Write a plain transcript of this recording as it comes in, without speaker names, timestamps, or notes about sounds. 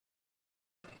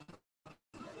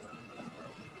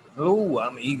Hello,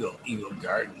 I'm Eagle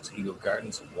Gardens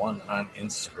 1 on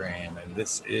Instagram, and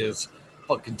this is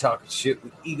Fucking Talking Shit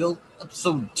with Eagle,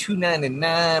 episode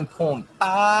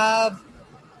 299.5.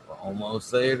 We're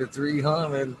almost there to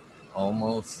 300,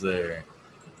 almost there.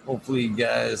 Hopefully, you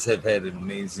guys have had an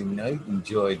amazing night,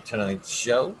 enjoyed tonight's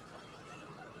show.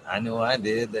 I know I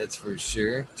did, that's for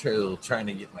sure. Trying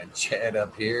to get my chat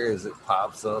up here as it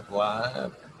pops up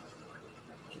live.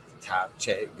 Get the top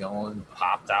chat going,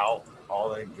 popped out, all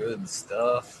that good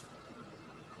stuff.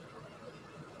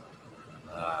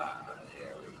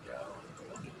 There we go.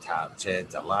 The top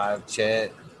chat, the live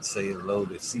chat. Say hello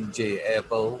to CJ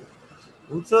Apple.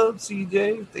 What's up,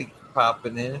 CJ? Thank you for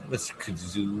popping in. Mr.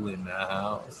 Kazoo in the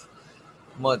house.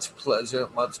 Much pleasure,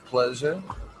 much pleasure.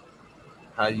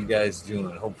 How you guys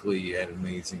doing? Hopefully you had an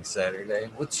amazing Saturday.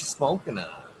 What you smoking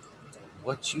on?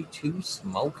 What you two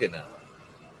smoking on?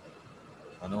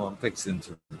 I know I'm fixing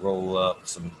to roll up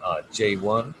some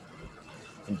J1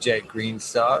 from Jack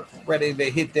Greenstock. Ready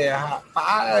to hit that hot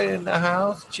fire in the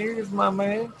house. Cheers, my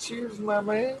man. Cheers, my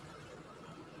man.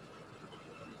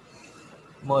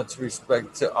 Much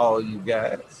respect to all you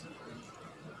guys.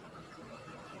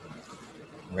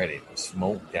 Ready to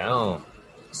smoke down.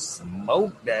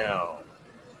 Smoke down.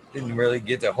 Didn't really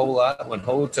get a whole lot when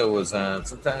Hoto was on.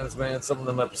 Sometimes, man, some of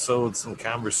them episodes, some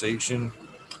conversation,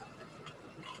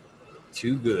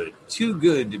 too good. Too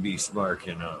good to be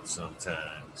smarking up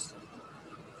sometimes.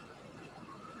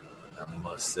 I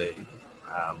must say.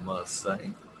 I must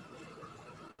say.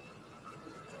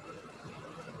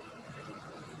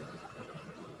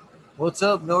 What's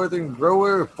up, Northern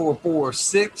Grower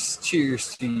 446?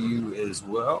 Cheers to you as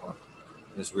well.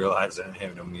 Just realized I didn't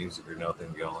have no music or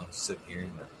nothing going. Sitting here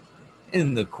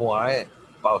in the quiet,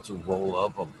 about to roll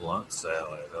up a blunt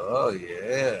salad. Oh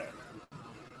yeah,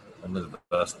 them are the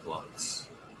best blunts.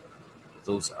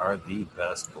 Those are the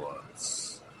best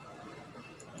blunts.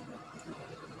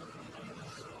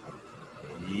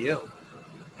 Yep.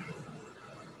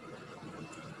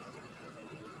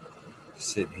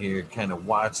 Sitting here, kind of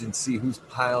watching, see who's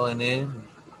piling in,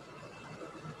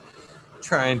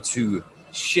 trying to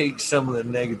shake some of the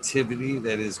negativity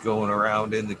that is going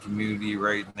around in the community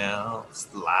right now. It's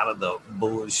a lot of the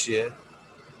bullshit,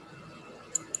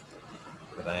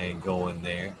 but I ain't going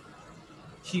there.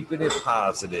 Keeping it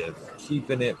positive,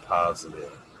 keeping it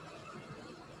positive.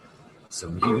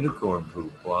 Some unicorn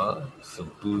poop, huh?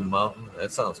 Some Blue Mountain.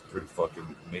 That sounds pretty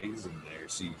fucking amazing there,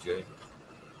 CJ.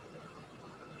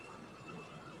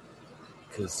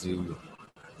 Kazoo.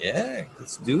 Yeah,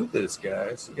 let's do this,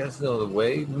 guys. You guys know the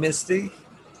way. Misty,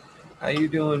 how you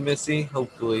doing, Misty?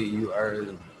 Hopefully you are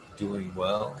doing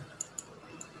well.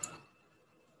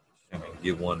 I'm gonna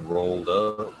get one rolled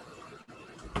up.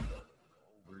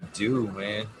 Overdue,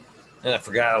 man. And I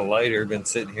forgot a lighter. Been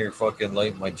sitting here fucking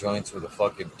lighting my joints with a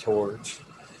fucking torch.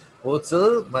 What's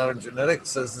up? Modern Genetics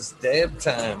says it's dab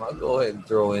time. I'll go ahead and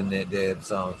throw in that dab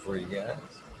song for you guys.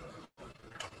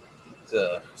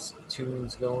 Some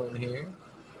tunes going here.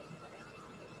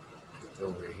 It's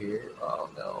over here. Oh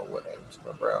no, what happened to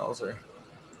my browser?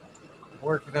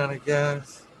 Working on it,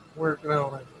 guys. Working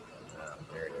on it. Oh,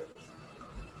 there it is.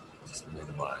 Just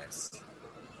minimized.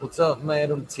 What's up,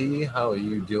 Madam T? How are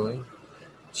you doing?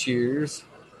 Cheers.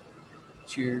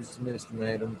 Cheers to Mr.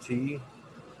 Madam T.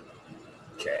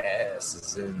 Cass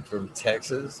is in from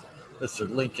Texas. Mr.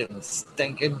 Lincoln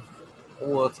Stinkin'.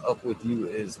 What's up with you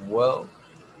as well?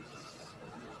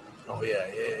 Oh yeah.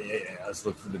 I was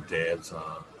looking for the dab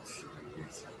song.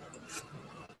 Jeez.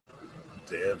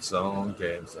 Dab song.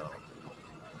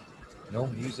 No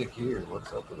music here.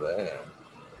 What's up with that?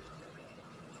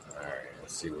 Alright,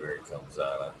 let's see where it comes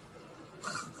out of.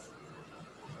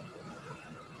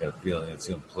 Got a feeling it's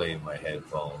gonna play in my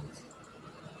headphones.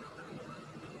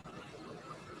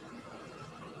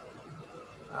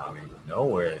 I don't even know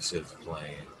where that shit's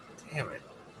playing. Damn it.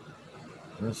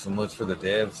 There's so much for the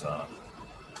dab song.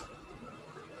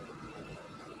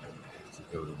 I have to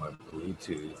go to my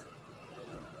Bluetooth.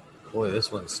 Boy,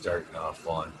 this one's starting off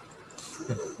fun.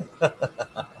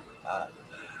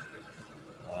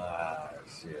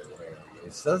 Shit.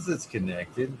 It says it's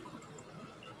connected.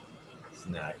 It's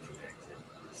not connected.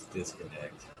 It's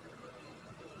disconnect.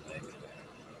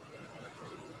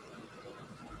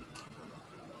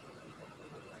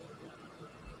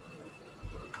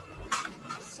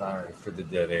 Sorry for the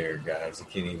dead air, guys. I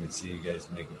can't even see you guys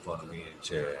making fun of me in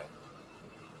chat.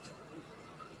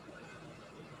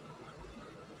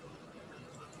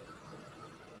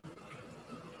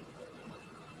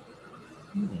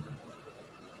 It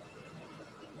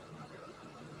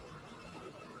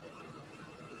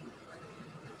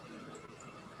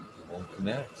won't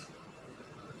connect.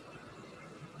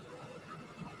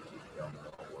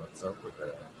 What's up with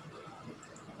that?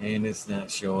 And it's not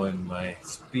showing my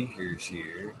speakers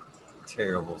here.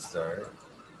 Terrible start.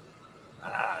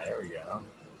 There we go.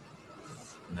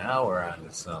 Now we're on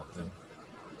to something.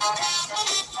 Oh,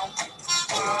 shit.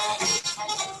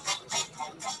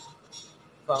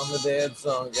 Found the dad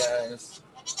song, guys.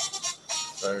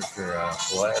 Sorry for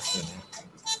blasting it.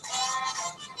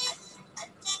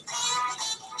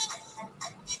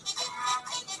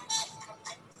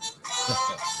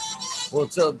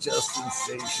 What's up, Justin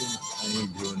Station? How you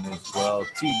doing as well?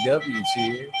 TW's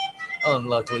here.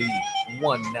 Unluckily,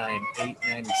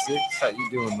 19896. How you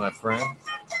doing, my friend?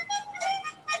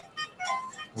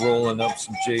 Rolling up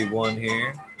some J1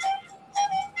 here.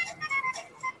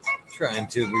 Trying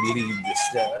to relieve the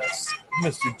stress.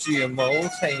 Mr.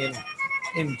 GMO's hanging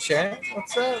in chat.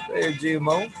 What's up there,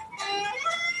 GMO?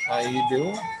 How you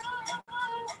doing?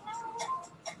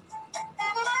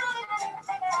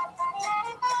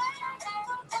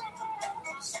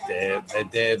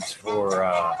 That dab's for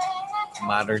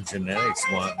Modern Genetics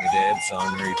wanting the dad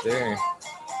song right there.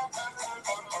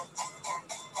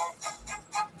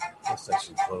 Guess I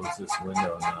should close this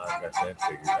window now. I got that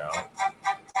figured out.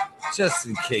 Just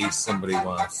in case somebody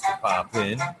wants to pop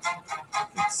in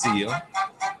and see them.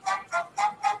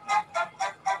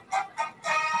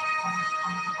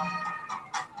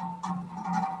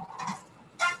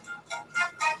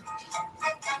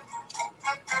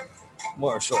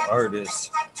 Martial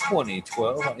Artist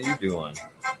 2012. How you doing?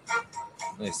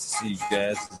 Nice to see you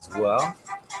guys as well.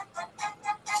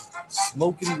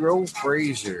 Smoke and Grow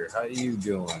Fraser. How you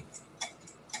doing?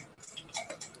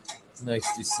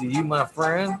 Nice to see you, my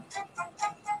friend.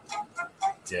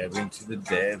 Dab into the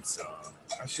dad song.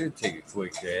 I should take a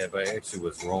quick dab. I actually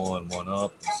was rolling one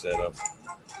up instead of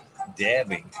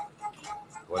dabbing.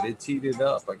 But it's heated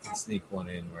up. I can sneak one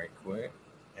in right quick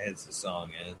as the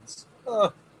song ends.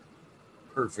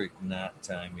 Perfect knot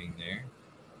timing there.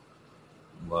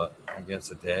 But I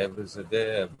guess a dab is a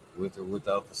dab, with or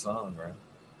without the song, right?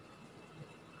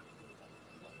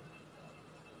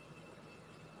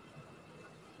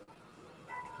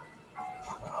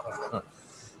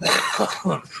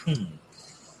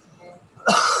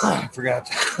 I forgot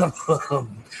to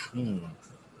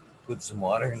put some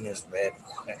water in this bad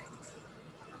boy.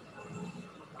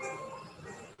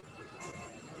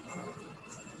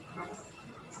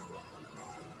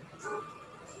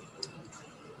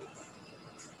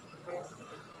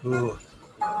 Ooh.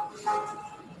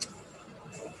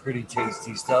 Pretty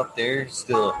tasty stuff there.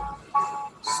 Still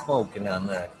smoking on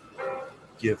that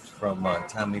gift from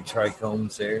Tommy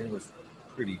Trichomes there. It was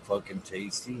pretty fucking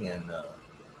tasty and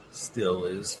still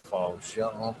is fall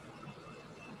show.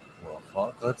 Well,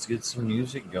 fuck, let's get some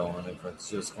music going if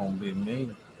it's just gonna be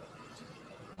me.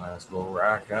 Might as well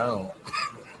rock out.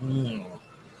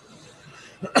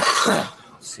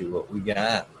 See what we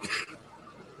got.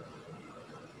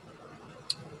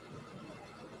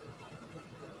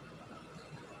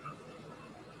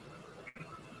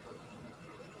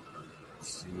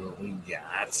 See what we got.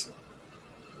 Let's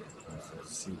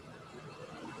see.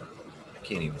 I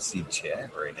can't even see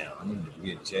chat right now. I need to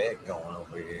get chat going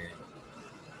over here.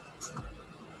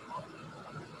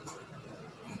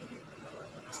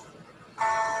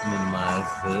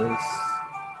 Minimize this.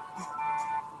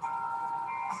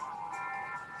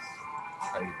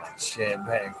 Try to get my chat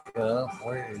back up.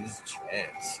 Where is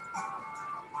chat?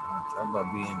 Talk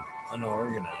about being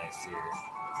unorganized here.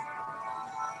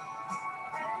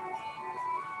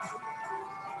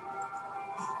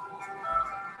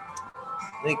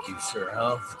 Thank you, Sir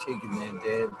Hal, for taking that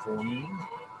dab for me.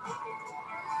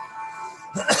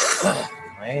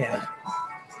 Man.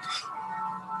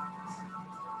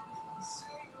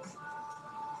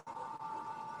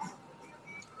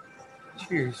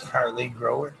 Cheers, Harley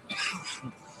Grower.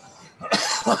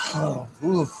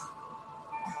 Oof.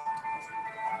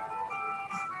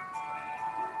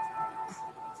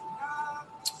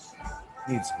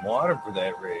 Need some water for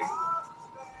that rig.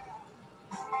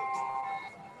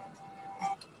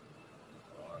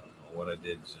 What I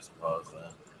did is just pause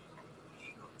that.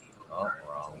 Oh,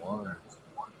 wrong one.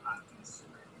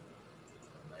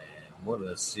 Man, what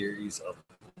a series of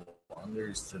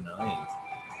wonders tonight.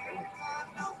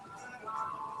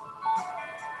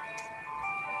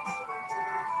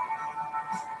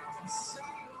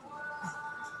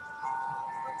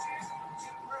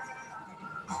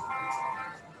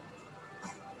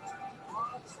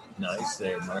 Nice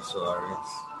there, martial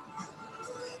artists.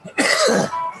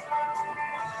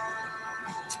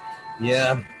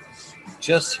 Yeah,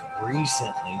 just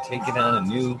recently taking on a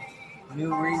new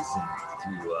reason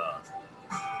to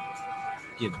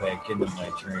get back into my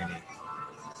training.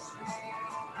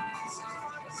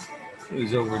 It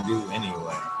was overdue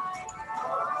anyway.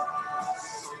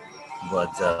 But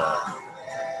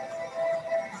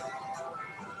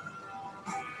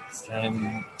it's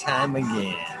time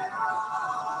again.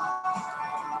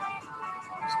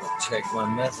 Just gonna check my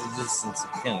messages since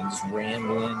I'm kind of just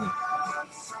rambling and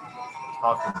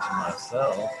talking to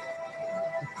myself.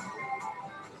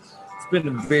 It's been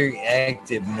a very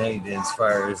active night as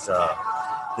far as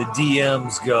the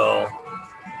DMs go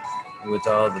with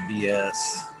all the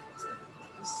BS.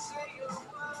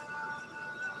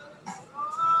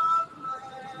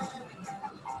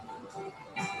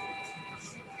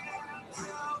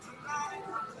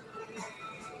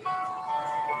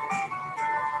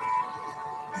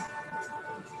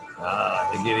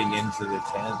 They're getting into the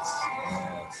tents.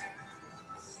 Yes.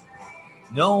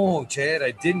 No, Chad,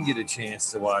 I didn't get a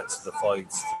chance to watch the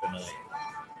fights tonight.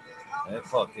 That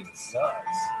fucking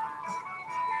sucks.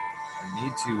 I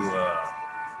need to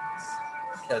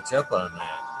catch up on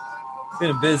that. It's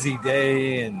been a busy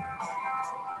day and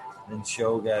then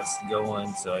show got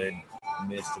going, so I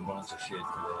missed a bunch of shit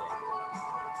today.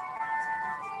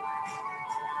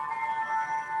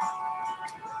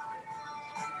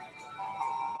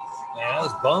 Man, I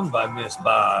was bummed by Miss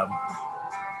Bob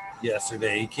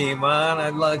yesterday. He came on, I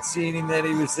liked seeing him that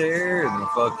he was there, and the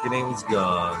fucking he was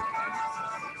gone.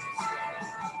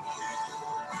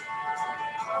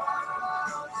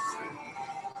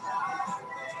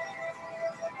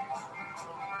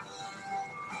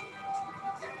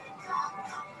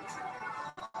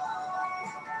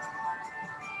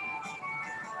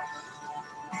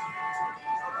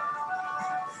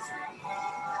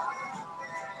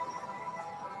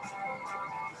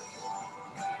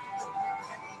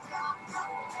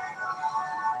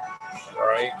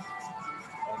 Right?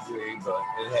 I agree, but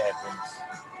it happens.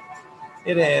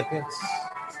 It happens.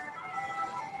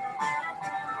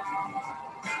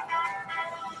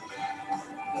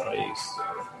 Nice.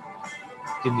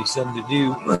 Give me something to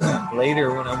do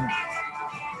later when I'm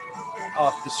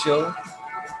off the show.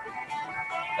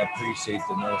 I appreciate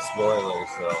the no spoilers,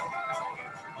 though.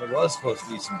 There was supposed to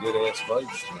be some good ass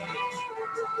fights tonight.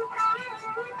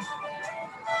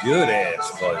 Good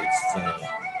ass fights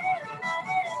tonight.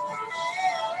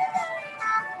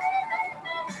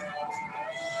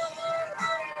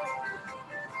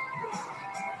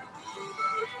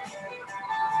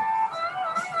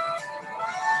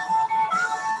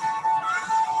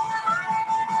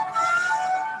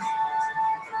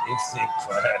 Instant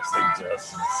classic,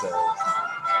 Justin says.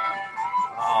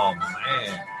 Oh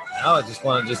man. Now I just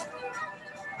want to just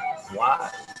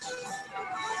watch.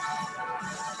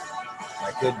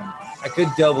 I could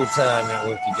double time it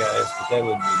with you guys, but that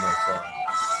wouldn't be no fun.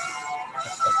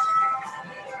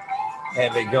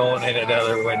 Have it going in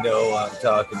another window while I'm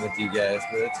talking with you guys,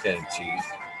 but it's kind of cheap.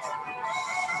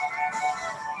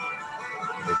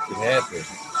 It could happen.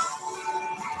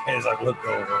 As I look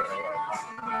over,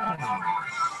 I'm like,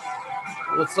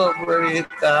 what's up, Ready?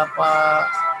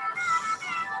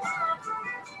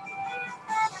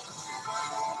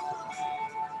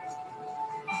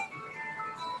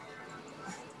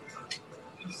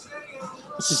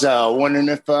 This is wondering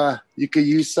if you could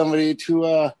use somebody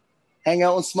to hang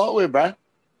out and smoke with, bro.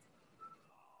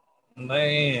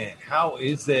 Man, how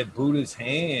is that Buddha's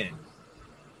hand?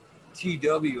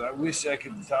 TW, I wish I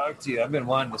could talk to you. I've been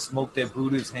wanting to smoke that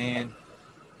Buddha's hand.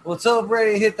 What's up,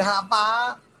 Ready? Hit the hot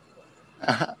bar?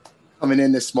 Coming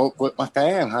in to smoke with my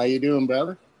fam. How you doing,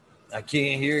 brother? I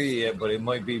can't hear you yet, but it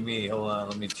might be me. Hold on,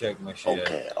 let me check my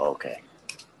shit. Okay.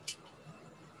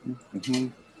 Mm-hmm.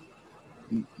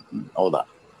 Hold on.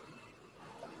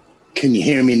 Can you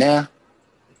hear me now?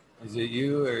 Is it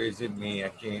you or is it me? I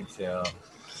can't tell.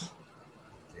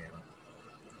 Damn it.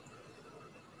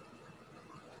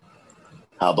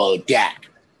 How about that?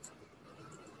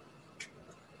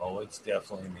 Oh, it's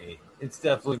definitely me. It's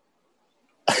definitely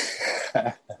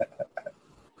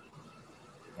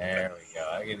There we go.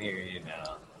 I can hear you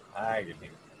now. I can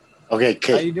hear you. Okay,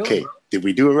 Kate. How you doing? Kate, did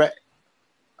we do it right?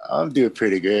 I'm doing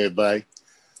pretty good, buddy.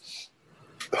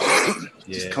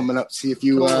 Just coming up, see if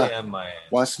you totally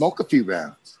want to smoke a few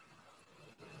rounds.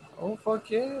 Oh, fuck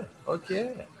yeah. Fuck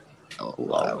yeah. Oh,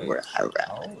 all right.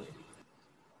 Always.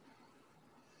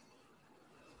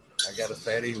 I got a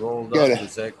fatty rolled up.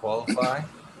 Does that qualify?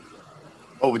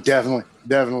 Oh, definitely.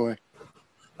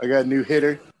 I got a new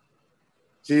hitter.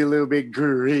 She's a little bit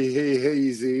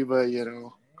hazy, but you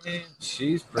know. Man,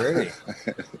 she's pretty.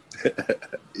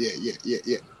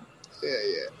 Yeah.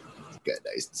 Got a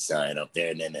nice sign up there,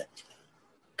 and then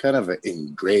kind of an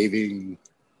engraving.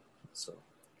 So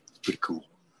it's pretty cool.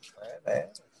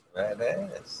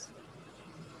 Badass.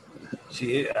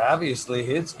 She obviously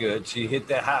hits good. She hit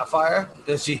that hot fire.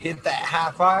 Does she hit that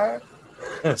hot fire?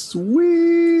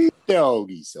 Sweet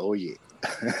doggies. Oh, yeah.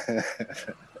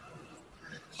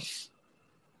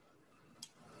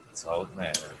 That's all that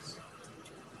matters.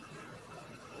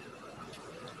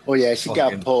 Oh, yeah, she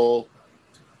got pulled.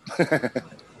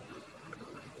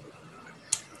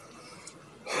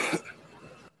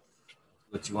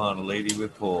 What you want, a lady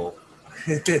with pull?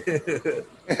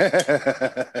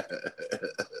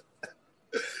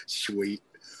 Sweet.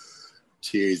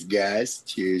 Cheers, guys.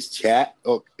 Cheers, chat.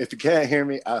 Oh, if you can't hear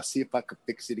me, I'll see if I can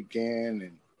fix it again.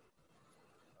 And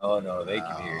oh no, they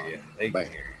can hear you. They can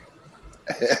hear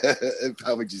you.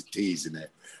 Probably just teasing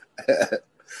it. A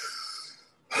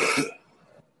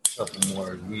couple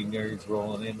more weed nerds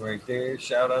rolling in right there.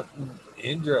 Shout out to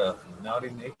Indra from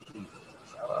Naughty Nicky.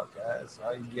 Shout out, guys.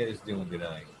 How you guys doing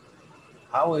tonight?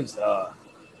 How is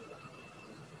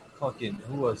fucking,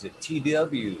 who was it?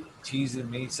 TW teasing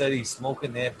me, said he's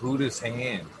smoking that Buddhist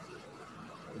hand.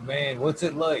 Man, what's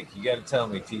it like? You got to tell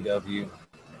me, TW. You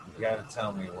got to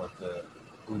tell me what the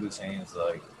Buddhist hand's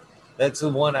like. That's the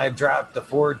one I dropped, the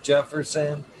Fort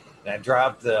Jefferson, and I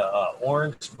dropped the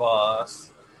Orange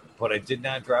Boss, but I did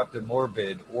not drop the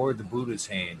Morbid or the Buddha's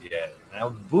hand yet. Now,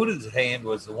 Buddha's hand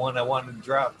was the one I wanted to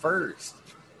drop first,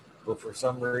 but for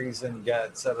some reason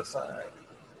got set aside.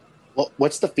 Well,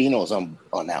 what's the phenols on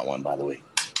that one, by the way?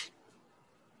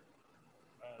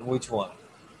 Which one?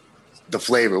 The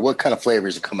flavor. What kind of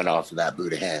flavors are coming off of that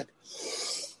Buddha hand?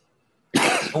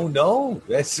 Oh, no.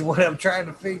 That's what I'm trying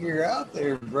to figure out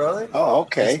there, brother. Oh,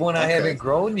 okay. That's one I haven't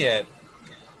grown yet.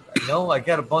 No, I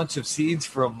got a bunch of seeds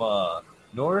from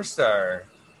North Star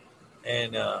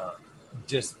and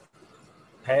just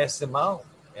passed them out.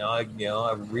 I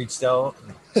reached out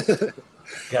and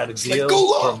got a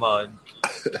deal from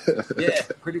yeah,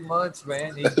 pretty much,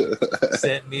 man. He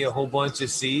sent me a whole bunch of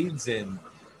seeds and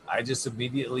I just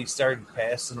immediately started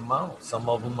passing them out. Some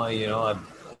of them I've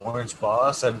Orange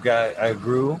Boss I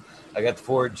grew. I got the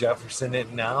Fort Jefferson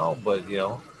in now, but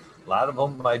a lot of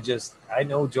them I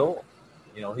know Joel.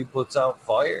 He puts out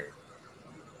fire.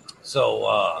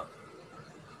 So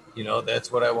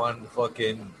that's what I wanted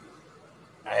to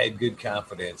I had good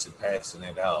confidence in passing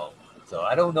it out. So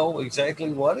I don't know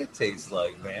exactly what it tastes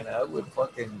like, man. I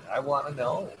want to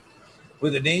know.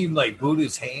 With a name like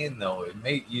Buddha's Hand, though,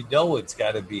 it's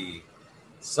got to be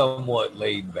somewhat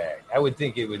laid back. I would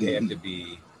think it would have to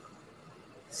be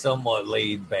somewhat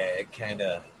laid back, kind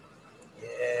of,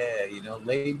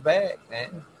 laid back,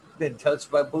 man. Been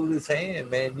touched by Buddha's hand,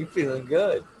 man. You feeling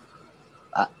good?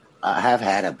 I have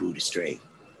had a Buddha strain,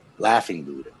 Laughing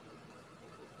Buddha,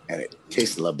 and it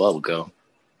tasted like bubblegum,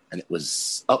 and it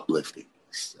was uplifting.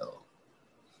 So,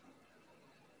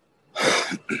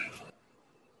 had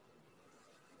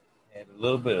a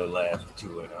little bit of laugh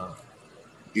to it, huh?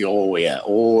 Oh yeah, a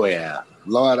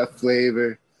lot of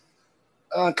flavor.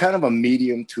 Kind of a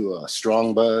medium to a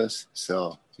strong buzz.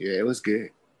 So yeah, it was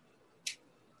good.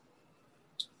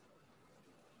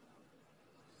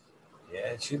 Yeah,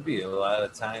 it should be a lot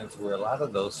of times where a lot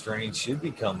of those strains should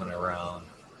be coming around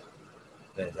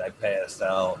that I passed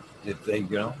out. If they,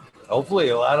 hopefully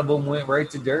a lot of them went right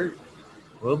to dirt.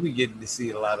 We'll be getting to see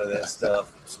a lot of that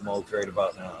stuff smoked right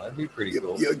about now. That'd be pretty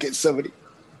cool. You'll get somebody.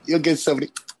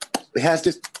 It has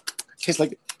this tastes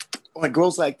like, oh, it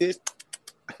grows like this.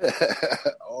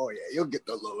 Oh yeah, you'll get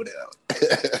the load out.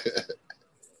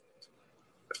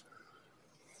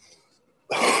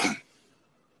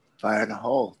 Fire in the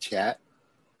hole, chat.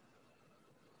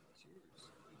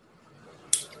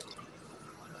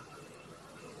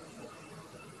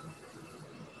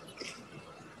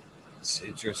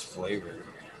 Citrus flavor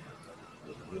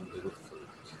with a little bit of fruit.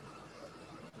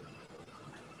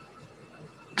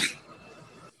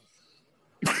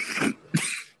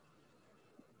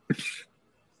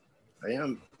 I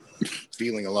am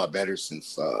feeling a lot better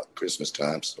since Christmas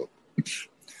time, so I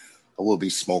will be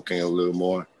smoking a little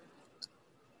more.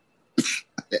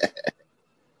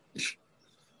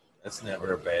 That's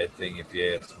never a bad thing if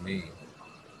you ask me.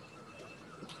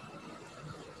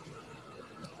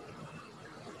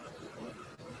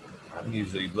 I'm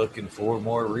usually looking for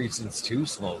more reasons to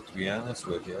smoke, to be honest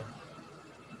with you.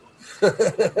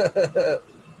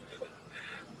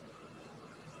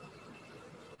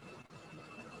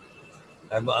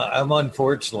 I'm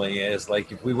unfortunately, as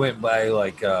like if we went by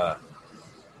like the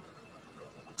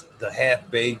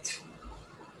half-baked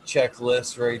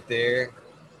checklist right there,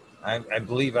 I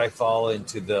believe I fall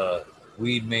into the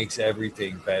weed makes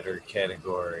everything better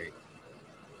category.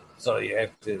 So you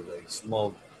have to like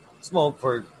smoke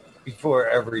before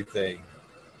everything.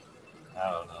 I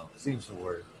don't know. Seems to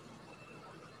work.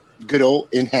 Good old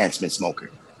enhancement smoker.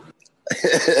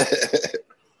 It's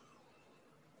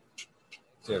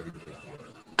everything.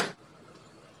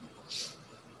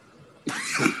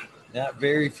 Not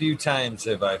very few times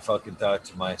have I fucking thought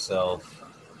to myself,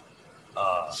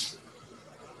 I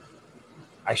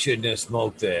shouldn't have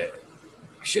smoked that.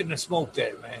 I shouldn't have smoked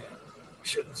that, man. I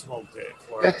shouldn't have smoked that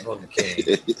before I fucking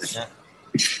came.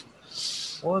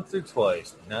 Once or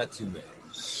twice, not too many.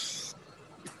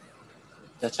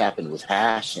 That's happened with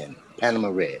hash and Panama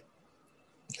Red.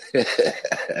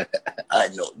 I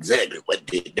know exactly what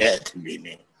did that to me,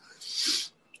 man.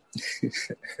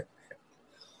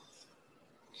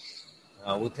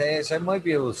 With hash, I might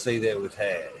be able to say that with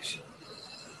hash.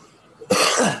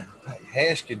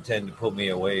 Hash can tend to pull me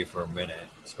away for a minute,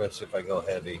 especially if I go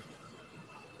heavy.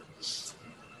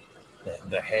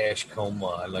 The hash coma,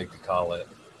 I like to call it.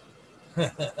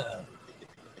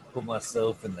 Put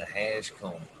myself in the hash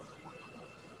coma.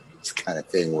 It's the kind of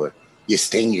thing where you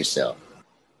sting yourself.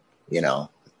 You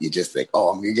know, you just think, oh,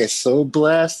 I'm going to get so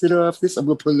blasted off this. I'm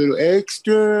going to put a little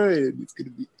extra. And it's going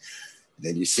to be. And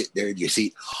then you sit there in your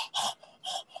seat.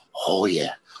 Oh,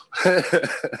 yeah.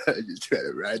 Just try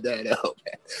to ride that out,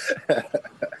 man.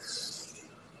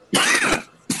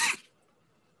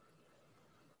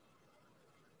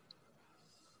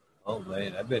 Oh,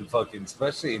 man. I've been fucking,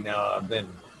 especially now I've been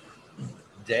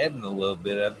dabbing a little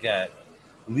bit. I've got,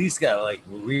 at least got like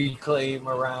Reclaim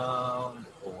around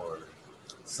or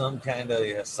some kind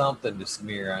of something to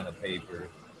smear on a paper.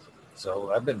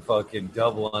 So I've been fucking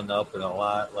doubling up in a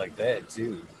lot like that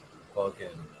too. Fucking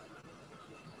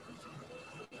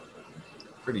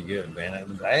pretty good,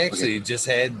 man. I actually just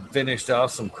had finished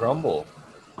off some crumble.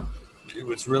 It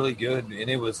was really good, and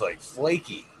it was like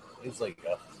flaky. It was like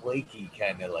a flaky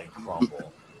kind of like crumble.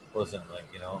 It wasn't like,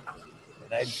 you know.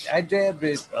 And I dabbed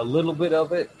it a little bit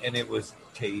of it, and it was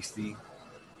tasty.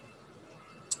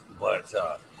 But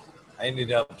I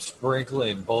ended up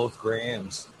sprinkling both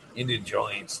grams into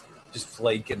joints, just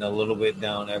flaking a little bit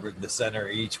down the center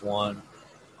of each one.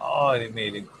 Oh, and it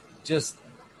made it just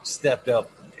stepped up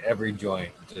every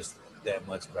joint just that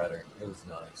much better. It was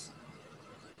nice.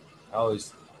 I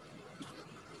always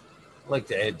like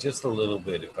to add just a little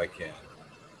bit if I can,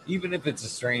 even if it's a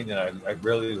strain that I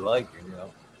really like. You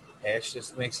know, hash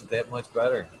just makes it that much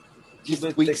better. Just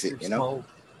tweaks it, you know.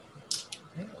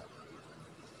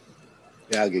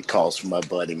 Yeah, I'll get calls from my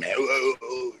buddy, man.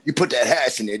 Whoa, you put that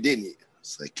hash in there, didn't you?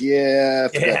 It's like, yeah, I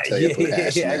forgot to tell you to put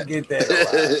hash in there. I get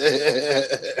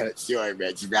that a lot. Sorry,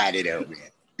 man. Just ride it out,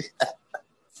 man.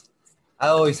 I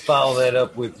always follow that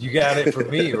up with, you got it for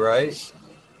me, right?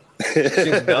 Should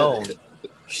have known.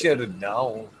 Should have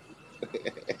known.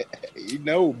 You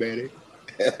know, man.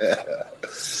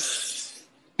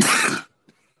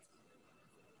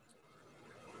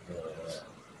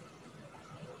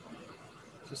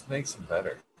 Just makes them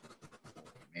better.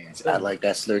 Man, I like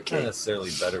that slur cake. Not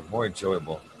necessarily better, more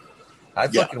enjoyable. I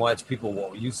fucking watch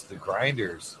people use the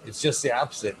grinders. It's just the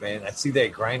opposite, man. I see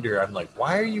that grinder. I'm like,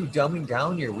 why are you dumbing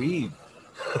down your weed?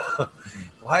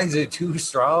 Why is it too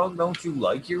strong? Don't you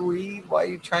like your weed? Why are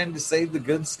you trying to save the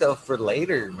good stuff for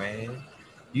later, man?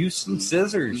 Use some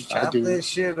scissors. Chop that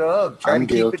shit up. Try to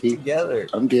keep it together.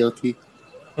 I'm guilty.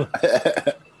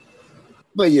 But,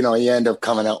 you know, you end up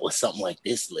coming out with something like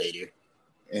this later.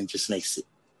 And just makes it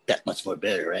that much more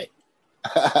better, right?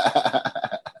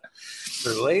 For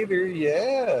later,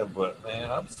 yeah. But,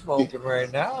 man, I'm smoking right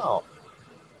now.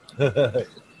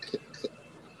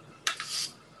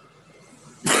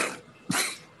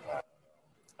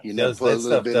 You know, put a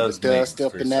little bit of dust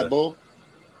up in that bowl.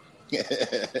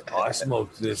 I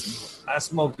smoked this. I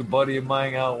smoked a buddy of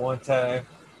mine out one time.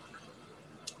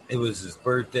 It was his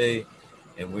birthday,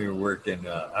 and we were working.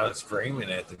 I was framing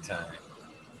at the time.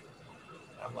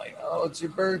 I'm like, oh, it's your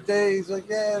birthday? He's like,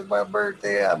 yeah, it's my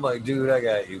birthday. I'm like, dude, I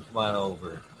got you. Come on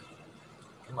over.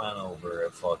 Come on over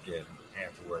at fucking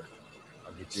after work.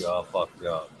 I'll get you all fucked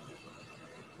up.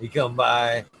 He come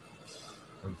by,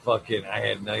 and fucking, I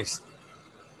had a nice,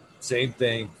 same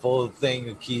thing, full thing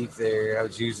of keep there. I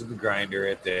was using the grinder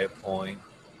at that point.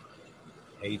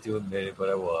 Hate to admit it, but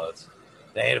I was.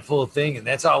 They had a full thing, and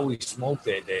that's all we smoked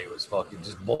that day was fucking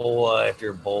just bowl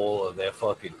after bowl of that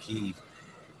fucking keef.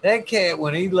 That cat,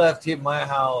 when he left my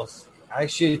house, I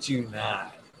shit you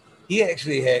not, he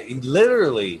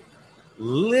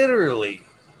literally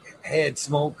had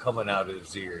smoke coming out of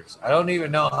his ears. I don't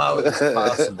even know how it was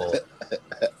possible,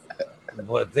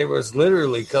 but there was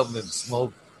literally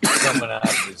smoke coming out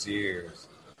of his ears.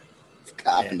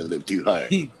 Coughing a little too hard.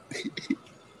 He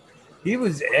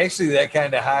was actually that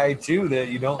kind of high too that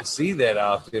you don't see that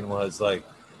often. Was like,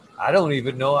 I don't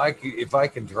even know if I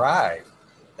can drive.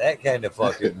 That kind of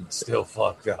fucking still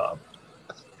fucked up.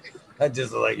 I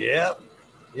just like, yep,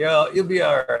 yeah, you'll be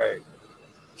all right.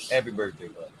 Happy birthday,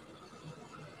 bud.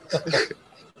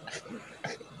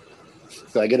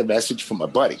 So I get a message from my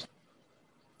buddy.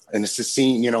 And it's the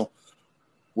scene,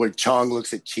 where Chong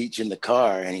looks at Cheech in the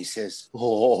car and he says,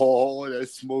 "Oh,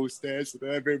 that's the most acid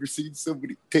I've ever seen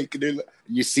somebody taking it."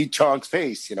 You see Chong's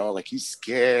face, like he's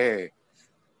scared.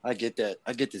 I get that.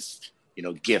 I get this,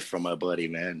 gift from my buddy,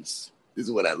 man. This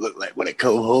is what I look like when I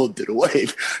come home to the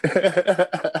wife.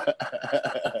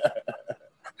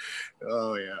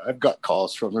 Oh, yeah. I've got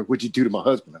calls from her. "What'd you do to my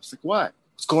husband?" I was like, "What?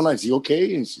 What's going on? Is he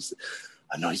okay?" And she said,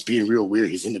 "I know he's being real weird.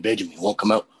 He's in the bedroom. He won't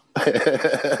come out."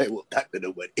 I won't talk to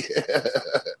nobody.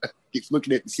 Keeps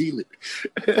looking at the ceiling.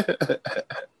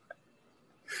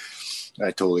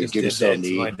 I told her, Just give did yourself that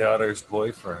to my daughter's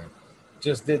boyfriend.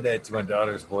 Just did that to my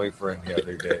daughter's boyfriend the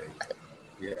other day.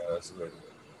 Yeah, that's what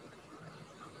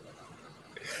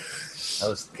I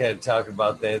was kind of talking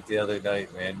about that the other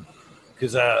night, man.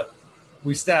 Because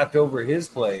we stopped over at his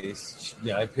place.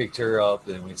 I picked her up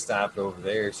and we stopped over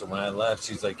there. So when I left,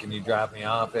 she's like, "Can you drop me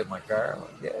off at my car?" I'm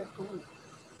like, "Yeah, cool."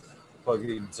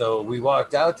 So we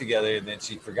walked out together, and then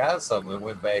she forgot something and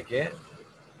went back in.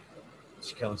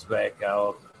 She comes back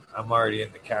out. I'm already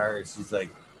in the car. And she's like,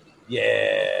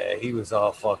 "Yeah, he was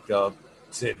all fucked up,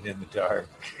 sitting in the dark."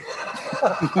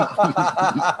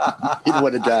 He didn't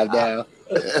want to drive down.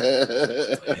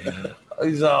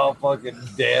 He's all fucking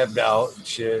damned out and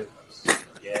shit.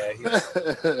 Yeah, he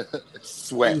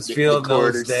was feeling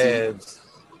those dabs.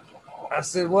 I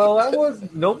said, "Well,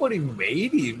 nobody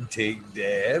made him take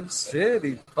dabs. Shit,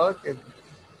 he fucking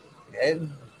had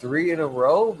 3 in a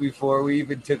row before we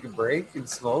even took a break and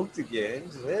smoked again.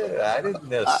 Shit, I didn't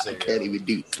necessarily. I can't even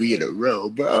do 3 in a row,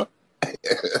 bro."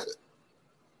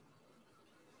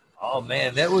 Oh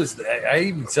man, I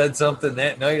even said something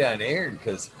that night on air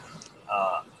because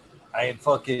I had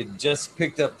fucking just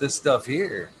picked up this stuff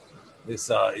here. It's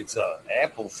a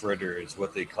apple fritter is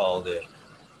what they called it.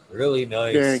 Really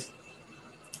nice. Dang.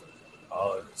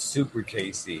 Oh, super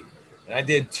tasty. And I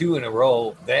did 2 in a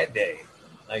row that day,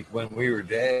 like when we were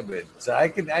dabbing. So I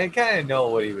kind of know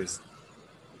what he was.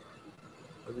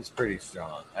 It was pretty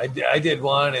strong. I did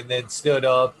one and then stood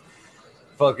up,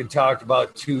 fucking talked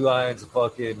about 2 lines of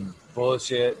fucking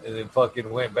bullshit, and then fucking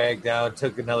went back down,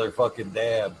 took another fucking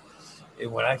dab.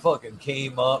 And when I fucking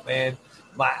came up, man,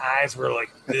 my eyes were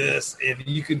like this, and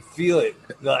you could feel it.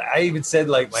 I even said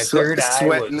like my third eye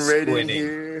was right squinting. In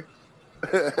here.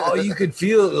 Oh, you could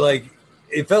feel it, like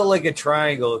it felt like a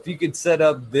triangle. If you could set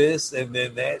up this and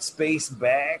then that space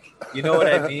back, you know what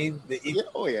I mean?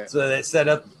 Yeah. So that set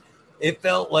up, it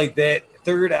felt like that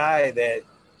third eye,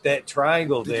 that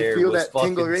triangle. Did there. You feel was that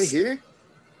tingle right here?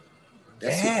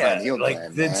 That's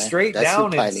like then straight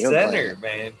down in center,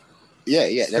 man.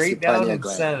 Yeah. Straight down in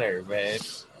center, man.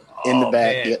 In the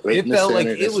back, man. Yeah, right it in the felt center,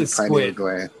 like it was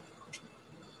squinting.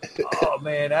 Oh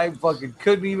man, I fucking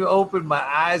couldn't even open my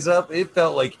eyes up. It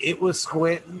felt like it was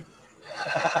squinting.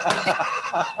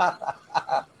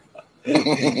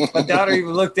 My daughter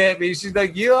even looked at me. She's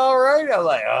like, "You all right?" I'm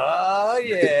like, "Oh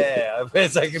yeah." I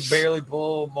guess I can barely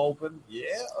pull them open.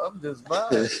 Yeah, I'm just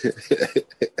fine.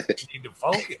 Need to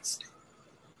focus.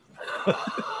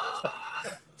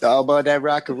 It's all about that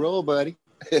rock and roll, buddy.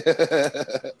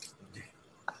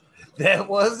 That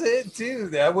was it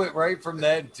too. I went right from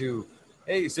that to,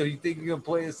 "Hey, so you think you're gonna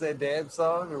play us that dab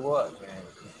song or what, man?"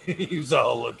 He was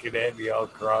all looking at me all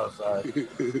cross-eyed.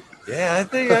 Yeah, I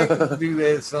think I can do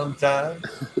that sometime.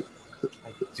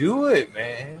 Do it,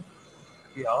 man.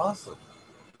 It'd be awesome.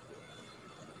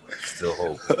 Still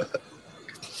hoping.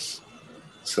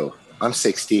 So I'm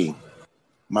 16.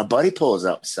 My buddy pulls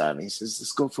up beside me. He says,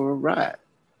 "Let's go for a ride."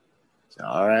 So,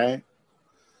 all right.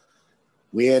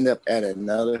 We end up at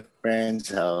another friend's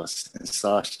house, and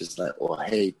Sasha's like, "Well,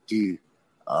 hey, dude,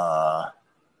 I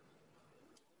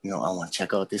want to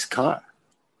check out this car."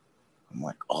 I'm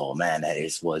like, "Oh man, that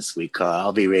is one sweet car.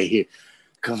 I'll be right here."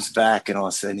 Comes back, and all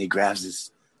of a sudden he grabs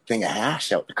this thing of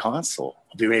hash out the console.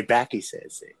 "I'll be right back," he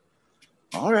says.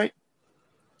 All right.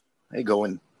 They go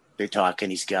and they're talking,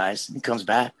 these guys, and he comes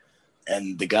back,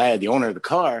 and the owner of the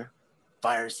car,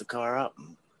 fires the car up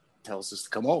and tells us to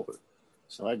come over.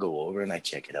 So I go over and I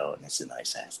check it out, and it's a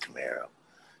nice ass Camaro.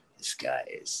 This guy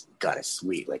is got it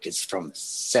sweet, like it's from the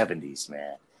 70s,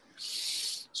 man.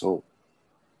 So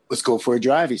let's go for a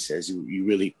drive, he says. You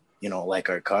really, like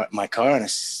my car? And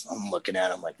I'm looking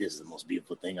at him like, this is the most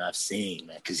beautiful thing I've seen,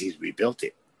 man, because he's rebuilt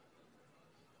it.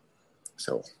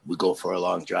 So we go for a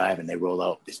long drive, and they roll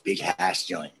out this big hash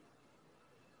joint.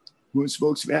 "Who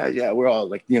smokes some hash?" Yeah, we're all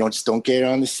like, just don't get it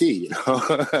on the sea,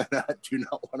 I do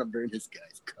not want to burn this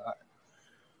guy's car.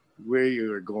 We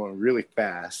are going really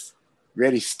fast.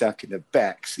 Reddy's stuck in the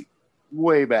back seat,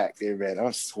 way back there, man.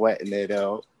 I'm sweating it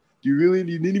out. You really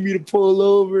need me to pull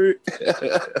over?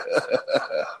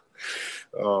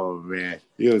 Oh man,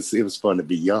 it was fun to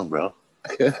be young, bro.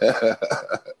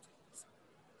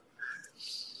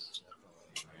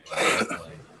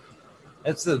 Definitely.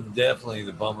 That's definitely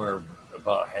the bummer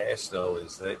about hash though,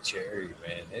 is that cherry,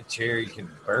 man. That cherry can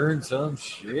burn some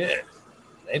shit.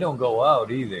 They don't go out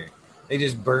either. They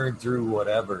just burn through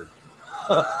whatever.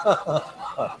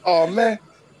 Oh man,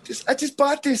 I just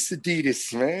bought this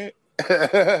Adidas, man.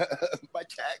 My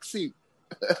taxi.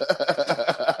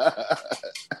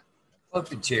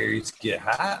 Fucking cherries get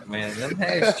hot, man. Them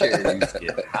hash cherries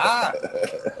get hot.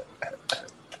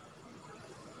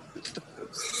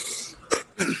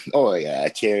 Oh yeah, a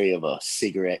cherry of a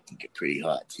cigarette can get pretty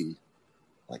hot too,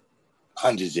 like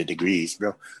hundreds of degrees,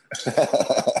 bro.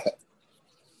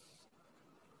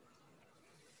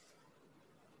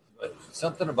 But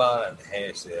something about a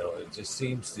hash sale, it just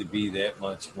seems to be that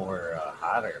much more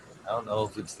hotter. I don't know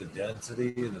if it's the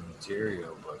density of the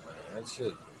material, but man, that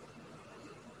shit.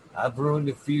 I've ruined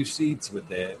a few seats with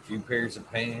that. A few pairs of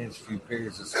pants, a few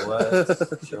pairs of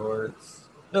sweats, shorts.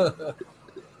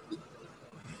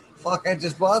 Fuck, I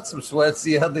just bought some sweats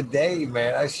the other day,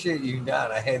 man. I shit you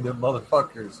not. I had them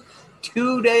motherfuckers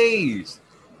 2 days.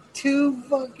 2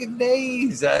 fucking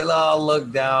days. I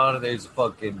look down and there's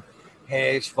fucking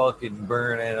hash fucking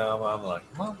burning them. I'm like,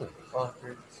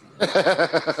 motherfuckers.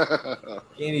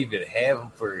 Can't even have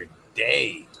them for a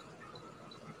day.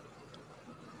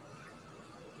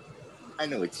 I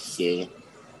know what you're saying.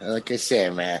 Like I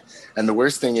said, man. And the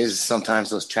worst thing is sometimes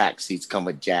those track seats come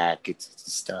with jackets and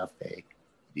stuff. Hey,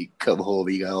 you come home,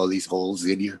 you got all these holes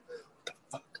in you. What the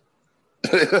fuck?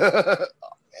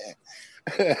 Oh,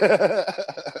 man.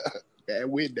 I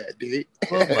win that day.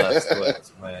 Love my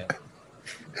sweats, man.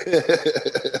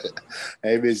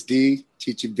 Hey, Miss D,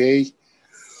 Chicha B,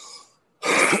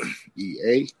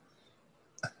 EA.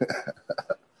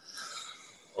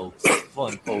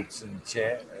 Fun folks in the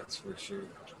chat, that's for sure.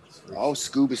 Oh,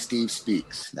 Scuba Steve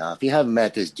speaks. Now, if you haven't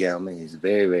met this gentleman, he's a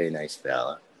very, very nice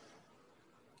fella.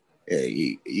 Yeah,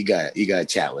 you got to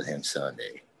chat with him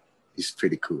Sunday. He's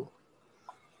pretty cool.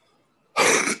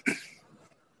 I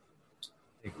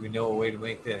think we know a way to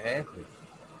make that happen.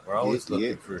 We're always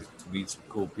looking to meet some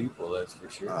cool people, that's for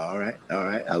sure. All right.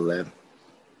 I'll let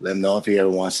him know if he ever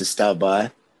wants to stop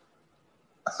by.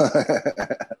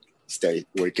 Start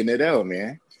working it out,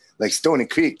 man. Like Stony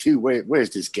Creek, too. Where's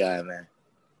this guy, man?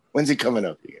 When's he coming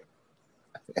up here?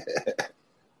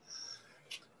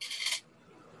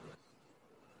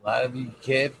 A lot of you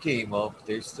came up.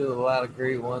 There's still a lot of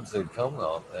great ones that come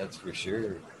up, that's for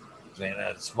sure. Man,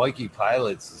 Smokey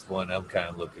Pilots is one I'm kind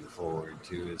of looking forward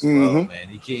to as well, man.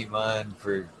 He came on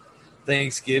for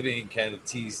Thanksgiving, kind of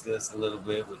teased us a little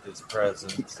bit with his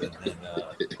presence, and then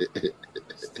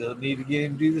still need to get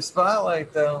him to do the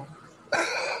spotlight, though.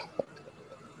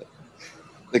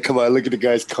 Come on, look at the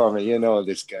guy's comment. You know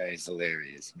this guy is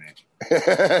hilarious, man.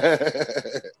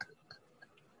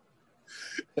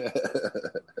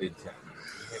 Good time.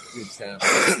 Good time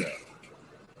for that.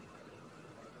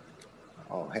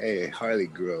 Oh, hey, Harley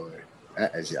Grower.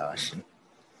 That is awesome.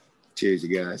 Cheers, you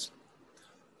guys.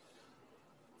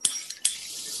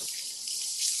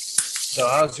 So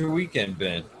how's your weekend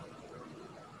been?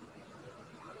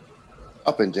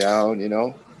 Up and down, you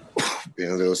know.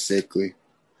 Been a little sickly.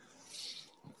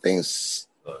 Things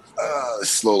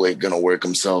slowly going to work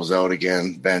themselves out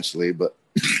again eventually, but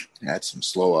had some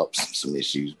slow ups, some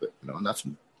issues, but you know,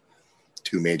 nothing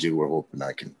too major. We're hoping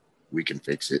we can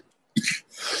fix it.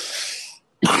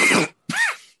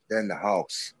 Then the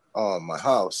house. Oh, my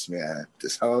house, man.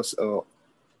 This house. Oh,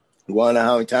 you want to know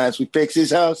how many times we fix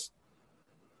this house?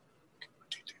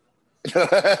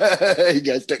 You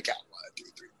guys took out 1, 2,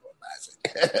 3, 4,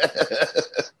 5,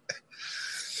 6.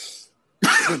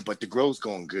 But the growth's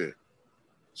going good.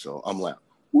 So I'm like,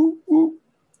 woo, woo.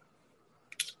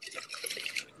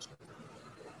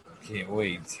 Can't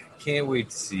wait. Can't wait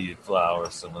to see you flower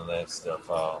some of that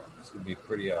stuff out. It's going to be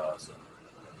pretty awesome.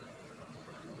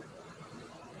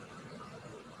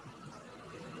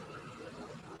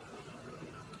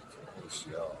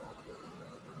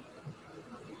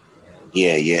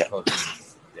 Yeah.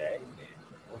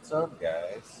 What's up,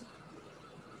 guys?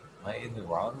 Am I in the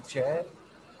wrong chat?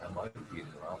 I might be in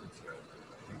the wrong chat.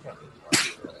 I think I'm in the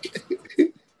wrong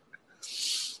chat.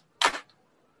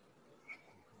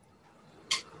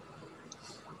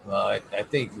 Well,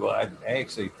 I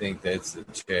actually think that's the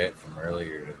chat from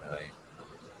earlier tonight.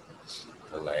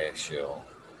 The last show.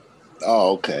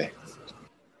 Oh, okay.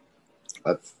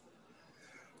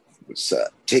 was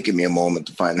taking me a moment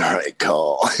to find the right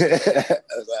call. I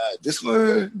was like, this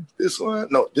one,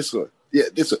 no, this one, yeah,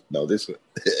 this one, no, this one.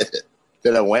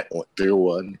 Then I went through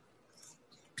one.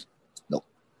 Nope.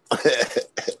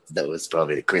 That was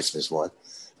probably the Christmas one.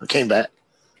 I came back.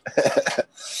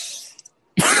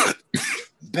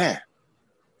 Bam.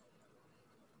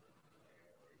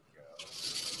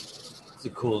 It's a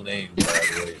cool name, by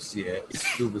the way. Yeah,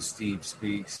 Scuba Steve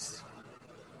Speaks.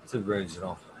 It's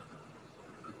original.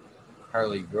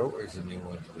 Harley Grower's a new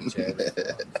one to the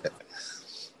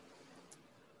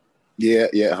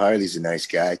chat. Yeah, Harley's a nice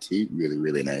guy too. Really,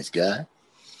 really nice guy.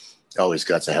 Always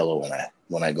got a hello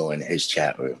when I go in his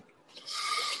chat room.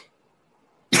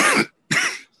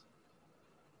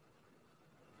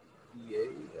 EA,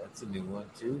 that's a new one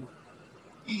too.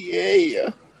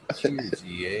 Yeah. Cheers,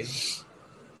 EA.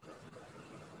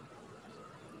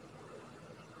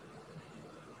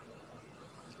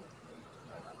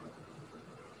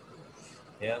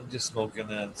 Yeah, I'm just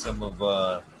smoking on some of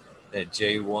that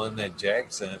J1 that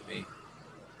Jack sent me.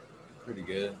 Pretty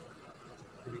good.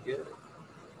 Pretty good.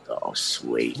 Oh,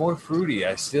 sweet. More fruity.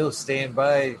 I still stand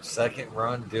by second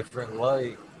run, different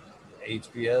light.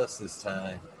 HBS this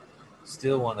time.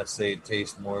 Still want to say it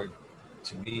tastes more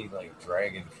to me like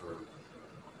dragon fruit.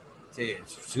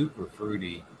 It's super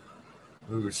fruity.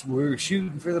 We were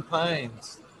shooting for the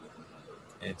pines,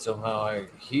 and somehow I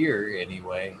hear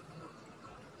anyway.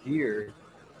 Here,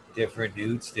 different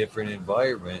newts, different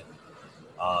environment.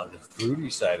 The fruity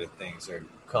side of things are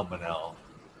coming out,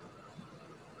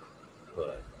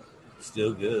 but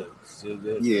still good. Still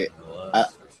good. Yeah.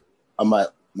 On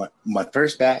my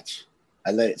first batch,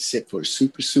 I let it sit for a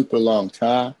super, super long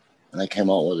time, and I came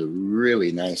out with a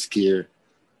really nice gear.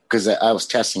 Because I was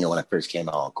testing it when I first came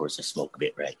out. Of course, I smoked a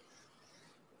bit, right?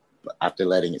 But after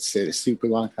letting it sit a super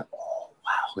long time, oh,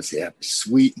 wow, was it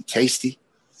sweet and tasty?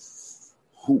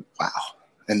 Ooh, wow.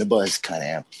 And the buzz kind of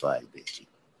amplified a bit.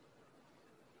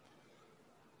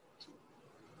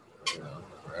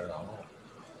 Right on.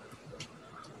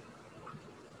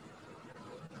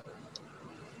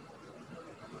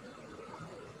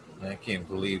 I can't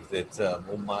believe that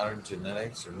Modern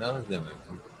Genetics or none of them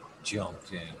have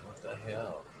jumped in. What the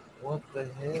hell? What the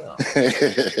hell?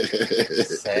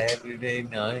 Saturday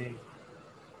night.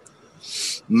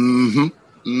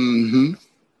 Mm-hmm.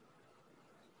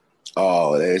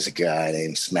 Oh, there's a guy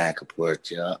named Smack a Pork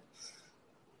Chop.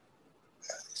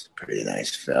 He's a pretty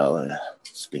nice fella.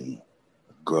 He's been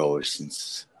a grower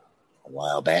since a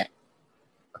while back.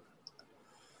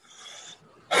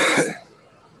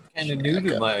 Kind of new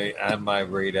to my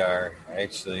radar,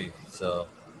 actually. So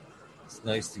it's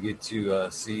nice to get to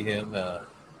see him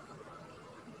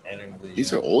enter the.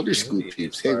 These are older school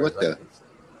peeps. Hey, what the?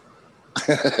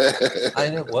 I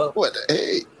know. Well, what?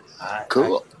 Hey,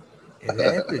 cool. It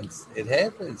happens. It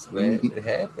happens, man. Mm-hmm. It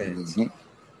happens.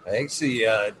 Mm-hmm. I actually,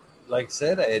 like I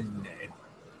said, it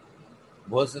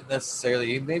wasn't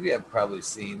necessarily. Maybe I've probably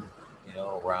seen,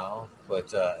 around,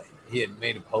 but he had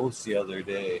made a post the other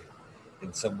day,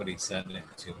 and somebody sent it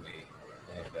to me,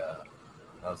 and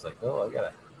I was like, "Oh, I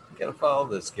gotta follow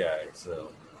this guy."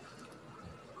 So,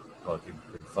 fucking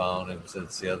found him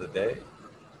since the other day.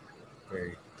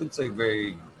 Looks like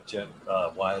very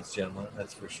wise gentleman.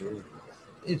 That's for sure.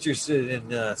 Interested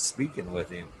in speaking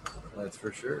with him. That's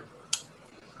for sure.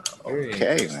 Very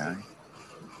okay, man.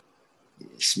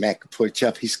 Smack a Pork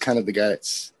Chop. He's kind of the guy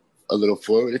that's a little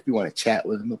forward. If you want to chat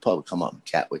with him, he'll probably come up and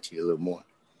chat with you a little more.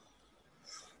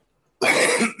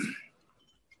 There's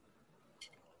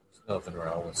nothing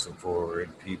wrong with some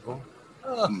forward people.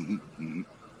 Mm-hmm.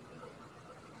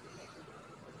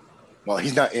 Well,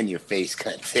 he's not in your face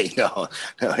kind of thing. No,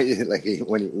 like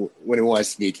when he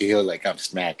wants to meet you, he'll like, I'm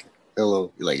Smack.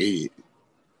 Hello, you're like, hey.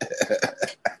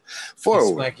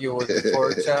 Forward. Smack you with the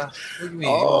pork chop. What do you mean?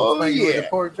 Oh, smack you with the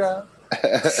pork chop?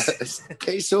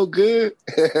 Tastes so good.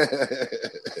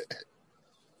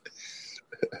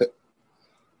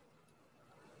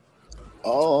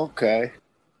 Oh, okay.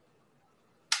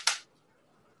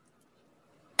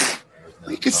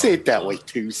 You can say it that way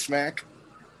too, Smack.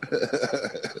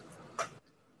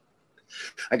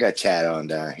 I got chat on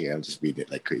down here. I'm just reading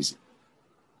it like crazy.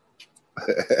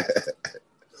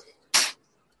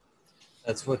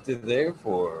 That's what they're there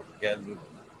for.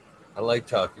 I like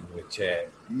talking with chat.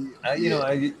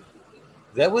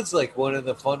 That was like one of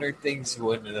the funner things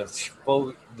when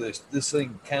this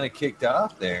thing kind of kicked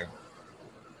off there.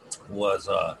 Was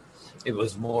it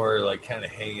was more like kind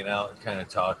of hanging out and kind of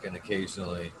talking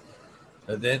occasionally,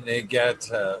 and then it got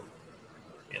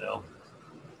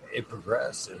it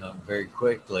progressed and very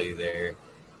quickly there,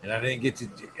 and I don't get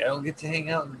to hang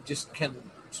out and just kind of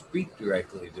speak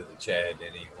directly to the chat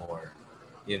anymore.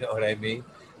 You know what I mean?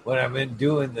 When I'm in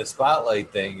doing the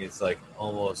spotlight thing, it's like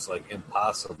almost like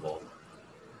impossible.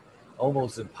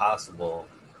 Almost impossible.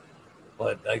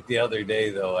 But like the other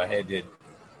day though, I had to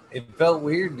it felt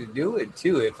weird to do it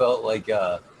too. It felt like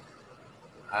I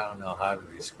don't know how to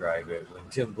describe it. When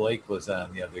Tim Blake was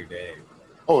on the other day,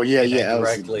 Oh yeah, and yeah. I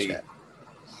was in the chat.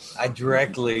 I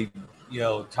directly,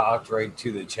 talked right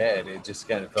to the chat. It just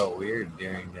kind of felt weird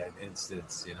during that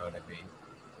instance. You know what I mean?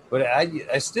 But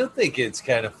I still think it's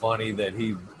kind of funny that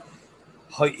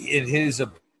in his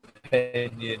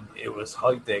opinion, it was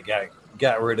Hike that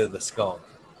got rid of the skunk,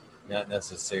 not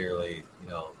necessarily,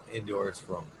 indoors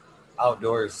from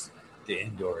outdoors to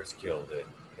indoors killed it.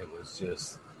 It was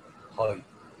just Hike.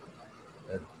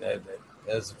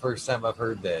 That's the first time I've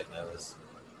heard that, and I was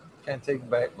kind of taken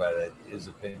back by that his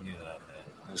opinion on that.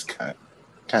 It was kind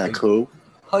of cool.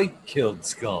 Hike killed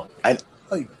skunk.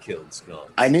 Hike killed skunk.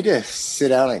 I need to sit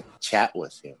down and chat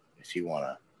with him if you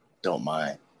don't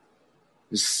mind.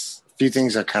 There's a few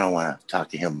things I kind of want to talk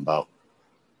to him about.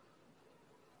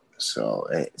 So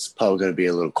it's probably going to be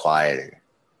a little quieter,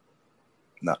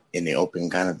 not in the open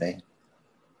kind of thing.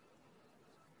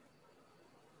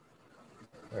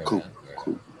 Right cool. On.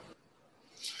 Cool.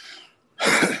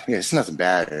 Yeah, it's nothing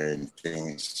bad or anything.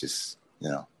 It's just,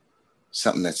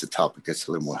 something that's a topic that's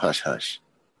a little more hush-hush.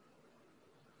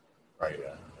 Right.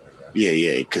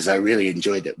 Yeah, because I really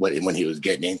enjoyed that. When he was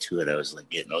getting into it, I was like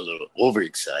getting a little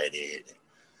overexcited.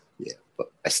 Yeah,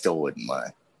 but I still wouldn't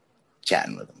mind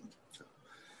chatting with him. So,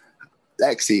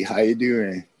 Lexi, how you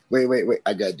doing? Wait.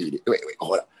 I got to do this. Wait,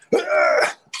 hold on.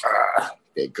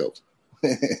 There you go.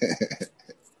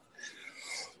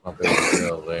 My baby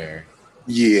girl there.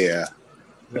 Yeah.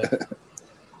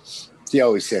 She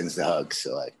always sends the hugs,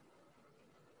 so I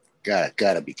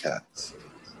gotta be kind.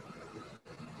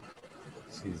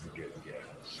 She's a good gal.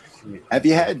 Have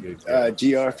you had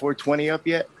GR420 up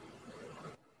yet?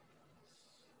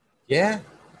 Yeah,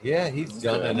 he's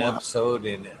done an episode,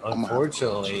 and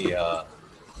unfortunately,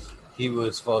 he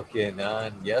was fucking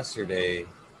on yesterday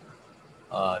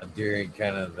during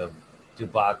kind of the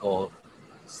debacle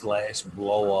 /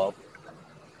 blow up.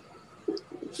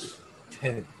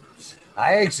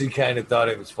 I actually kind of thought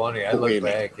it was funny. I looked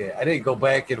back. I didn't go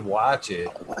back and watch it,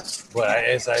 but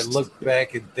as I looked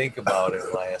back and think about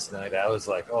it last night, I was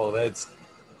like, "Oh, that's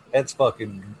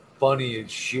fucking funny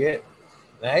as shit."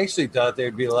 And I actually thought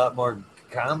there'd be a lot more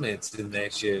comments in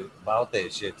that shit about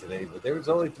that shit today, but there was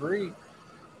only 3.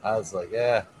 I was like,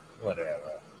 "Yeah,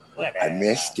 whatever." I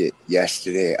missed it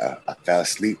yesterday. I fell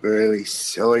asleep early.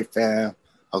 Sorry, fam.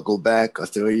 I'll go back. I'll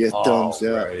throw you a thumbs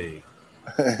up. Right.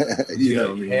 You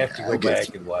have to go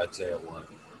back and watch that one.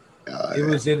 It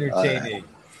was entertaining.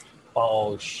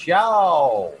 Oh,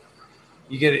 show.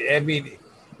 You get it. I mean,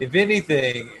 if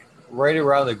anything, right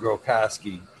around the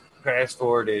Grokoski, fast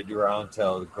forwarded around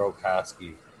till the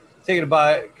Grokoski, taking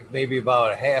maybe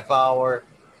about a half hour.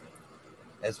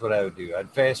 That's what I would do. I'd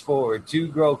fast forward to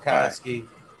Grokoski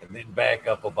and then back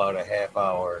up about a half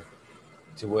hour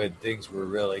to when things were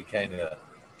really kind of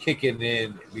kicking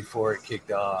in before it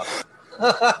kicked off. I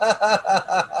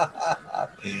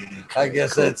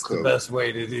guess that's the best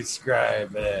way to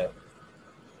describe that.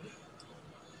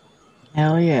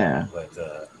 Hell yeah. But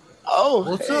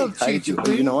what's up, Chichi?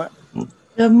 You know what?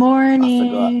 Good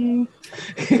morning.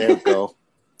 There we go.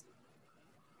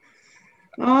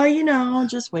 Oh,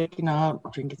 just waking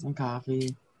up, drinking some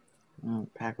coffee,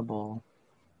 pack a bowl.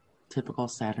 Typical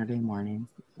Saturday morning.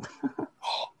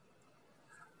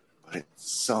 But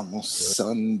it's almost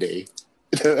Sunday.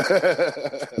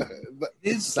 But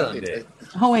it's Sunday.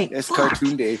 Oh wait, it's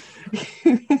cartoon day.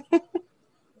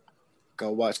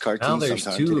 Go watch cartoons. Now there's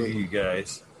sometime 2 today. of you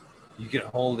guys. You can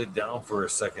hold it down for a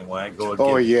second while I go and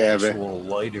get an actual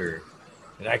lighter,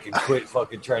 and I can quit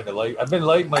fucking trying to light. I've been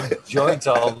lighting my joints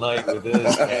all night with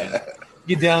this, man.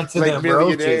 Get down to them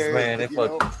roaches, man.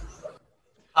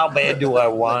 How bad do I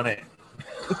want it?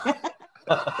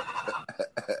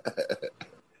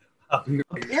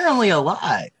 Apparently a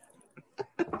lot.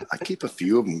 I keep a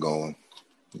few of them going.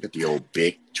 I got the old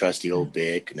Bic, trusty old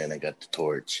Bic, and then I got the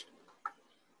torch.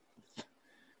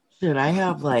 Shit, I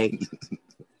have I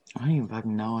don't even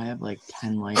fucking know. I have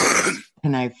 10 lighters.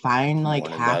 Can I find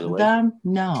half of them?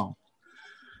 No.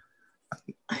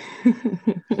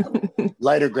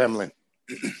 Lighter gremlin.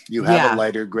 You have a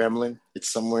lighter gremlin.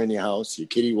 It's somewhere in your house. Your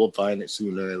kitty will find it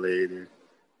sooner or later.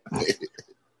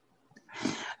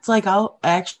 It's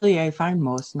I find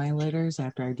most of my lighters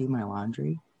after I do my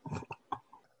laundry.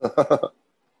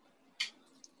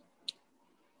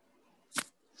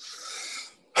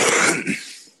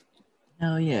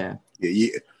 Hell yeah.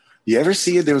 Yeah. You ever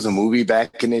see it? There was a movie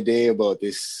back in the day about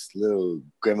this little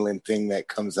gremlin thing that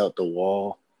comes out the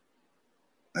wall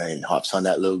and hops on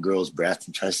that little girl's breath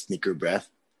and tries to sneak her breath,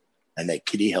 and that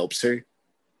kitty helps her.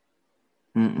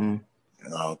 Mm-mm.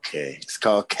 Okay, it's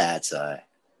called Cat's Eye.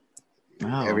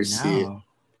 Oh, Ever see it? no.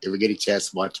 Ever get a chance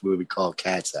to watch a movie called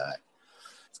Cat's Eye?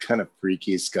 It's kind of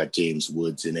freaky. It's got James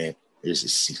Woods in it. There's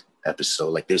this episode,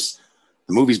 like the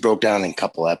movie's broke down in a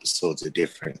couple episodes of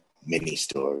different mini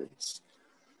stories.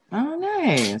 Oh,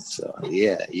 nice. So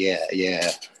yeah.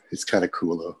 It's kind of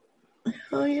cool though.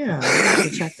 Oh, yeah. I'll have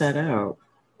to check that out.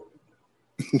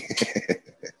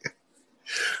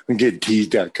 I'm getting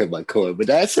teased out cut my cord, but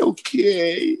that's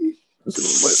okay.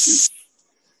 It's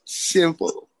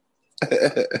simple.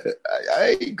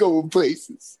 I ain't going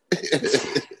places.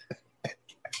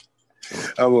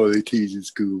 I'm only teasing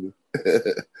school.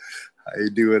 How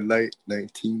you doing,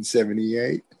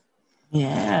 1978?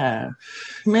 Yeah.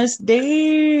 Miss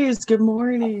Days, good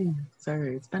morning.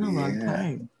 Sorry, it's been a long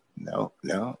time. No.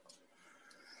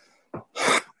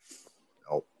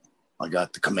 Oh, I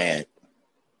got the command.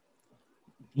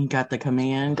 You got the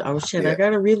command. Oh, shit, Yeah. I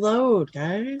got to reload,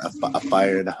 guys. I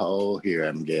fired the hole. Here,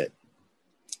 I'm good.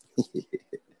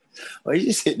 Well, you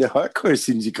just hit the hardcore as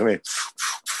soon as you come in.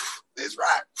 That's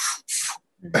right.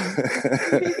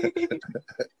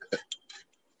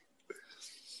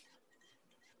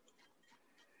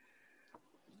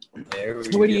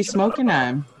 What are you smoking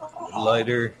on?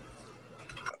 Lighter.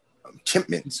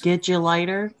 Chipments. Get you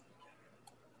lighter?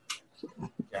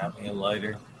 Got me a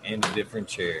lighter and a different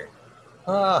chair.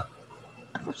 Ah.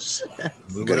 Oh, shit.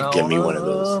 Moving Gotta get me on one of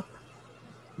those. up.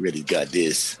 Really got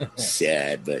this.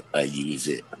 Sad, but I use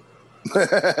it.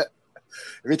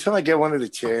 Every time I get one of the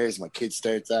chairs, my kid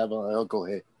starts out, I'll go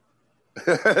ahead.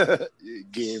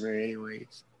 Gamer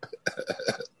anyways.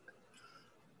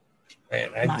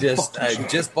 Man, My I fucking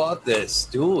just bought this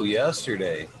stool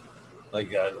yesterday,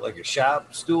 like a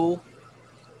shop stool,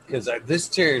 because this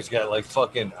chair's got like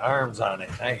fucking arms on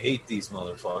it. I hate these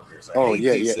motherfuckers. I hate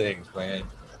these things, man.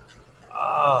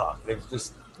 Ah, they're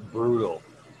just brutal.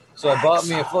 So I bought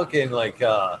me a fucking I'm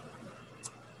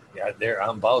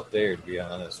about there, to be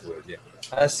honest with you.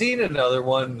 I seen another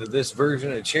one, this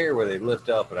version of chair where they lift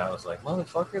up, and I was like,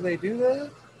 motherfucker, they do that?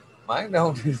 Mine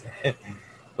don't do that.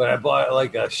 But I bought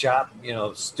like a shop,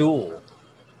 stool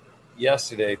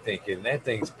yesterday thinking that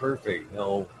thing's perfect.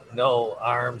 No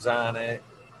arms on it.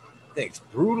 Thing's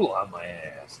brutal on my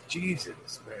ass.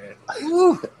 Jesus, man.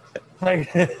 Woo.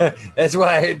 That's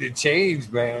why I had to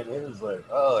change, man. It was like,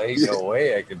 oh, ain't no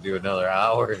way I could do another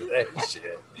hour of that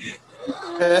shit.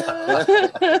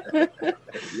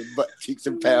 Your butt cheeks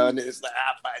are pounding. It's like,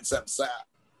 I'll find something soft.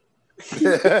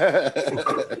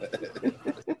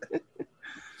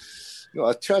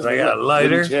 Trust me. I got a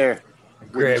lighter. Chair.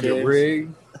 Grab your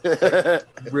rig.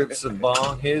 Rip some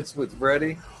bong hits with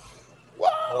Reddy. Wow.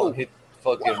 I don't hit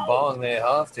fucking bong that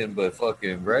often, but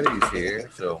fucking Reddy's here,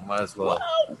 so might as well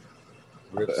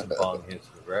rip some bong hits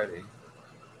with Reddy.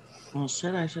 Well,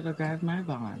 shit, I should have grabbed my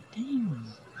bond. Damn.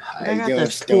 How I you got doing,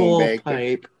 the school Stonebaker?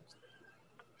 pipe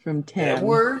from Tim. That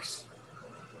works.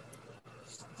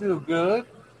 Still good.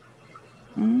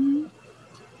 Mm.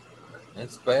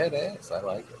 That's badass. I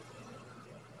like it.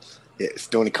 Yeah,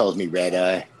 Stoney calls me Red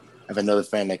Eye. I have another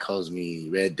friend that calls me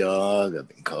Red Dog. I've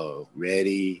been called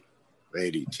Ready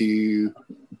 2,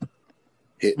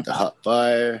 Hit the Hot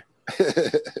Fire,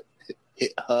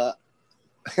 Hit Hot.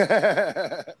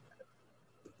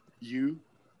 You?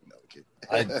 No,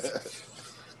 I'm kidding.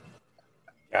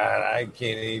 God, I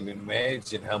can't even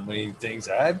imagine how many things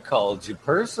I've called you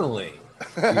personally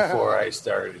before I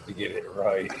started to get it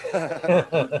right.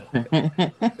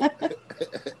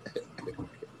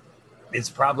 It's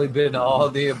probably been all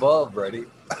the above, Reddy.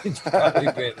 It's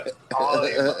probably been all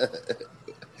the above.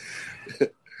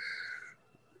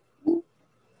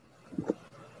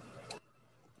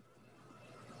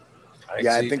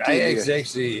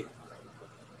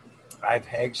 I've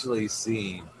actually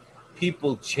seen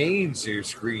people change their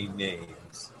screen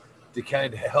names to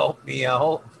kind of help me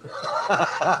out.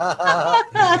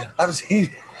 I've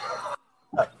seen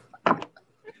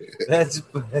that's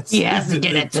He has to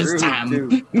get it this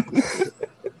time.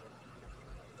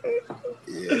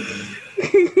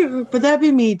 But that'd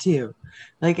be me too.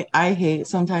 Like, I hate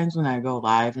sometimes when I go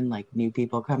live and like new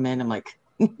people come in, I'm like,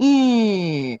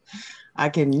 I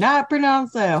cannot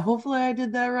pronounce that. Hopefully I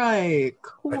did that right.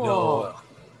 Cool. I know.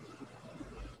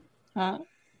 Huh?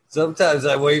 Sometimes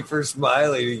I wait for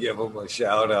Smiley to give him a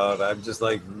shout out. I'm just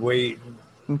like waiting.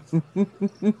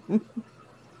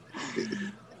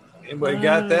 Anybody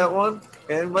got that one?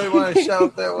 Anybody want to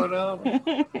shout that one out?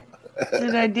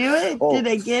 Did I do it? Oh. Did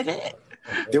I get it?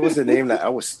 There was a name that I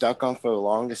was stuck on for the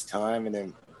longest time, and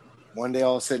then one day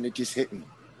all of a sudden it just hit me.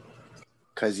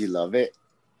 Cause you love it,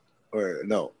 or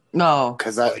no? No,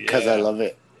 Cause I love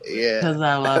it. Yeah. because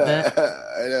I love it.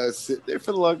 I know. Sit there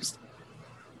for the longest.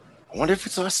 I wonder if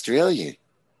it's Australian.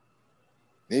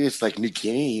 Maybe it's like New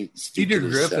Guinea. Peter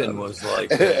Griffin was like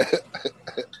that.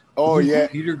 Oh yeah.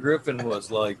 Peter Griffin was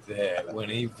like that when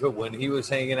he was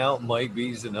hanging out. Mike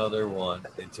B's another one.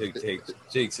 It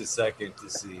takes a second to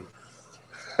see.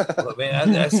 But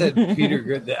man, I said Peter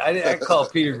Griffin. I call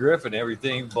Peter Griffin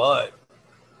everything, but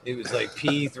it was like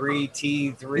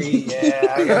P3T3.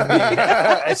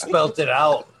 Yeah, I spelt it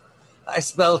out.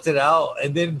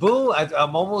 And then boom,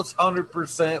 I'm almost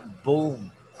 100%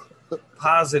 boom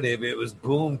positive. It was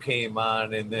boom came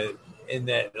on in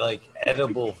that like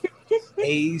edible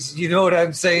haze. You know what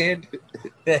I'm saying?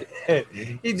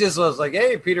 He just was like,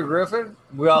 "Hey, Peter Griffin."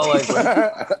 We all like,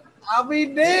 I'll be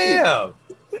damned.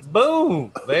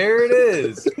 Boom, there it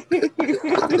is.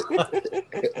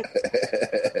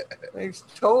 Makes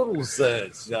total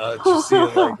sense. Just see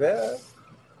it like that.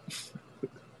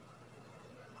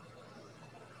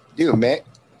 Dude, man.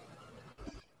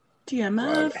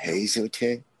 DMF.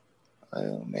 Hazelton.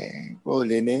 Oh man,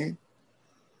 rolling in.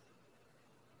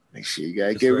 Make sure you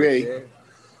gotta Just get right ready. there.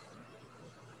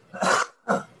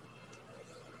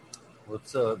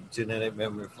 What's up, Genetic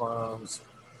Memory Farms?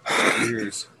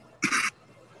 Cheers.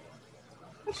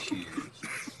 Cheers.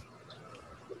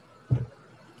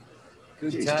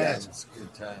 Good Cheers, times. guys.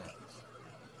 Good times.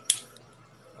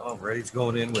 Oh, Ray's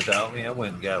going in without me. I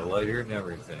went and got a lighter and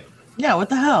everything. Yeah, what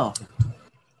the hell?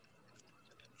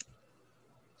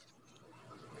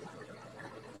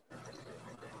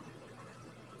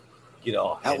 Get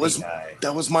all That was high.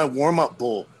 that was my warm up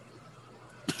bowl.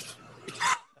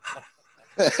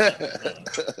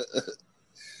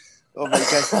 Oh man,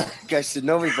 you guys should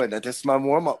know me, but that's my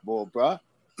warm up bowl, bro.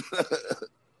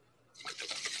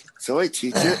 So I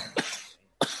teach it.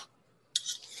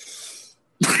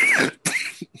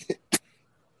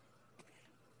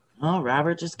 Oh,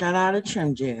 Robert just got out of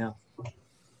trim jail.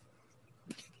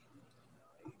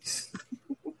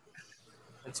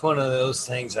 It's one of those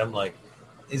things I'm like,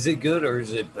 is it good or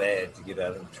is it bad to get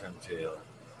out of trim jail?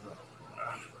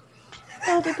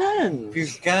 Well, it depends. If you're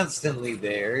constantly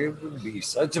there, it would be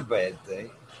such a bad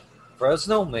thing.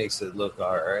 Fresno makes it look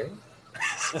all right.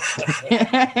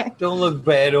 Don't look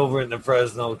bad over in the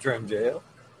Fresno trim jail.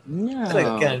 No. It's like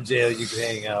the kind of jail you can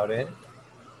hang out in.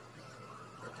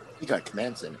 You got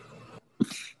command center.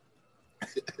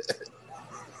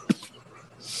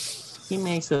 He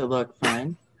makes it look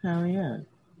fun. Hell yeah.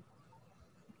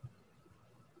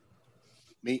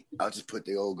 Me, I'll just put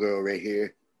the old girl right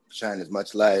here, shine as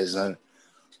much light as on.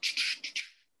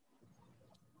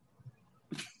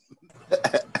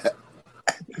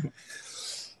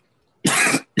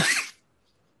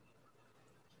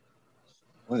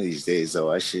 One of these days,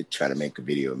 though, I should try to make a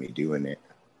video of me doing it.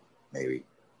 Maybe.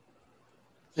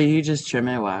 So you just trim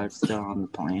it while it's still on the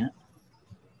plant?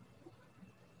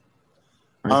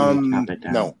 Or do you chop it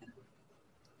down? No.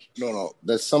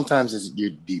 That's sometimes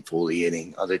you're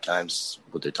defoliating. Other times,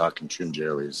 what they're talking trim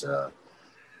gel is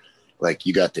like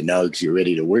you got the nugs, you're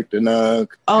ready to work the nug.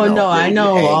 Oh, no, I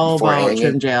know all before about hanging.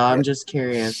 trim jail. I'm just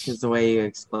curious because the way you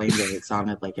explained it, it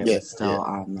sounded like it was still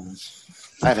on the...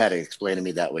 I've had it explained to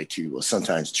me that way too. Well,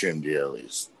 sometimes trim gel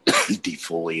is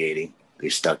defoliating. They're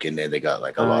stuck in there. They got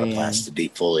like a lot of plants to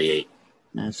defoliate.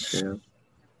 That's true.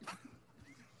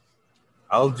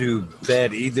 I'll do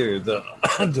that either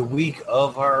the week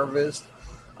of harvest.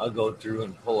 I'll go through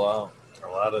and pull out a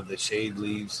lot of the shade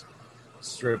leaves,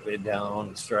 strip it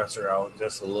down, stress her out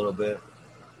just a little bit.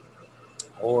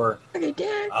 Or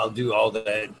I'll do all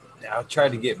that. I'll try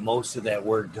to get most of that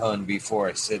work done before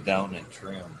I sit down and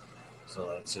trim. So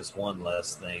that's just one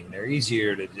less thing. They're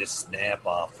easier to just snap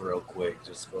off real quick.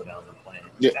 Just go down the plant.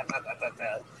 Yeah.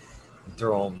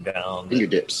 Throw them down.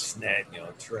 Fingertips. Snap,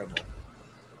 trim them.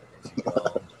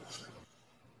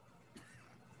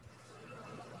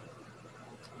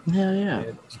 Hell yeah.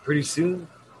 And pretty soon,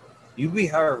 you'll be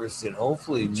harvesting.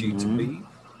 Hopefully, G2B.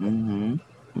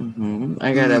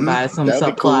 I gotta buy some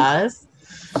supplies.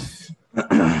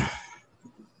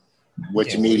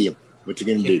 What's your medium? What you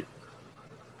gonna do?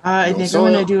 I think I'm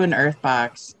gonna do an earth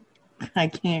box. I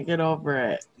can't get over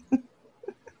it.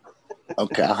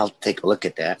 Okay, I'll take a look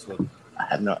at that. I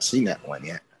have not seen that one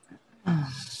yet.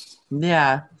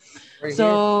 Yeah. Right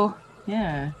so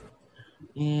yeah.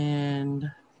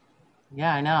 And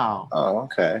yeah, I know. Oh,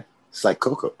 okay. It's like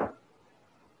cocoa.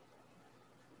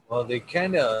 Well, they're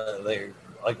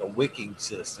like a wicking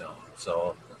system.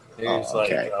 So there's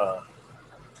a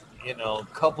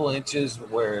couple inches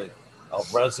where a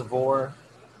reservoir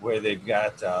where they've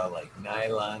got like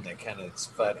nylon that kind of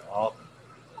fed up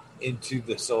into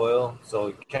the soil, so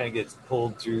it kind of gets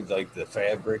pulled through like the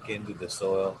fabric into the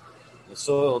soil. The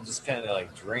soil just kind of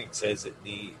like drinks as it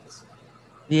needs.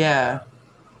 Yeah.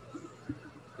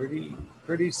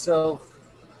 Pretty self.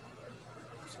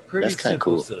 Pretty That's kinda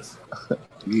simple cool. system.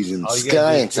 Using All you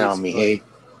gotta do is science on me, hey.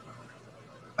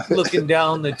 looking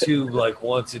down the tube like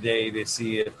once a day to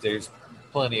see if there's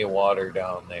plenty of water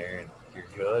down there, and you're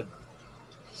good.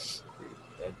 That's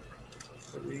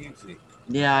pretty easy.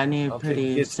 Yeah, I need a I don't think it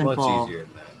pretty gets much simple, easier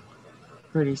than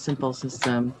that. pretty simple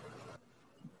system.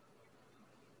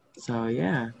 So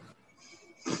yeah.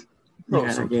 Grow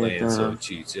gotta some get plants, the- so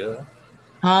Chicha.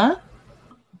 Huh?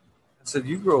 I said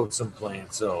you grow some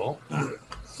plants, so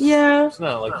Yeah. it's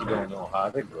not like you don't know how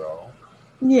to grow.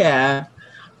 Yeah.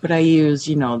 But I use,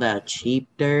 that cheap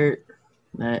dirt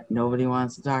that nobody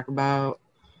wants to talk about.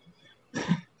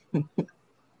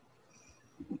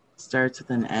 Starts with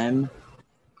an M.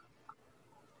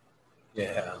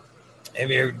 Yeah.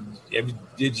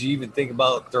 Did you even think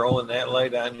about throwing that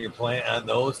light on your plant on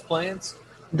those plants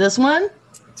This one?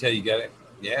 until you got it?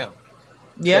 Yeah.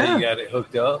 Until Yeah. you got it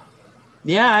hooked up.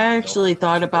 Yeah, I actually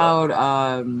thought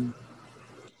about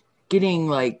getting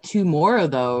like 2 more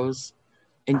of those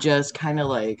and just kind of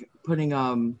like putting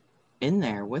them in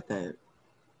there with it.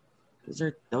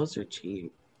 Those are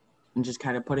cheap. And just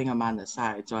kind of putting them on the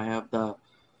side. So I have the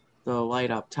light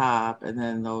up top and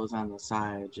then those on the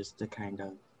side just to kind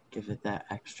of give it that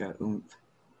extra oomph.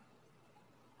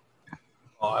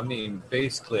 Oh, I mean,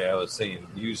 basically, I was saying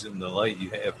using the light you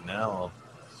have now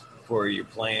for your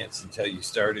plants until you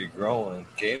started growing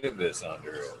cannabis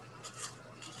under it.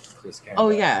 Just kind Oh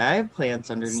of, yeah, I have plants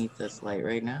underneath this light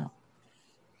right now.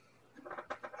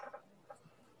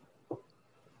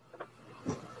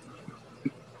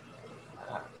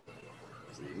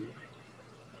 see?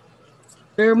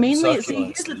 They're Them mainly see. succulents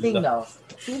Here's the thing, though.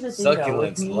 Here's the thing, though.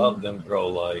 With Succulents me, love them grow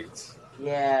lights.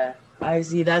 yeah, I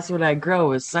see. That's what I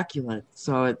grow is succulents.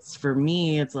 So it's for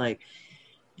me. It's like,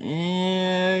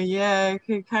 yeah, I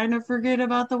could kind of forget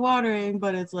about the watering,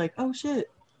 but it's like, oh shit,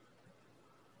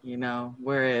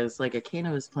 Whereas like a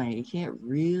cannabis plant, you can't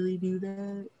really do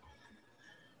that.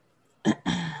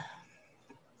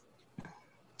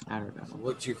 I don't know. So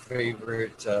what's your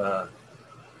favorite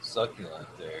succulent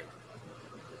there?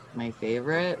 My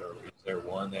favorite? Or is there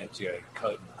one that you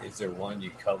cut? Is there one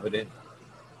you coveted?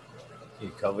 You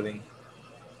coveting?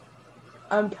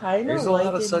 I'm kind There's of a lot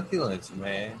of liking. succulents,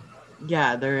 man.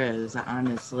 Yeah, there is,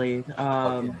 honestly.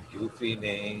 Fucking goofy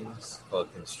names.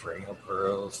 Fucking string of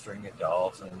pearls, string of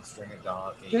dolphins, string of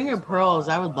donkeys. String of pearls.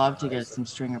 I would love to get some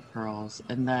string of pearls,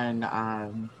 and then I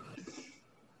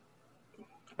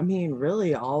mean,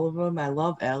 really, all of them. I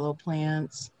love aloe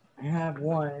plants. I have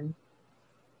one.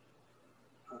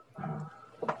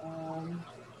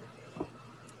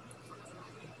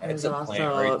 That's There's a plant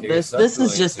also right there. this is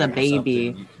Succulents just a are baby,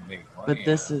 something you can make money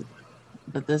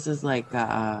but this on. is like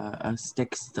a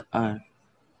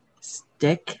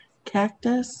stick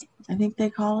cactus, I think they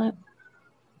call it.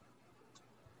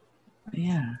 But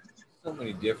yeah. So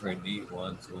many different neat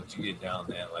ones once you get down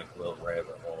that like little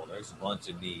rabbit hole. There's a bunch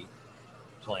of neat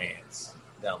plants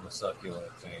down the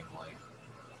succulent thing, like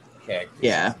cactus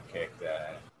Yeah. and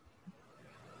cacti.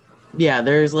 Yeah,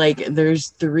 there's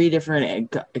 3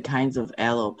 different kinds of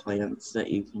aloe plants that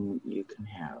you can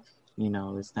have.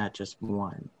 It's not just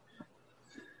one.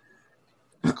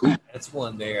 That's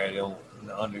one there I don't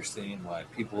understand why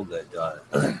people that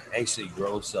actually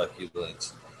grow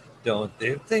succulents don't.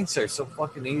 Their things are so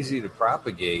fucking easy to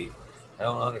propagate. I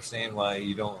don't understand why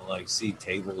you don't like see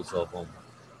tables of them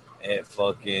at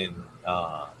fucking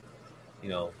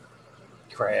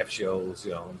craft shows,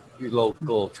 your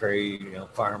local trade,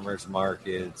 farmers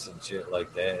markets and shit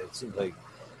like that. It seems like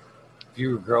if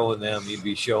you were growing them, you'd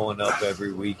be showing up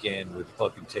every weekend with a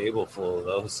fucking table full of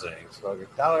those things. Fucking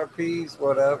 $1 piece,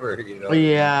 whatever,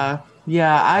 Yeah.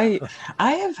 Yeah,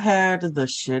 I have had the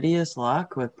shittiest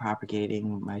luck with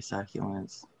propagating my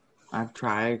succulents. I've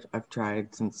tried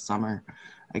since summer.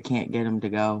 I can't get them to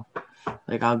go.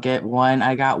 Like I'll get one.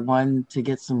 I got one to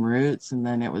get some roots, and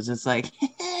then it was just like,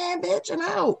 bitch, I'm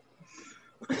out.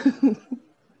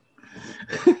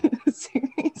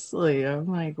 Seriously, I'm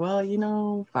like,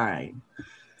 well, fine.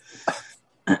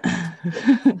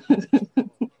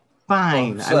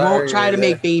 Fine. Well, I won't try to that-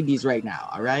 make babies right now.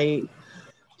 All right.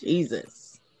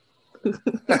 Jesus.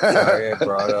 Sorry, I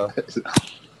brought up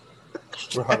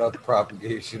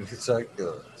propagation of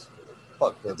succulents.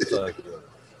 Fuck them succulents.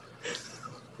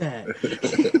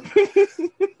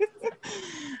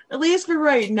 At least for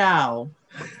right now.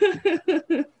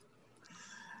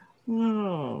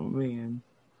 Oh man.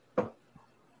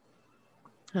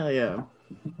 Hell yeah.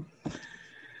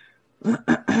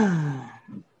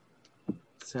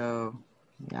 So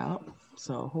yeah.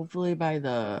 So hopefully by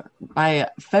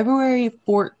February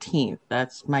 14th,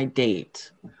 that's my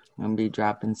date. I'm gonna be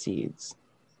dropping seeds.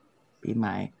 Be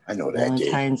my I know that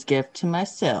Valentine's gift to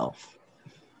myself.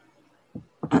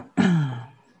 I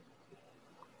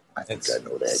think It's I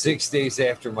know that 6 days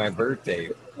after my birthday.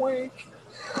 Wink.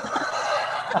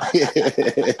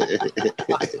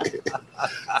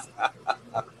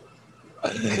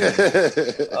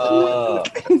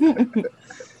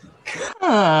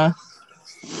 Huh.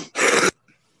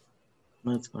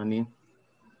 That's funny.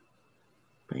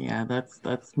 But yeah,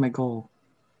 that's my goal.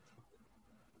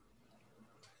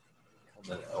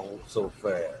 Coming old so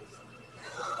fast.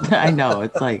 I know.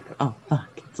 It's like, oh fuck.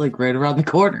 It's like right around the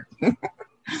corner.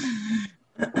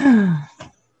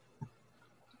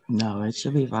 No, it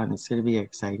should be fun. It's gonna be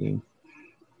exciting.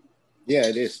 Yeah,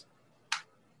 it is.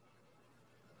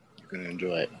 You're gonna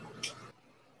enjoy it.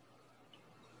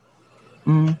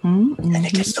 Mm-hmm, And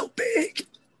it gets so big.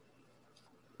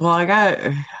 Well, I got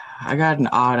an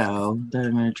auto that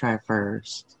I'm gonna try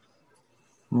first.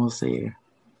 We'll see.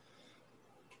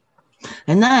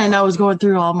 And then I was going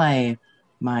through all my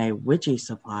witchy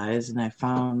supplies, and I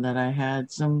found that I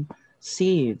had some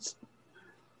seeds.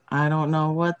 I don't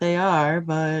know what they are,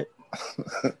 but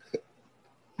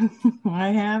I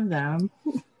have them.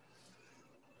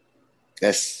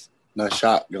 That's not a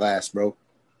shot glass, bro.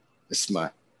 This is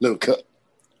my little cup.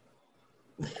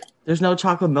 There's no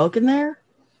chocolate milk in there?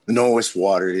 No, it's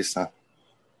water this time.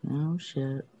 Oh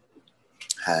shit.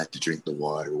 I had to drink the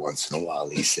water once in a while,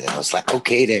 he said. I was like,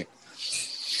 okay then.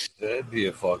 That'd be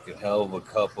a fucking hell of a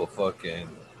cup of fucking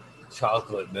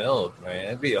chocolate milk, man.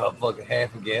 That'd be a fucking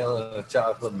half a gallon of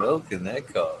chocolate milk in that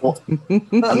cup. Well,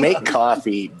 I make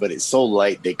coffee, but it's so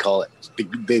light they call it.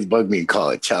 They bug me and call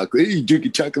it chocolate. Hey, you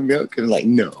drinking chocolate milk? And I'm like,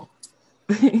 no.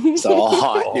 It's all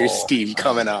hot. There's steam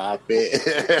coming off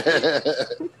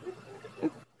it.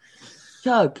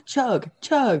 Chug, chug,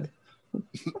 chug.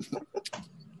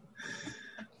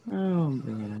 Oh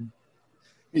man.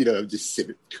 You know, I'm just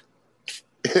sipping.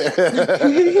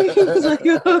 It's like,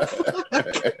 oh,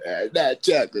 fuck. Not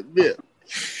chocolate milk.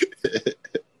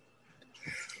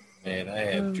 Man, I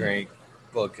have drank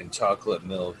fucking chocolate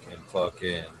milk and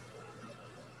fucking,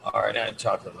 or not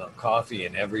chocolate milk, coffee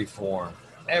in every form.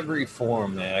 Every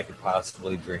form that I could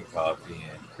possibly drink coffee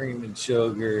in. Cream and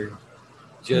sugar,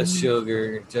 just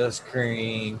sugar, just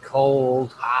cream,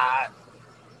 cold, hot.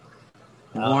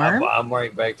 Warm? I'm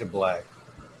right back to black.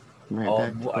 Right Oh,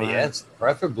 back to black. yes,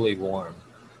 preferably warm.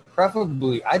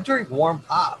 Preferably, I drink warm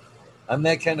pop. I'm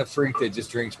that kind of freak that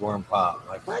just drinks warm pop.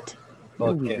 Like, What? You're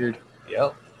fucking, weird.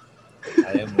 Yep.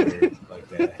 I am weird like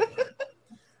that.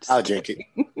 I'll drink it.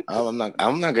 I'm not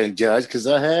gonna judge because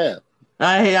I have.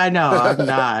 I know, I'm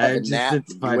not. Have a It's nap, just,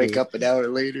 it's you funny. wake up an hour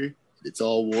later, it's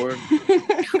all warm.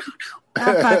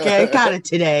 Oh, fuck it, I got it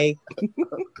today.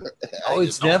 Oh,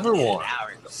 it's never warm.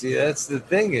 See, that's the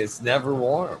thing. It's never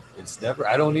warm. It's never.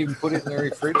 I don't even put it in the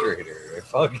refrigerator. I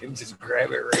fucking just grab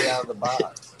it right out of the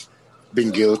box. Been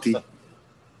guilty. I'm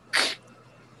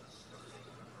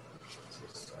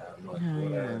like,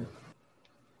 whatever.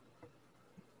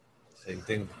 Same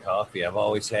thing with coffee. I've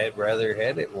always rather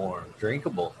had it warm,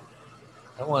 drinkable.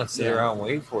 I don't want to sit around and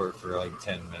wait for it for like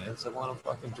 10 minutes. I want to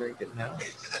fucking drink it now.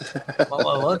 I'm on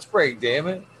my lunch break, damn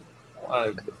it. I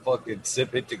want to fucking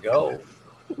sip it to go.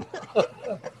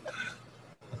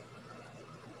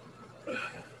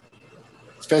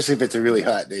 Especially if it's a really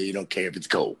hot day, you don't care if it's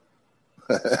cold.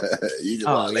 You just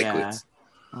want liquids.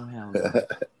 Oh hell no.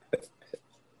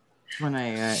 When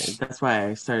that's why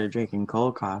I started drinking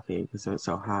cold coffee because it was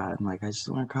so hot. I'm like, I just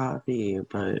want coffee,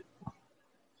 but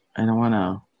I don't want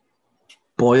to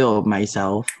boil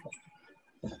myself.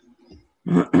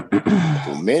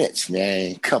 Couple minutes,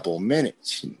 man. Couple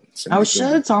minutes. Oh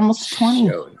shit! It's almost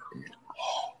 20.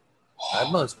 I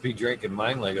must be drinking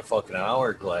mine like a fucking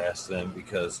hourglass then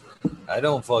because I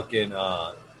don't fucking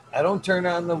I don't turn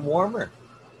on the warmer.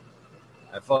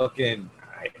 I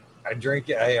drink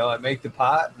it. I make the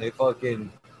pot.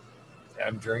 And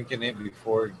I'm drinking it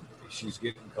before she's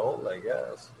getting cold, I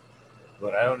guess.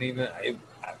 But I don't even.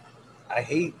 I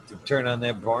hate to turn on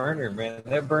that burner, man.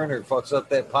 That burner fucks up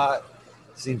that pot.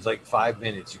 Seems like 5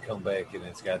 minutes. You come back and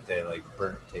it's got that like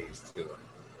burnt taste to it.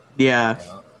 Yeah. You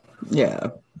know? Yeah.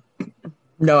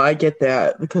 No, I get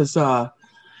that because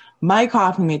my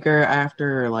coffee maker,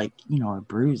 after I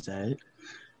bruise it,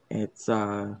 it's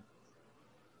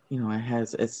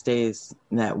it stays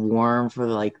that warm for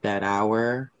like that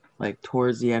hour. Like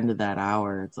towards the end of that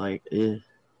hour, it's like, yeah.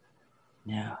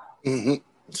 Mm-hmm.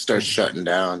 Starts shutting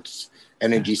down. Just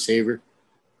energy saver.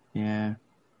 Yeah.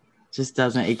 Just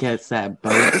doesn't, it gets that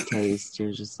boat taste.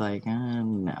 You're just like,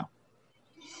 no.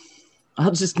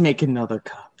 I'll just make another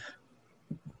cup.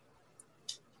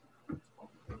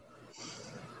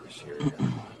 Sure.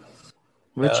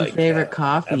 What's your like favorite that.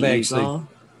 coffee, I'm actually Eagle?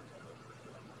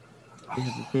 Do you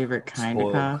have a favorite kind of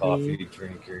spoiled coffee? coffee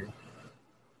drinker.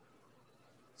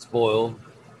 Spoiled.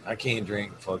 I can't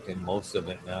drink fucking most of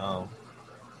it now.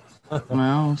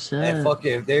 Well, And shit.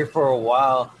 fucking there for a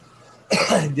while,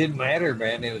 it didn't matter,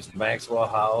 man. It was Maxwell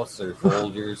House or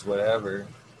Folgers, whatever.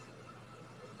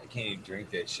 I can't even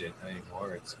drink that shit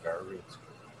anymore. It's garbage.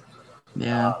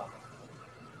 Yeah.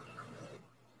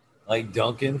 Like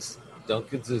Dunkin's.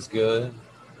 Dunkin's is good.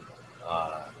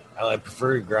 I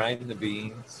prefer to grind the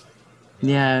beans.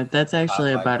 Yeah, that's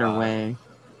actually a pot by better pot. way.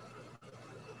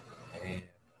 And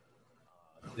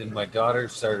then my daughter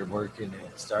started working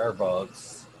at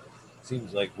Starbucks.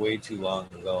 Seems like way too long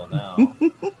ago now.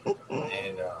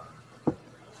 And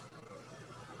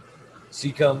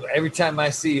she comes every time I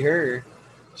see her.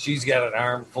 She's got an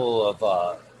armful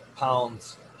of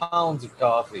pounds of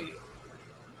coffee.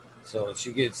 So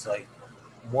she gets like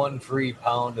 1 free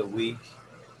pound a week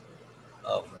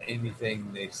of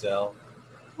anything they sell.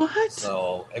 What?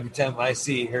 So every time I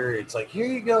see her, it's like, here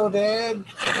you go, Dad.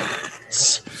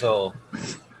 So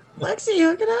Lexi,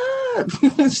 hook it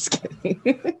up. Just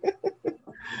kidding.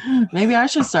 Maybe I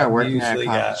should start working at a usually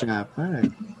coffee got shop.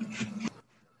 Fuck.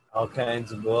 all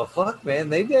kinds of, well, fuck, man.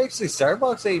 They actually,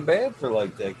 Starbucks ain't bad for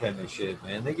like that kind of shit,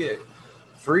 man. They get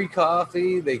free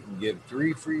coffee. They can give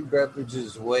 3 free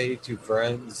beverages away to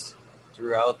friends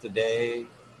throughout the day.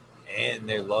 And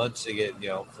their lunch, they get,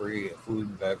 free food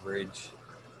and beverage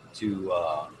to,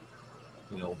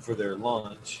 for their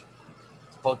lunch.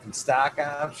 Fucking stock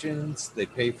options. They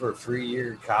pay for a free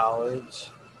year of college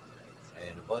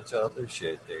and a bunch of other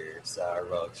shit there at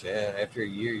Starbucks. Yeah, after a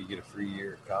year, you get a free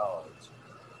year of college.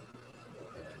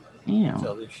 And a bunch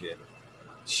of other shit.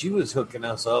 She was hooking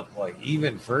us up like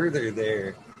even further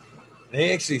there.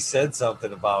 They actually said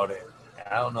something about it.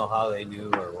 I don't know how they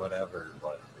knew or whatever,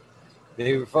 but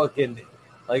they were fucking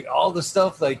like all the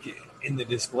stuff like in the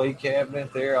display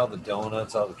cabinet there, all the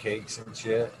donuts, all the cakes and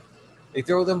shit. They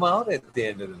throw them out at the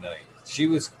end of the night. She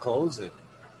was closing,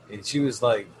 and she was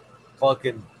like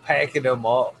fucking packing them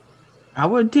up. I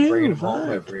would too. Bringing them home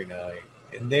Fuck. every night.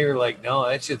 And they were like, no,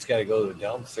 that shit's got to go to the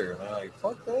dumpster. And I'm like,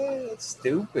 fuck that. That's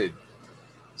stupid.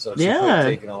 So she quit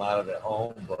taking a lot of it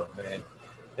home. But, man,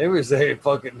 there was there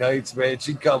fucking nights, man.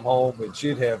 She'd come home and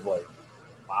she'd have like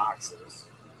boxes.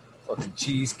 Fucking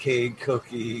cheesecake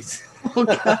cookies. Oh,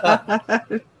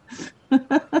 God.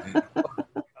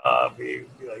 Coffee.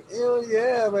 Be like, hell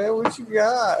yeah, man. What you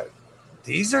got?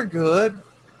 These are good.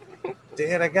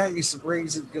 Dad, I got you some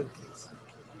raisin cookies.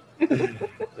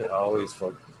 They're always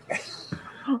fucking.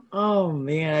 Oh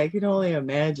man, I can only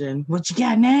imagine. What you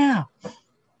got now?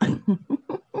 Well,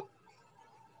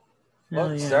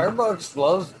 yeah. Starbucks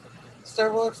loves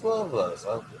us.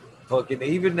 I fucking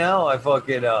even now. I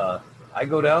fucking I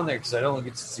go down there because I don't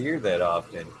get to see her that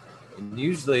often. And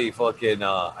usually, fucking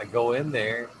I go in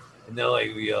there and they'll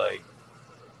like be like,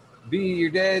 "B, your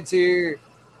dad's here. You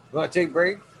want to take a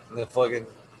break?" And then fucking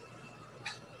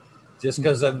just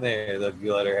because I'm there, they'll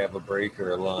let her have a break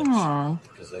or a lunch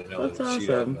because they know that she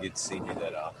doesn't get to see me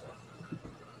that often.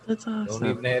 That's awesome. Don't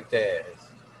even have to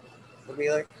ask. They'll be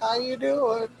like, "How you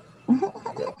doing?"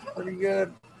 Pretty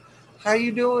good. How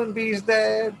you doing, B's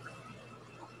dad?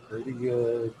 Pretty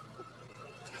good.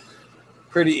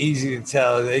 Pretty easy to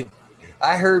tell.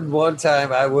 I heard one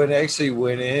time I went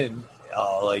in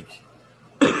like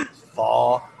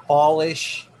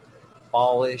fallish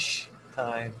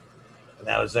time, and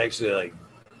I was actually like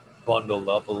bundled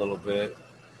up a little bit,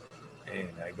 and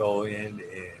I go in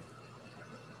and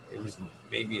it was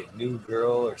maybe a new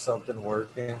girl or something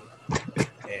working,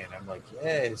 and I'm like,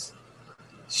 yeah, is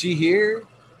she here?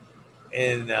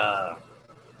 And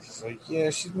she's like, yeah,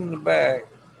 she's in the back.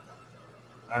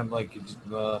 I'm like,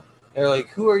 they're like,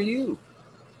 who are you?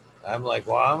 I'm like,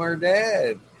 well, I'm her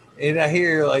dad. And I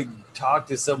hear like talk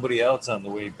to somebody else on the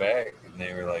way back, and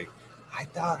they were like, I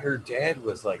thought her dad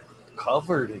was like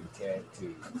covered in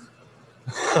tattoos.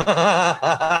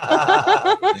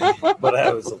 But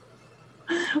I was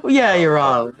well, yeah, you're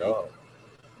wrong.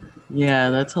 Yeah,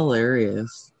 that's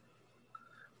hilarious.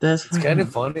 It's kind of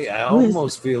funny. I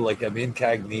almost feel like I'm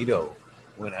incognito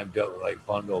when I'm like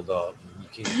bundled up.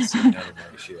 You can't see none of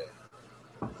my shit.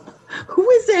 Who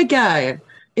is that guy?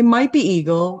 It might be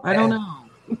Eagle. I don't know.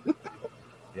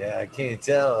 Yeah, I can't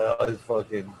tell. All his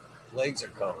fucking legs are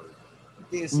covered.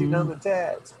 You can't see none of the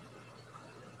tats.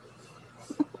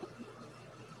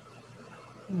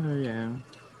 Oh yeah.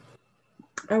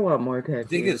 I want more I think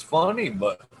tattoos. it's funny,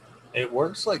 but it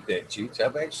works like that, Cheech.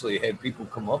 I've actually had people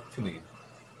come up to me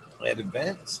at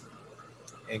events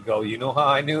and go, "You know how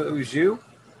I knew it was you?"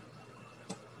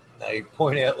 And I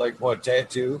point at like what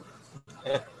tattoo.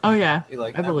 Oh yeah, You're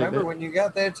like, I I believe remember it. when you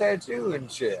got that tattoo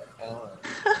and shit.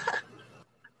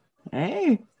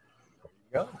 Hey,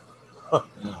 There you go.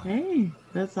 hey,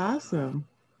 that's awesome.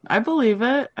 I believe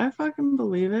it. I fucking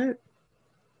believe it.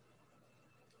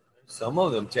 Some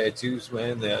of them tattoos,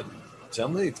 man, that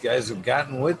some of these guys have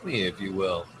gotten with me, if you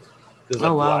will, because Oh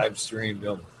I've wow. live streamed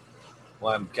them.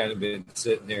 Well, I'm kind of been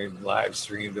sitting there and live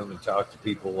streamed them and talked to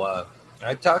people.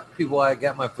 I talk to people while I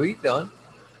got my feet done.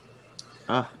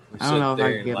 I We don't sit know if I there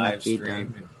could and get my live feet stream.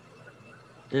 done. And,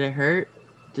 Did it hurt?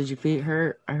 Did your feet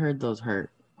hurt? I heard those hurt.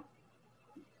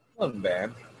 wasn't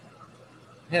bad.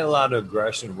 Had a lot of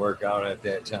aggression work out at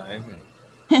that time.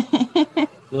 And a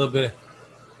little bit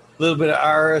of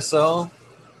RSO.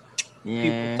 People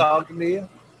Yeah. talking to you.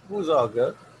 It was all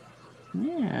good.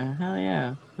 Yeah. Hell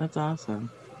yeah. That's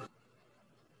awesome.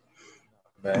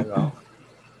 Bad at all.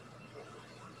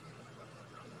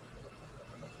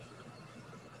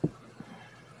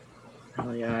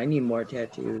 Hell yeah. I need more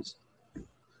tattoos.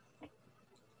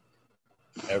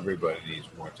 Everybody needs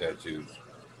more tattoos.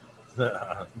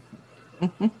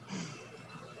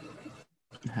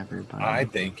 Everybody. I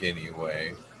think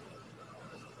anyway.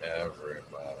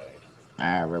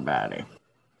 Everybody.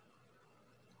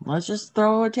 Let's just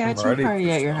throw a tattoo ready party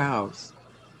for at your some. house.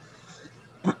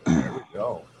 There we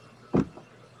go.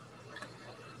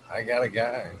 I got a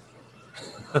guy.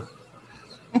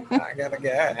 I got a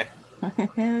guy.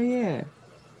 Hell yeah.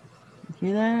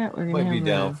 See that? We're gonna Might be have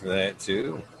down a. for that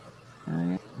too. Oh,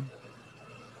 yeah.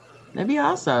 That'd be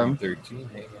awesome. 313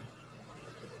 hanging.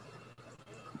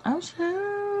 Oh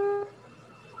shit.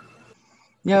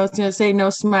 Yeah, I was gonna say no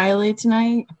smiley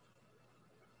tonight.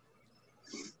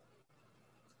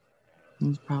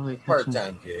 He's probably catching.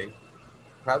 Part-time gig.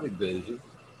 Probably busy.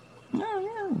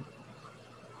 Oh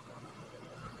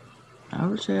yeah.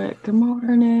 Oh shit. Good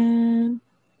morning.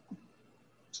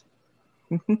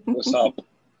 What's up?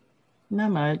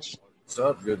 Not much. What's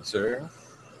up, good sir?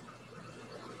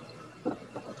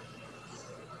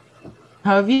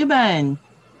 How have you been?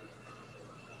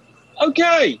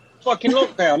 Okay. Fucking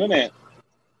lockdown, isn't it?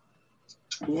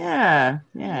 Yeah.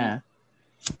 Yeah.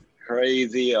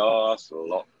 Crazy ass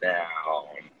lockdown.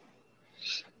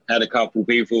 Had a couple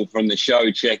people from the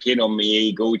show check in on me,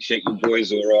 Eagle. Check your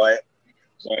boys all right.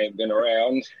 So I ain't been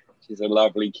around. It's a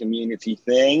lovely community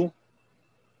thing.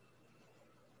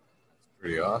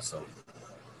 Pretty awesome.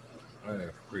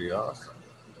 Pretty awesome.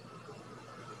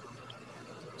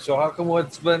 So how come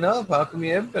what's been up? How come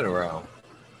you haven't been around?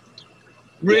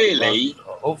 Really? Yeah,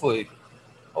 hopefully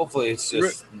it's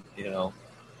just,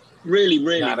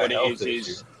 Really, not a what it health is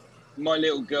issue. my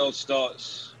little girl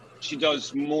she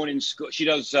does morning school. She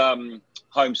does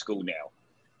homeschool now.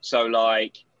 So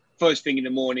like first thing in the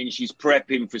morning, she's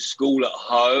prepping for school at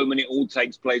home and it all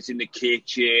takes place in the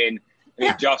kitchen. And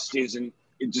it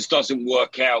just doesn't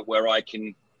work out where I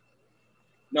can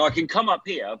come up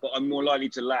here, but I'm more likely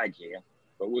to lag here.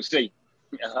 But we'll see.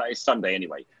 It's Sunday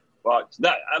anyway. But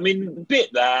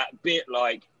bit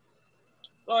like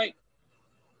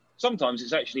sometimes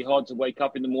it's actually hard to wake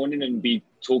up in the morning and be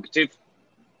talkative.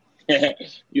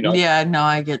 Yeah, no,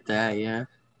 I get that, yeah.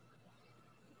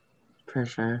 For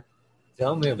sure.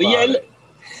 Tell me about it.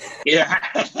 Yeah.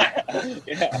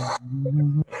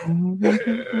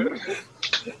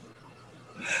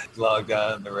 Logged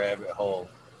on in the rabbit hole.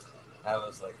 I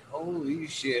was like, holy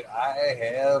shit, I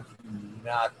have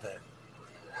nothing.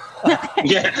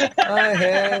 Yeah. I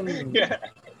have.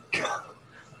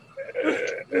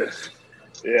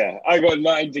 Yeah, I got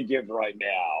nothing to give right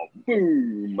now.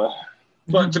 Boom.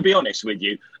 But to be honest with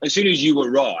you, as soon as you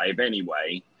arrive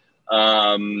anyway,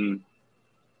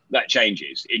 that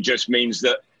changes. It just means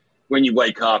that when you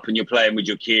wake up and you're playing with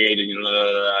your kid and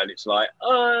it's like,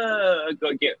 I got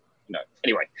to get,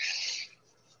 Anyway,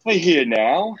 we're here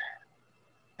now.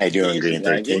 How you doing, Green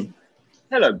 13?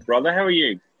 Hello, brother. How are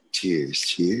you? Cheers.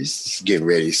 Just getting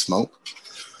ready to smoke.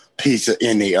 Pizza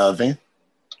in the oven,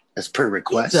 as per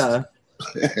request.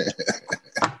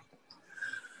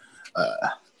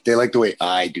 They like the way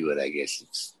I do it, I guess.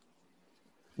 It's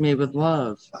made with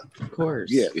love, of course.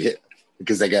 Yeah.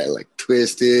 Because I got like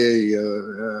twisted,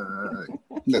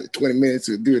 another 20 minutes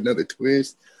to do another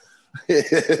twist.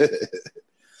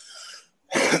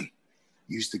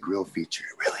 Use the grill feature.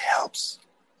 It really helps.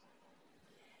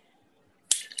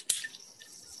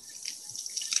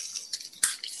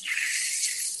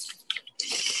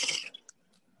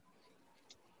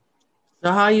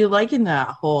 So how you liking that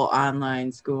whole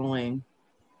online schooling?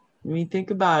 I mean, think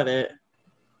about it.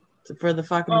 For the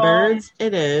fucking birds,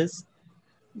 it is.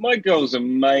 My girl's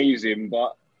amazing,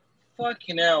 but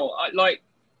fucking hell,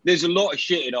 there's a lot of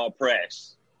shit in our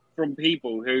press from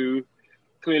people who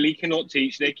clearly cannot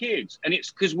teach their kids, and it's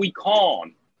because we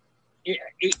can't.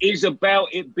 It is about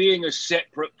it being a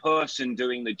separate person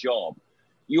doing the job.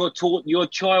 Your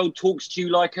child talks to you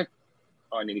like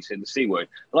I nearly said the C word,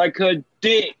 like a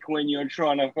dick when you're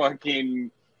trying to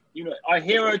fucking, I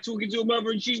hear her talking to her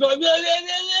mother and she's like, blah, blah, blah,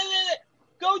 blah, blah.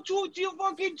 Go talk to your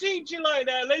fucking teacher like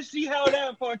that. Let's see how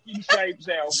that fucking shapes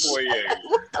out for you.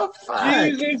 What the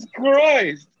fuck? Jesus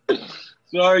Christ.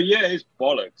 So, yeah, it's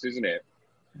bollocks, isn't it?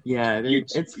 Yeah,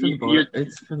 it's for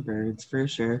the birds, for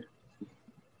sure.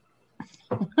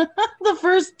 The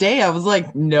first day I was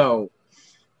like, no.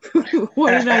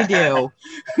 What did I do?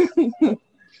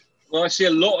 Well, I see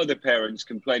a lot of the parents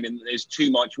complaining that there's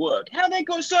too much work. How they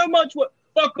got so much work?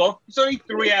 Fuck off. It's only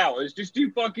 3 hours. Just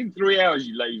do fucking 3 hours,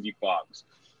 you lazy fucks.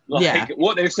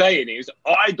 What they're saying is,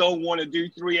 I don't want to do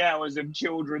 3 hours of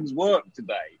children's work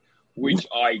today, which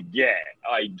I get.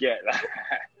 I get that.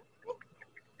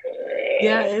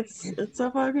 Yeah, it's a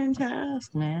fucking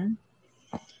task, man.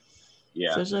 Yeah.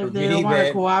 Especially if they don't want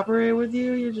to cooperate with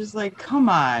you, you're just like, come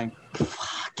on.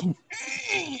 Fucking.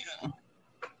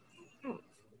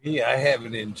 Yeah, I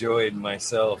haven't enjoyed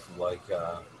myself like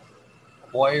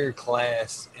choir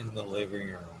class in the living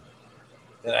room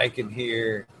that I can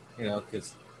hear,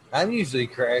 because I'm usually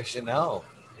crashing out,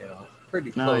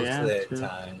 pretty close to that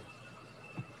time.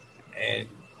 And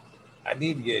I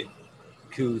need to get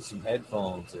some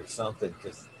headphones or something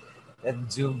because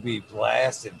that Zoom be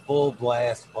blasted, full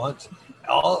blast bunch.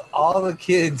 All the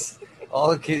kids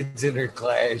in her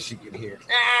class, you can hear.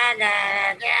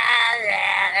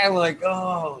 I'm like,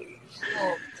 oh,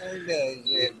 turn that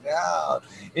shit down.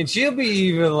 And she'll be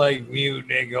even like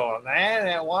muting and going, man,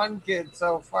 that one kid's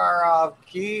so far off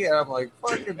key. And I'm like,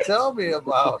 fucking tell me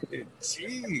about it.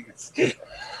 Jeez.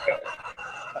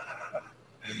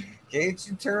 Can't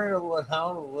you turn it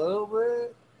down a little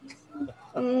bit?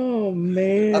 Oh,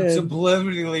 man. I'm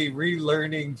subliminally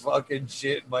relearning fucking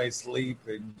shit in my sleep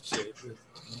and shit.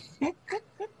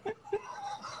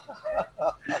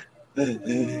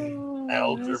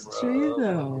 Algebra. That's true,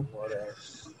 though. Whatever.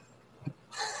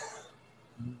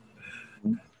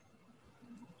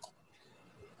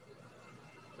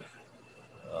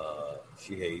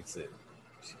 She hates it.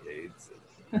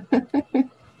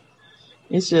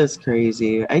 It's just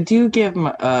crazy. I do give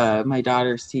my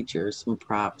daughter's teacher some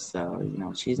props,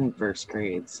 though. She's in first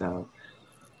grade, so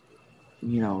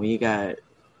we got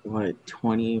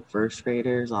 20 first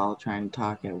graders all trying to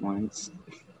talk at once.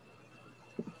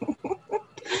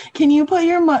 Can you put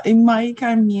your mic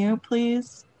on mute,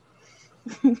 please?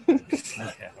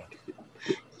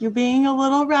 You're being a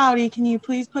little rowdy. Can you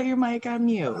please put your mic on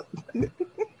mute?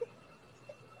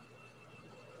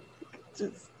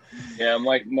 Yeah,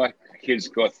 my kid's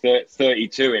got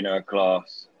 32 in her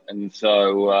class, and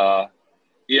so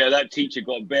that teacher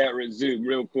got better at Zoom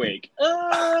real quick.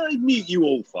 Mute you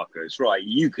all fuckers. Right,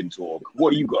 you can talk.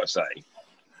 What you got to say?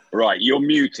 Right, you're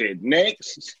muted.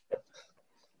 Next.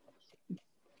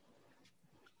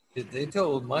 They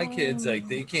told my kids they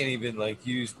can't even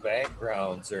use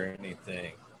backgrounds or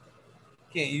anything.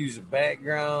 Can't use a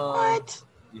background. What?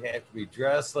 You have to be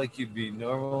dressed like you'd be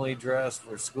normally dressed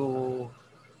for school.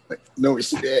 No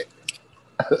respect.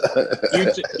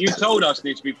 You told us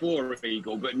this before,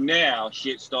 Eagle, but now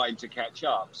shit's starting to catch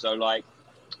up. So,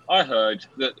 I heard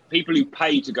that people who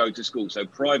pay to go to school, so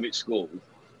private school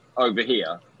over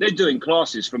here, they're doing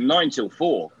classes from 9 till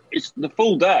 4. It's the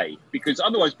full day because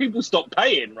otherwise people stop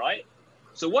paying, right?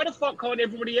 So why the fuck can't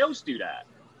everybody else do that?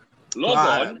 Log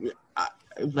on.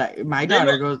 My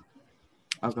daughter goes.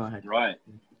 Oh, go ahead. Right.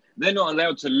 They're not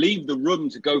allowed to leave the room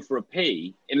to go for a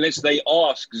pee unless they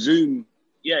ask Zoom,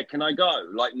 yeah, can I go?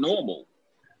 Like normal.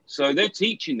 So they're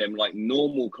teaching them like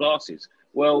normal classes.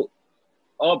 Well,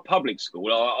 our public school,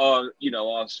 our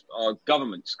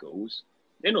government schools,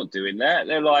 they're not doing that.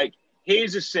 They're like,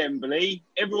 here's assembly,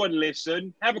 everyone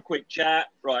listen, have a quick chat,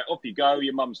 right, off you go,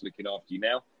 your mum's looking after you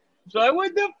now. It's like,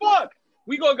 what the fuck?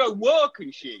 We gotta go work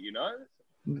and shit,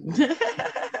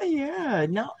 Yeah,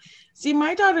 no. See,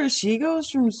 my daughter, she goes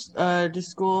from to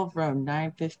school from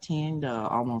 9:15 to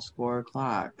almost 4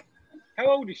 o'clock.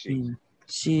 How old is she?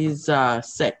 She's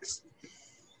 6.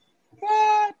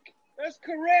 Fuck! That's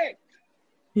correct.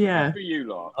 Yeah. Good for you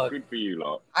lot. Good for you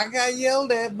lot. I got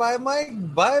yelled at by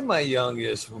my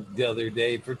youngest the other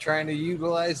day for trying to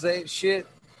utilize that shit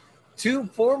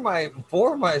for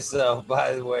myself,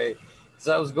 by the way.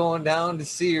 So I was going down to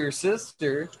see her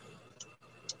sister,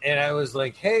 And I was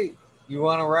like, hey, you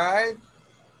want to ride?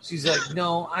 She's like,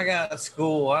 no, I got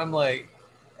school. I'm like,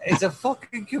 it's a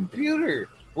fucking computer.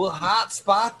 We'll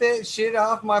hotspot that shit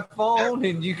off my phone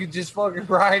and you could just fucking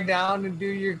ride down and do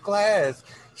your class.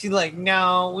 She's like,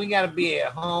 no, we got to be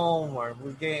at home or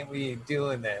we can't be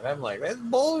doing that. I'm like, that's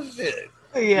bullshit.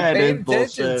 Yeah, it Paying is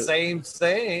attention, bullshit.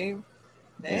 same.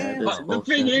 Yeah, it Damn, is The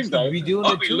thing bullshit. is, though, be doing a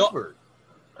twofer.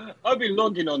 I've been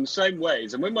logging on the same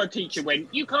ways, and when my teacher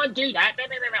went, "You can't do that,"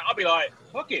 I'll be like,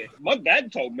 "Fuck it, my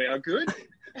dad told me I could."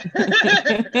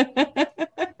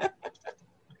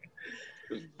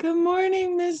 Good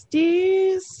morning, Miss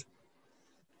Dees.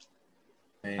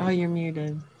 Man. Oh, you're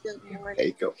muted. Good morning. There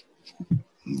you go.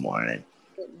 Morning.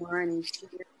 Good morning.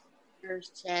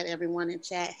 Cheers, chat. Everyone in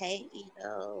chat. Hey,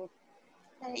 Edo.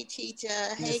 Hey, Chicha.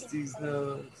 Hey, Misty's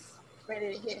nose.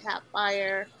 ready to hit hot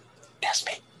fire. That's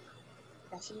me.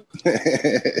 That's you.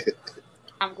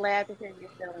 I'm glad to hear you're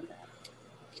feeling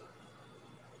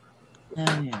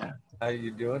better. Oh, yeah. How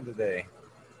you doing today?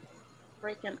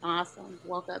 Freaking awesome.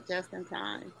 Woke up just in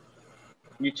time.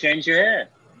 You change your hair.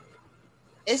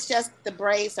 It's just the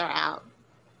braids are out.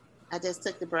 I just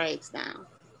took the braids down,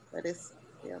 but it's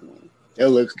still me. It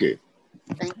looks good.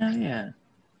 Thank Oh, you. yeah.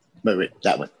 Wait,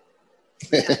 that one.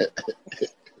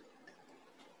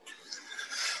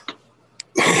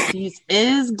 Dees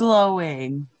is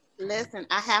glowing. Listen,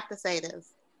 I have to say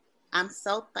this. I'm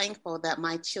so thankful that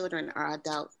my children are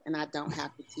adults and I don't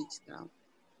have to teach them.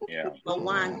 Yeah. For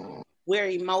one, we're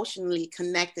emotionally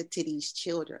connected to these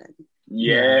children.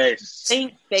 Yes.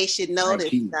 Think they should know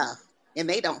this 19. stuff, and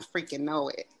they don't freaking know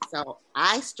it. So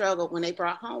I struggled when they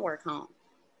brought homework home.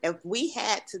 If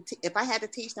I had to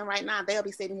teach them right now, they'll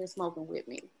be sitting here smoking with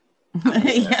me.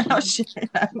 Yeah, oh, shit,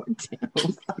 I would too.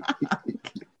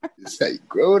 This is how you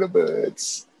grow the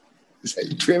buds. This is how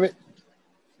you trim it.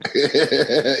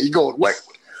 You going what?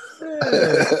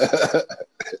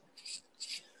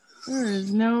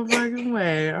 There's no fucking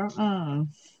way.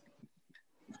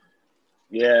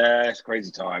 Yeah, it's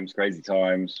crazy times. Crazy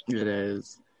times. It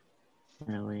is. It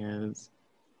really is.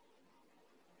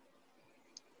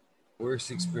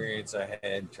 Worst experience I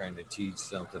had trying to teach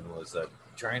something was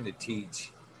trying to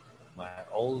teach my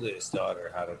oldest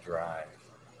daughter how to drive.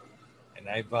 And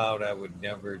I vowed I would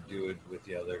never do it with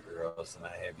the other girls, and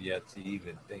I have yet to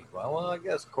even think, well, I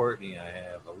guess Courtney, I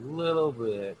have a little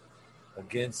bit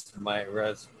against my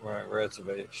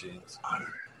reservations.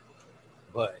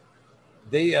 But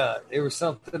there was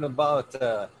something about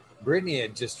Brittany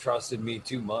had just trusted me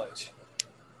too much.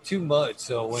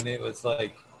 So when it was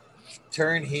like,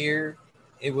 turn here,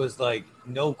 it was like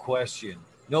no question,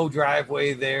 no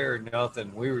driveway there or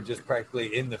nothing. We were just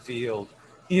practically in the field.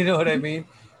 You know what I mean?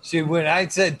 When I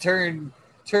said turn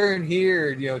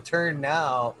here, turn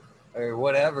now or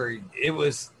whatever, it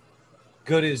was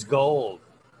good as gold.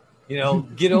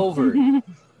 Get over it.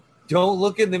 Don't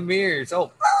look in the mirrors.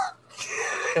 Oh,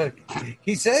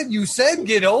 you said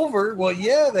get over. Well,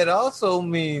 yeah, that also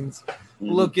means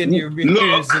look in your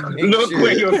mirrors and make sure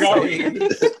where you're going.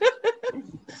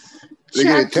 They're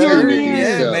going to Check tell you your to do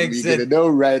ears. something. You're going to know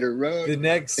right or wrong. The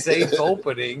next safe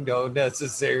opening don't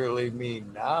necessarily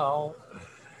mean now.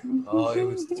 Oh, it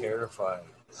was terrifying.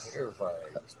 Experience.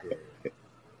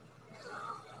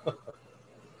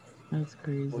 That's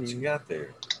crazy. What you got there?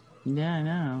 Yeah, I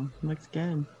know. Looks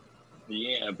good.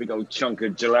 Yeah, a big old chunk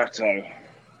of gelato.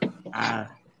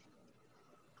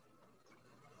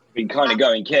 Been kind of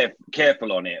going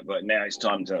careful on it, but now it's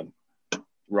time to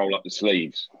roll up the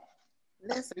sleeves.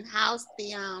 Listen, how's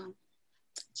the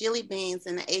jelly beans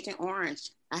and the Agent Orange?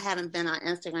 I haven't been on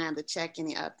Instagram to check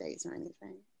any updates or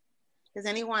anything. Has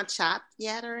anyone chopped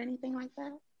yet or anything like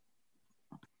that?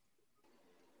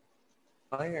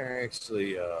 I are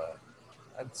actually,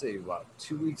 I'd say about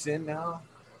 2 weeks in now.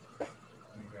 Let's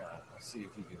see if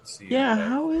you can see. Yeah, it.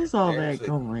 how is all They're that actually-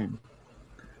 going?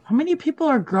 How many people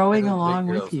are growing Big along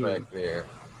with girls you? back there.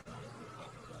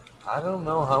 I don't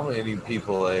know how many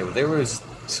people. There was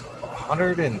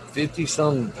 150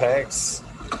 some packs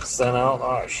sent out.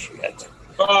 Oh shit!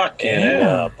 Fuck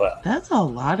Yeah. But That's a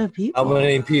lot of people. how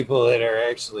many people that are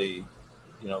actually,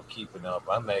 keeping up?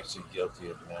 I'm actually guilty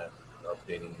of not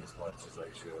updating as much as I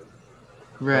should.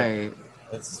 Right.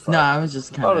 That's as No, far, I was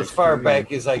just kind about of as far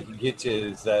back as I can get you.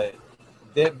 Is that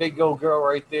big old girl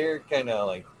right there? Kind of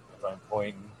like if I'm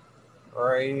pointing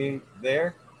right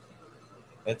there.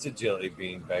 That's a jelly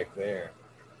bean back there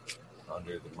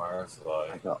under the Mars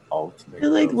light. Like an ultimate. They're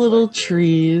like girls little back there.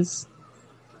 trees.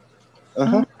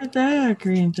 Uh-huh. Oh, look at that,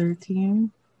 Green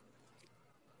 13.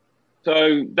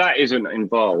 So that isn't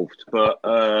involved, but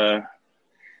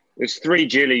there's 3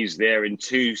 Jillies there and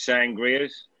 2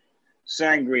 Sangrias.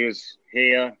 Sangrias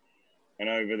here, And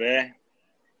over there,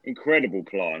 incredible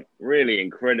plant, really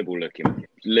incredible looking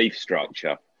leaf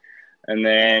structure. And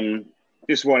then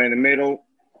this one in the middle,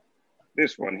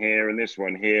 this one here, and this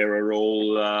one here are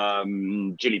all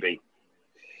Jilly Bean.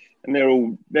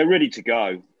 And they're ready to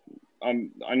go.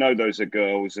 I know those are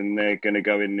girls, and they're going to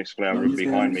go in this flower room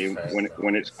behind me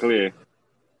when it's clear.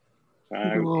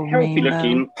 Healthy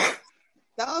looking.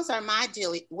 Those are my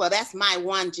Well, that's my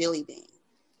one Jilly Bean.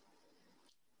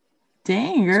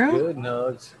 Dang, girl. Good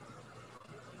nugs.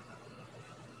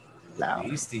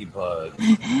 Beastie Bug.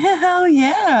 Hell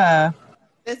yeah.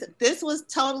 This was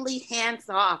totally hands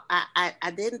off.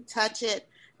 I didn't touch it.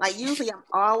 Like usually I'm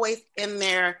always in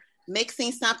there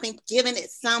mixing something, giving it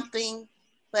something.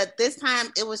 But this time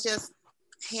it was just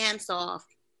hands off.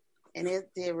 And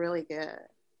it did really good.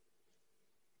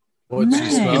 What you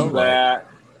smell like?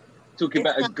 Talking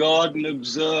about a garden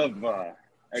observer.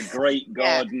 A great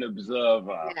garden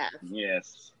observer.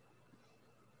 Yes.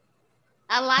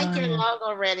 I like your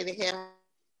logo, Ready to Hit.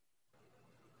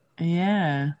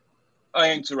 Yeah.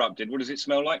 I interrupted. What does it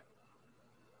smell like?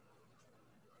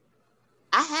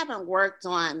 I haven't worked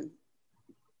on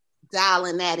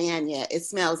dialing that in yet. It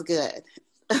smells good.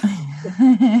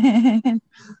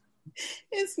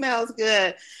 It smells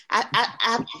good.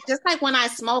 I just like when I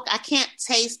smoke, I can't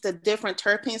taste the different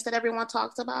terpenes that everyone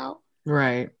talks about.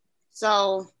 Right.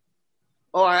 So,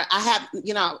 or I have,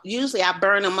 usually I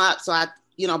burn them up. So I,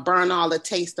 burn all the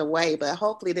taste away. But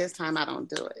hopefully this time I don't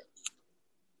do it.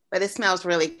 But it smells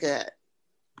really good.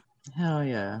 Hell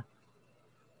yeah.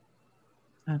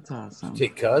 That's awesome.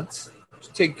 Take cuts? Did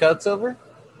you take cuts over?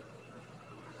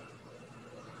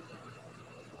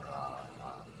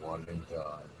 One and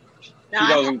done. No, she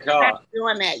doesn't cut. I'm not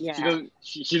doing that yet.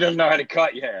 She doesn't know how to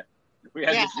cut yet. We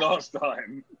had this last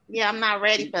time. Yeah, I'm not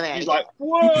ready for that. She's like,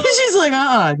 whoa. She's like,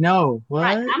 no. What?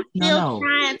 Right. I'm still no.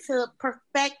 trying to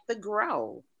perfect the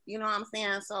grow. You know what I'm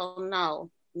saying? So no,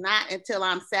 not until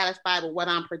I'm satisfied with what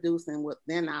I'm producing.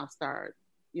 Then I'll start.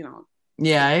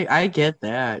 Yeah, I get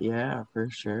that. Yeah, for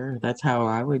sure. That's how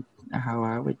I would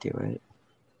do it.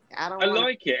 I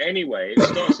like it anyway. It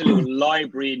starts a little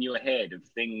library in your head of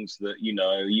things that,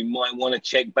 you might want to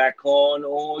check back on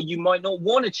or you might not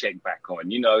want to check back on.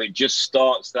 It just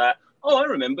starts that, I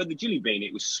remember the Jilly Bean,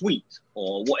 it was sweet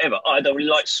or whatever. I don't really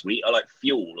like sweet, I like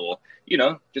fuel or,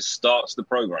 just starts the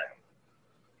program.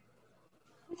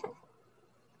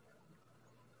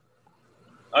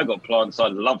 I got plants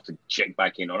I'd love to check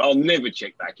back in on. I'll never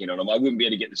check back in on them. I wouldn't be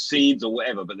able to get the seeds or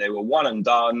whatever, but they were one and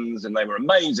dones and they were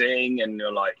amazing. And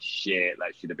you're like, shit,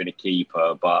 that should have been a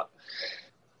keeper. But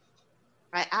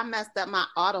I messed up my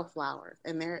autoflowers,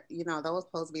 and they're, those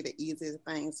supposed to be the easiest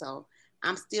thing. So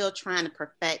I'm still trying to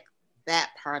perfect that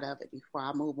part of it before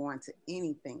I move on to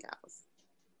anything else.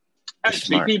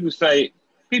 Actually, people say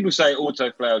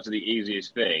autoflowers are the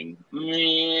easiest thing.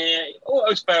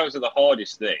 Autoflowers are the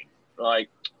hardest thing. Like,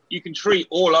 you can treat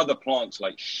all other plants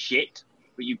like shit,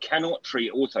 but you cannot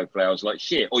treat autoflowers like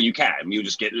shit. Or you can, you'll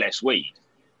just get less weed.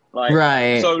 Like,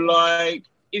 right. So, like,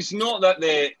 it's not that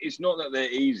they're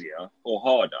easier or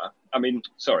harder. I mean,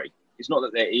 sorry, it's not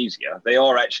that they're easier. They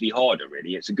are actually harder,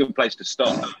 really. It's a good place to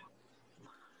start.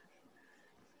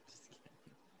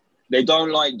 They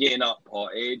don't like getting up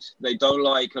potted. They don't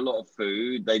like a lot of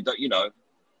food. They don't,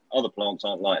 other plants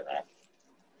aren't like that.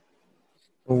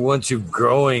 Once you're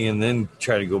growing and then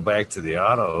try to go back to the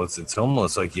autos, it's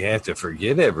almost like you have to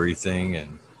forget everything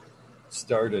and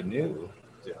start anew.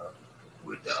 Yeah.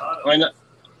 With the autos.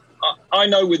 I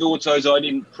know with autos, I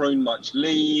didn't prune much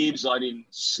leaves. I didn't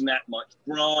snap much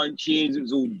branches. It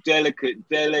was all delicate,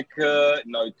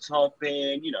 no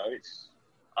topping.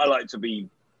 I like to be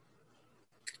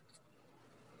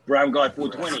brown guy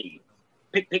 420.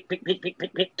 Pick.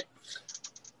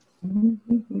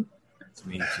 That's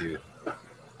me too.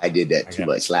 I did that too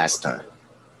much last time.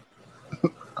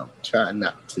 I'm trying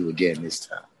not to again this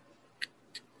time.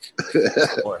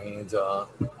 More hands off.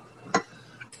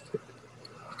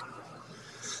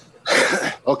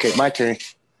 Okay, my turn.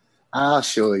 I'll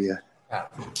show you.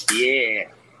 Yeah.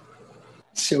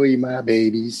 Show you my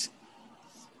babies.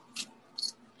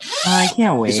 I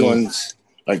can't wait. These ones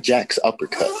are Jack's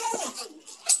uppercut.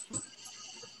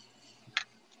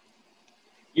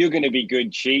 You're going to be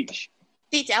good, Cheech.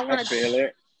 Cheech, I feel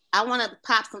it. I want to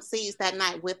pop some seeds that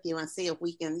night with you and see if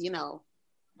we can,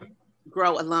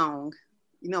 grow along.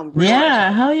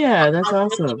 Yeah, hell yeah, that's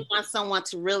awesome. I really want someone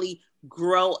to really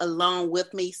grow along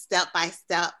with me step by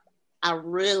step. I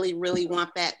really, really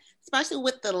want that, especially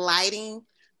with the lighting,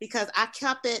 because I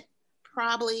kept it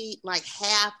probably like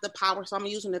half the power. So I'm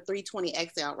using the 320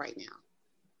 XL right now.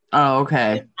 Oh,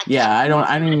 okay. Yeah, I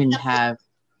don't even have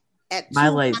at my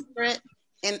light.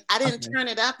 And I didn't Okay. turn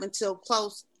it up until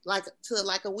close, like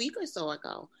a week or so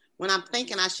ago, when I'm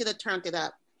thinking I should have turned it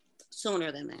up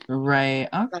sooner than that. Right.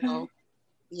 Okay. So,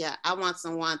 yeah, I want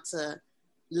someone to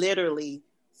literally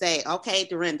say, okay,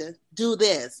 Dorinda, do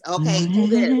this. Okay, do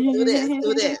this, do this,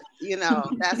 do this. You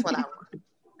know, that's what I want.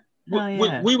 Hell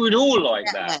yeah. We would all like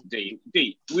That that,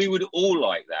 D. We would all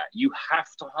like that. You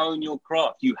have to hone your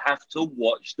craft. You have to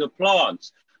watch the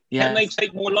plants. Can they Yes.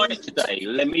 take more light today?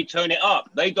 Let me turn it up.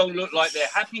 They don't look like they're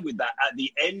happy with that at the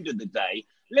end of the day.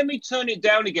 Let me turn it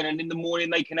down again, and in the morning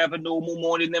they can have a normal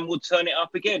morning. Then we'll turn it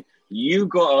up again. You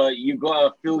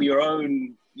gotta fill your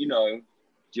own,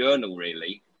 journal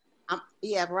really.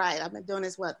 Yeah, right. I've been doing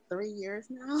this, 3 years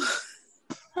now?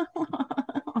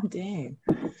 Oh, dang.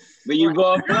 But you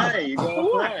gotta play. You gotta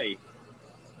play.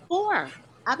 4.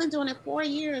 I've been doing it 4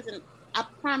 years, and I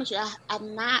promise you,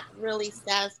 I'm not really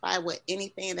satisfied with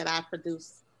anything that I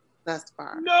produce thus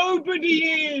far. Nobody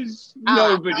is.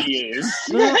 Oh, Nobody is.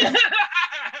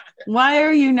 Why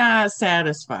are you not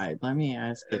satisfied? Let me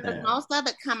ask you that. Most of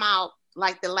it come out,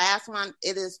 like the last one,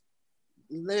 it is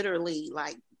literally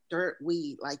like dirt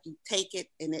weed. Like you take it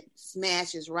and it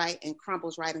smashes right and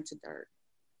crumbles right into dirt.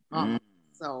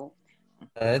 So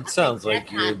It sounds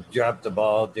like you dropped the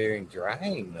ball during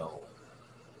drying, though.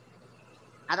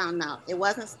 I don't know. It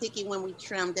wasn't sticky when we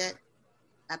trimmed it.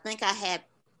 I think I had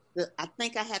the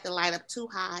light up too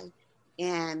high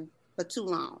and for too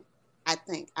long. I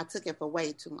think I took it for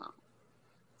way too long.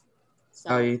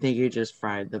 So, Oh, you think you just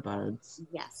fried the buds?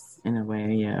 Yes. In a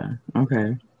way, yeah.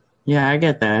 Okay. Yeah, I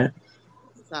get that.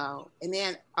 So, and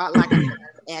then like I said, I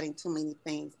was adding too many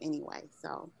things anyway.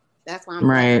 So that's why I'm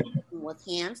right with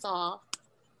hands off,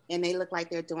 and they look like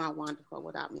they're doing wonderful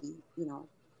without me,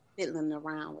 fiddling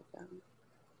around with them.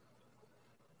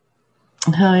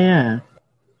 Hell yeah.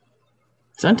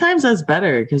 Sometimes that's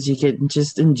better because you can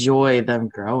just enjoy them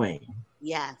growing.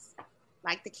 Yes.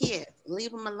 Like the kids.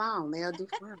 Leave them alone. They'll do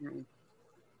fine.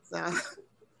 So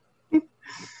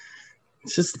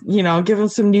just, give them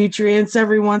some nutrients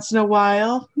every once in a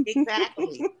while.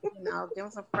 Exactly. Give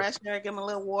them some fresh air, give them a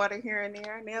little water here and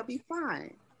there, and they'll be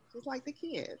fine. Just like the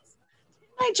kids.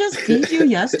 I just feed you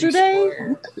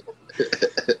yesterday.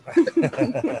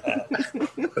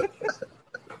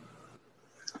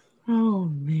 Oh,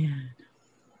 man.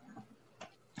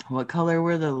 What color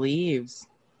were the leaves?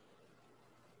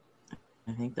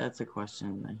 I think that's a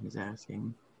question that he's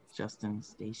asking. Justin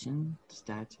Staten?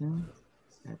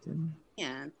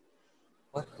 Yeah.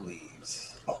 What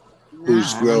leaves?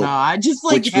 Whose I grow? don't know. I just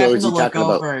Which grow happened is to he look talking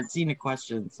about? over and seen a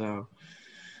question, so.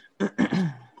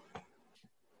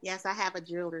 Yes, I have a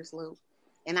jeweler's loop.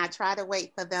 And I try to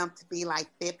wait for them to be like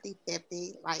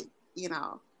 50-50,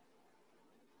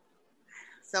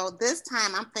 So this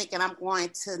time I'm thinking I'm going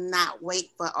to not wait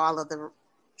for all of the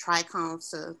trichomes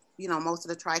to, most of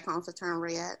the trichomes to turn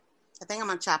red. I think I'm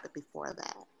going to chop it before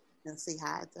that and see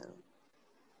how I do.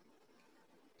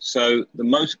 So the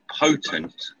most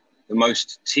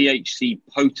THC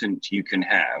potent you can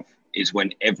have is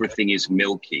when everything is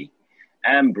milky.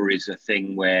 Amber is a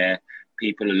thing where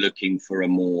people are looking for a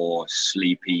more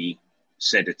sleepy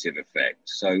sedative effect.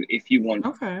 So if you want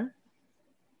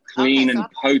clean and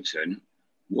potent,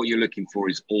 what you're looking for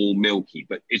is all milky.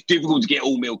 But it's difficult to get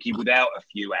all milky without a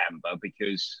few amber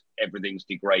because everything's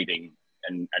degrading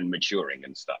and maturing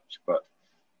and stuff. But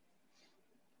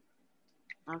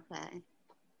okay.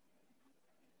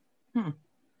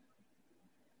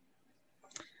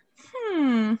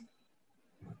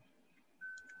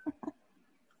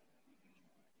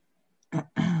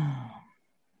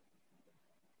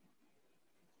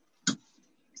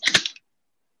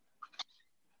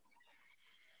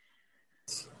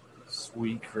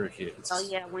 Sweet crickets. Oh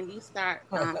yeah, when you start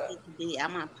PPD,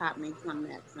 I'm gonna pop me some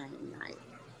that same night.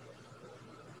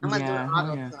 I'm gonna do an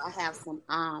auto. So I have some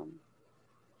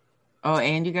Oh,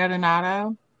 and you got an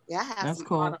auto? Yeah, I have some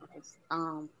cool. autos. I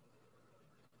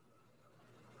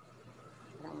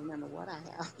don't remember what I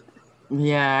have.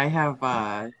 Yeah, I have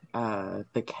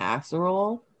the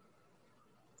casserole.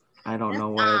 I don't know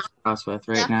what it's crossed with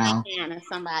right now. Chef Anna,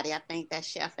 somebody. I think that's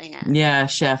Chef Anna. Yeah,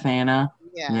 Chef Anna.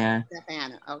 Yeah. Chef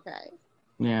Anna. Okay.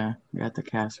 Yeah, I got the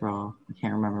casserole. I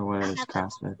can't remember what it was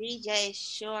crossed with. DJ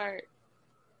Short.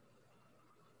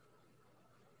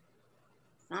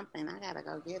 Something. I gotta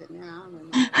go get it now.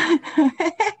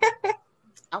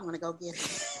 I want to go get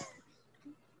it.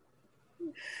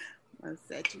 I'm gonna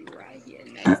set you right here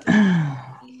next to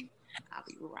me. I'll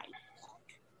be right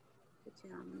back. Put you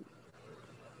on.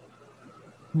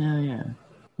 Oh, yeah.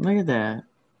 Look at that.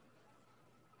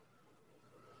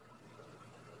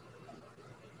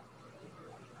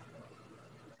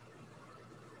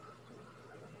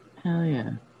 Hell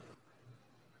yeah.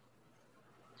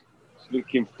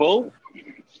 looking full.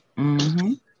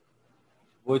 Mm-hmm.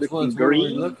 Which Looking ones were we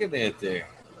green. looking at there?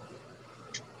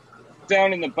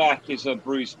 Down in the back is a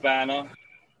Bruce Banner,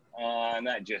 and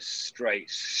that just straight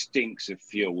stinks of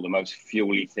fuel. The most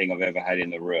fuely thing I've ever had in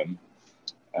the room.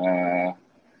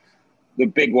 The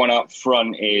big one up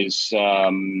front is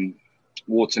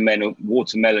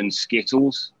watermelon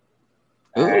Skittles.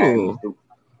 Ooh. And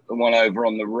the one over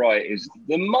on the right is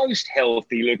the most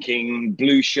healthy looking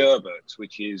blue sherbet,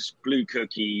 which is blue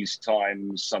cookies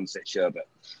times sunset sherbet.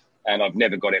 And I've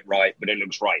never got it right, but it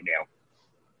looks right now.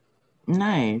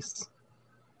 Nice.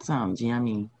 Sounds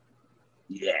yummy.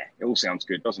 Yeah, it all sounds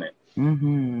good, doesn't it?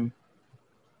 Mm-hmm.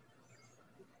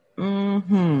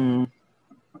 Mm-hmm.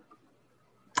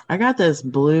 I got this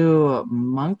blue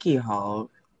monkey Hulk.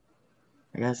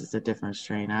 I guess it's a different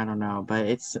strain. I don't know. But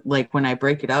it's like when I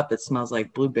break it up, it smells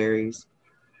like blueberries.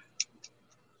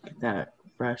 That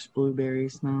fresh blueberry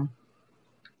smell.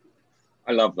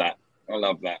 I love that. I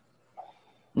love that.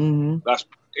 Mm-hmm.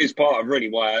 It's part of really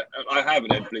why I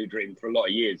haven't had Blue Dream for a lot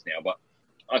of years now, but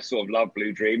I sort of love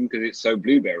Blue Dream because it's so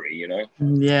blueberry, you know?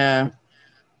 Yeah.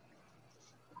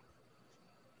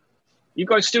 You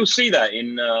guys still see that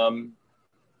in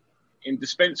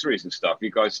dispensaries and stuff?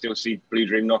 You guys still see Blue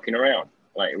Dream knocking around?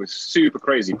 Like, it was super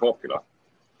crazy popular.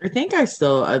 I think I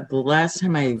still, the last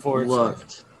time I Forza.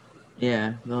 looked,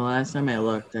 yeah, the last time I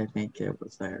looked, I think it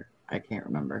was there. I can't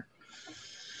remember.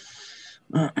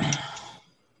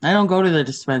 I don't go to the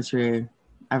dispensary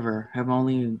ever. I've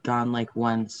only gone like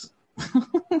once.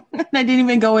 I didn't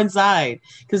even go inside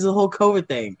because of the whole COVID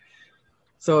thing.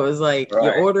 So it was like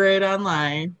Right. you order it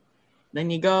online, then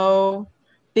you go.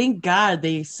 Thank God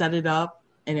they set it up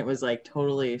and it was like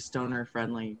totally stoner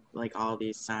friendly, like all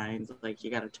these signs, like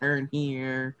you got to turn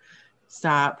here,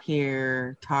 stop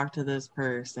here, talk to this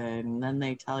person. And then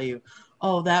they tell you,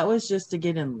 oh, that was just to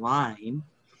get in line.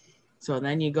 So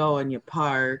then you go and you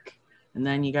park. And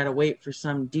then you got to wait for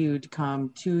some dude to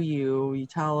come to you. You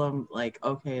tell him, like,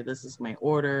 okay, this is my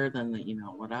order. Then, you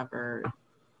know, whatever.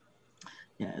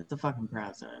 Yeah, it's a fucking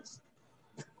process.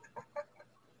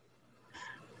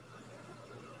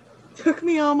 Took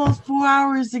me almost 4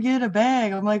 hours to get a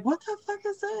bag. I'm like, what the fuck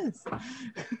is this?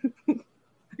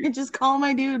 I could just call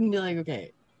my dude and be like,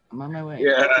 okay, I'm on my way.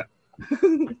 Yeah.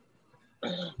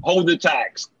 Hold the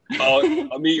tax. I'll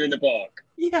meet you in the park.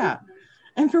 Yeah.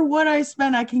 And for what I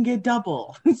spent, I can get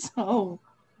double. So.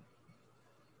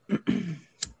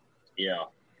 Yeah.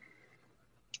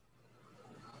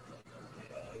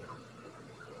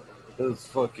 Those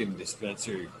fucking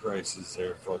dispensary prices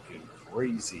are fucking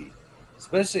crazy.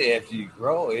 Especially after you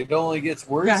grow. It only gets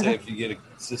worse after you get a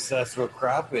successful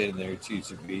crop in there,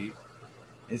 Chicha B.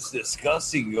 It's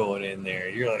disgusting going in there.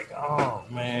 You're like, oh,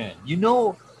 man. You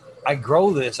know, I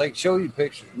grow this. I can show you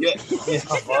pictures. Yeah.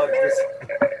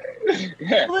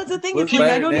 Yeah. Well, that's the thing. Look It's like I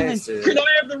back don't even. next to it. Can I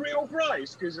have the real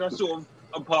price? Because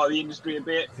I'm part of the industry a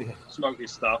bit. Smoke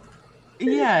this stuff.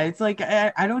 Yeah, it's like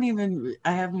I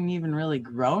haven't even really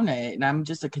grown it, and I'm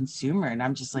just a consumer, and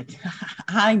I'm just like,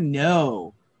 I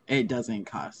know it doesn't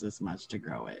cost this much to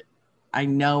grow it. I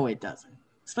know it doesn't,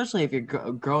 especially if you're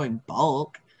growing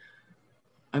bulk.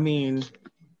 I mean,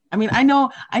 I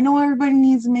know everybody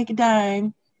needs to make a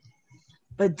dime,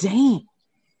 but dang.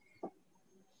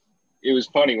 It was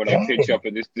funny when I pitched up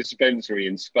at this dispensary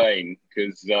in Spain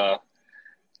because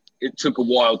it took a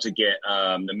while to get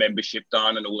the membership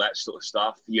done and all that sort of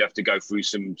stuff. You have to go through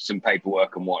some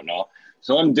paperwork and whatnot.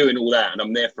 So I'm doing all that and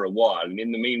I'm there for a while. And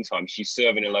in the meantime, she's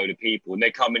serving a load of people and they're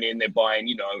coming in, they're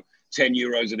buying, 10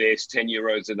 euros of this, 10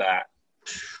 euros of that.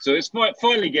 So it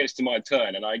finally gets to my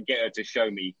turn and I get her to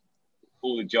show me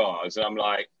all the jars. And I'm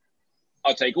like,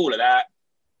 I'll take all of that.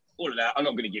 I'm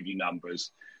not going to give you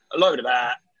numbers. A load of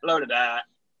that,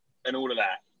 and all of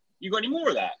that. You got any more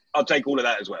of that? I'll take all of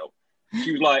that as well.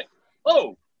 She was like,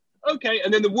 oh, okay.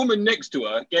 And then the woman next to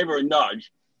her gave her a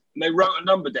nudge and they wrote a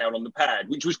number down on the pad,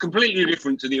 which was completely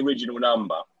different to the original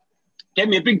number. Gave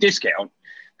me a big discount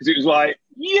because it was like,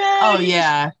 yeah. Oh,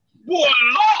 yeah. What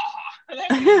a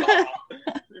lot.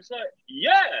 It's like,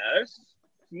 yes,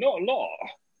 not a lot.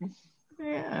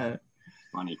 Yeah.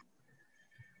 Funny.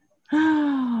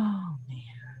 Oh, man.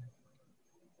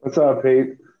 What's up,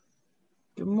 Pete?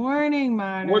 Good morning,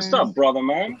 Martin. What's up, brother,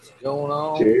 man? What's going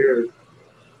on? Cheers.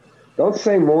 Don't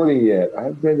say morning yet. I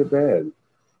haven't been to bed.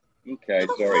 Okay,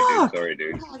 sorry,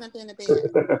 dude. I haven't been to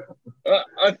bed.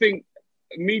 I think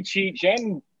me, Cheech,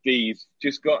 and Dee's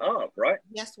just got up, right?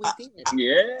 Yes, we did.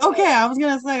 Yeah. Okay, I was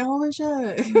going to say, holy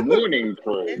shit. Morning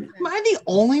crew. Am I the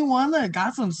only one that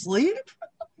got some sleep?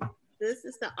 This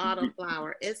is the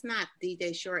autoflower. It's not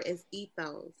DJ Short. It's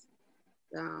Ethos.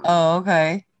 Oh,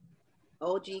 okay.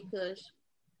 OG Kush.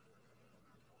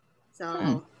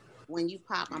 So when you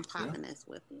pop, I'm popping this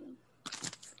with you.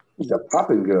 She's a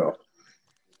popping girl.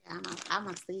 I'm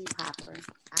a seed popper.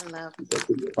 I love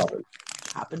Popping.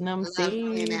 Popping them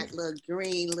seeing seeds. that little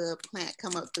green little plant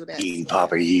come up through that. Eating soil.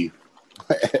 popper, you.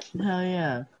 Hell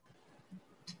yeah.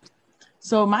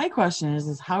 So my question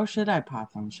is how should I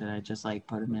pop them? Should I just like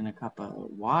put them in a cup of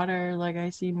water like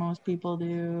I see most people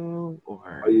do?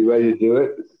 Or Are you ready to do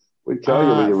it? We tell you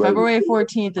when you're ready. February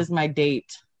 14th is my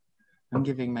date. I'm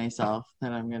giving myself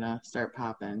that I'm going to start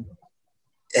popping.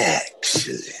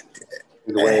 Excellent.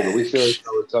 But we sure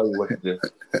will tell you what to do.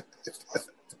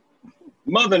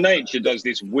 Mother Nature does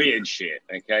this weird shit,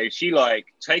 okay? She like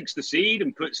takes the seed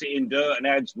and puts it in dirt and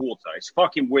adds water. It's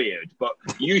fucking weird, but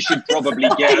you should probably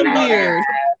get a Weird.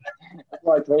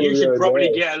 you should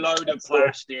probably get a load of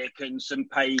plastic and some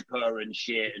paper and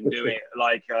shit and do it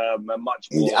like a much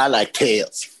more. I like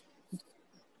tails.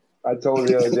 I told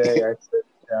the other day,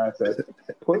 I said,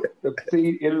 put the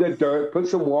seed in the dirt, put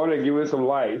some water, and give it some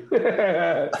life.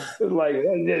 It's like,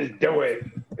 just do it.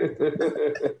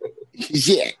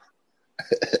 Yeah.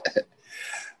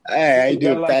 All right, I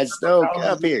do a Pat Snow. Come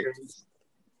up here.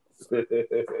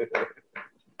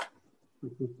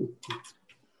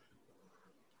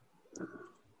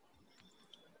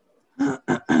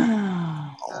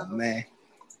 Oh, man.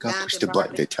 God push the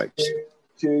button to touch.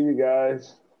 Cheers, you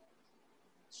guys.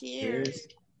 Cheers.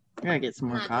 I gotta get some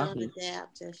more I'm not coffee. doing the dab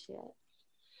just yet.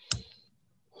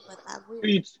 But I will.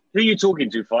 Who are you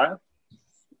talking to, Fire?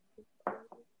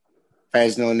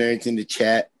 Faz no nerds in the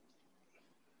chat.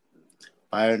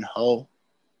 Fire and Ho.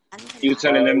 You're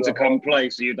telling them to come play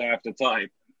so you don't have to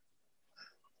type.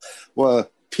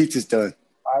 Well, pizza's done.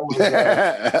 I was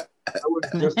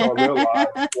just on real live.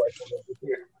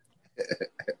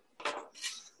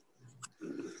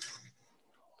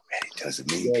 Ready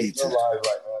doesn't mean pizza.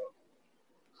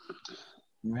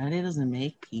 Ready doesn't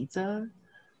make pizza?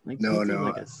 Like No, pizza no.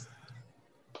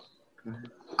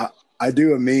 Like I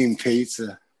do a mean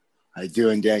pizza. I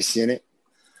do and dash in it.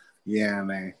 Yeah,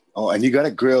 man. Oh, and you got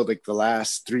to grill like the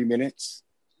last 3 minutes.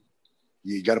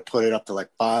 You got to put it up to like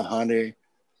 500.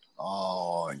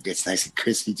 Oh, it gets nice and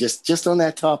crispy. Just on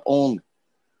that top only.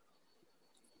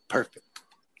 Perfect.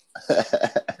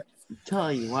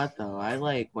 Tell you what though,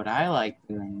 what I like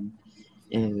doing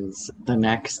is the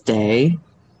next day.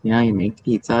 You know, you make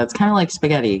pizza. It's kind of like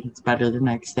spaghetti. It's better the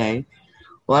next day.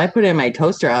 Well, I put it in my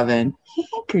toaster oven.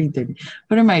 Put it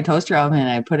in my toaster oven and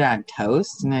I put it on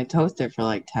toast and I toast it for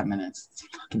like 10 minutes. It's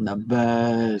fucking the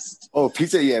best. Oh,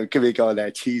 pizza, yeah, we can make all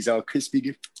that cheese all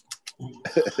crispy.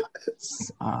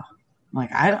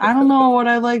 Like I don't know what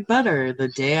I like better, the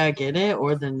day I get it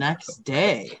or the next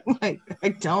day. Like I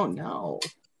don't know.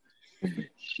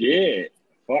 Shit.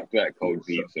 Fuck that cold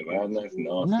pizza, man. That's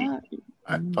nasty.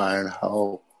 I'm fine.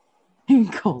 Ho.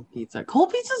 Cold pizza.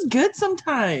 Cold pizza's good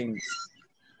sometimes.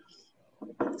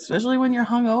 Especially when you're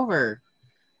hungover.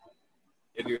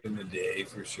 Later in the day,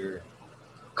 for sure.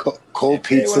 Cold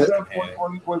pizza Hey, what's up,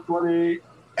 120?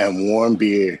 and warm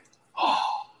beer.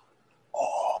 Oh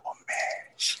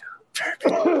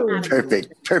man.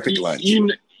 Perfect lunch. You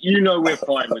know we're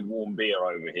fine with warm beer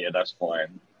over here. That's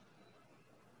fine.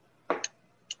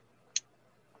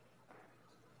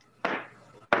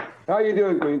 How you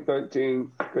doing, Green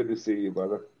 13? Good to see you,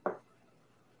 brother.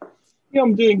 Yeah,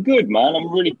 I'm doing good, man. I'm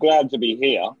really glad to be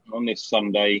here on this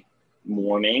Sunday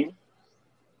morning.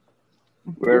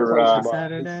 We're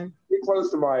Saturday. You're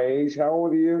close to my age. How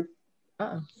old are you?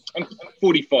 Uh-oh. I'm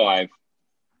 45.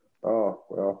 Oh,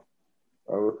 well,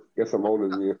 I guess I'm older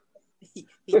than you.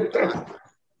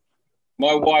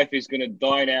 My wife is going to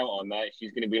dine out on that.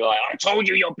 She's going to be like, I told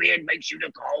you your beard makes you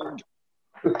look old.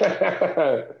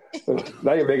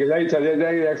 Now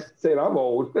you're saying I'm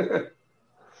old.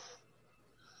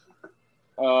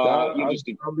 I'll be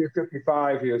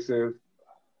 55 here soon.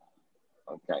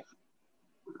 Okay.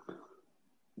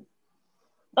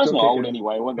 That's not old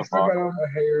anyway. What the I still fuck? got all my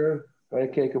hair. I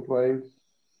can't complain.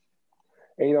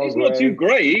 Ain't all It's not too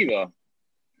gray either.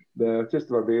 No,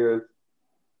 just my beard.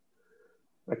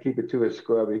 I keep it too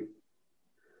scrubby.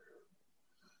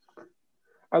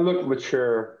 I look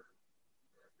mature.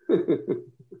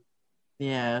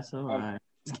 Yeah, so am I.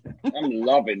 I'm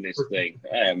loving this thing.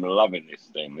 I am loving this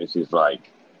thing. This is like...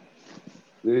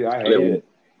 Dude, I hate it.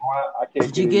 I can't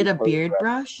Did you get a beard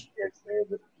brush?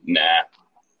 Nah,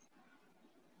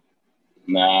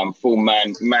 I'm full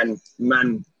man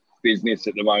business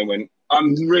at the moment.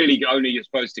 I'm really only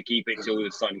supposed to keep it till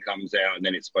the sun comes out and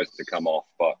then it's supposed to come off,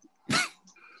 but...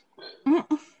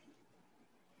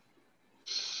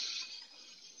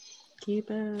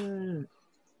 Keep it.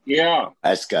 Yeah.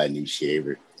 I just got a new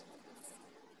shaver.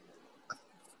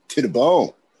 To the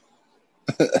bone.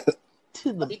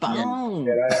 to the bone.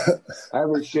 I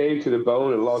haven't shaved to the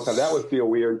bone in a long time. That would feel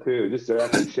weird too. Just to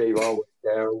actually shave all the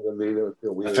way down. I mean, that would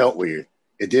feel weird. I felt weird.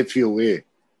 It did feel weird.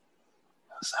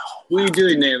 I was like, oh, What are you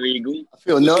doing there, Eagle? I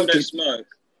feel What's all nothing. that smoke?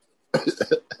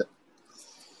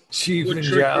 Chief What and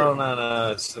trick- John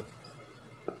on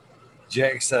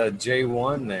Jack's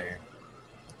J1 there.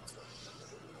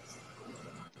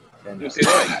 And, What's it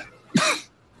like?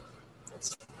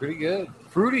 it's pretty good.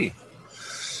 Fruity.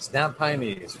 It's not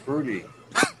piney. It's fruity.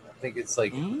 I think it's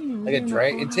like a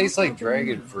dragon. It tastes like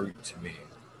dragon fruit to me.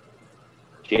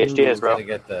 Cheers, cheers, bro. I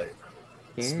get the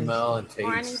smell and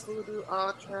Morning, taste Voodoo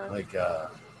Ultra. like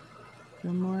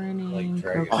Good morning, Like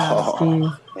dragon.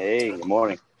 Krokowski. Hey, good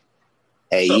morning.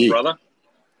 Hey, What's up, you. brother?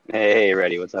 Hey,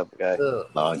 Reddy, what's up, guys? ugh.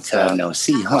 Long time no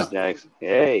see, huh? Jax.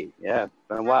 Hey, yeah,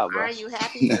 been a while, bro. Are you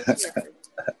happy this year?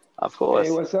 Of course.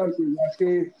 Hey, what's up,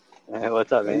 Steve? Hey,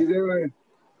 what's up, How you man? doing?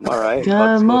 I'm all right.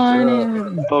 Good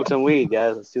morning. Smoke some weed,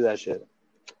 guys. Let's do that shit.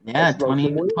 Yeah,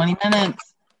 20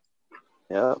 minutes.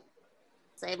 Yep.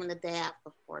 Saving the dab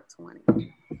for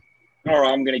 420. All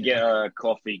right, I'm gonna get a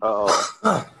coffee.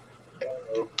 Uh-oh.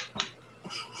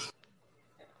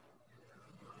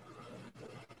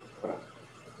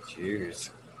 Cheers.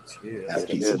 Cheers. That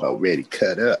piece about ready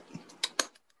cut up.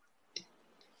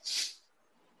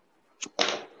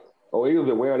 Oh, Eagle's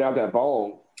been wearing out that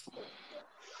bone.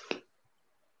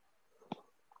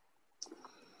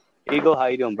 Eagle, how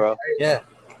you doing, bro? Yeah,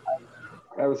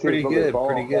 I haven't seen pretty him from his good. bone.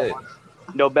 Pretty good.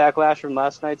 No backlash from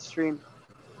last night's stream?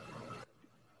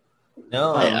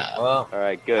 No, Yeah. well, All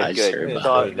right, good, I good. sure That's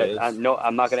about all,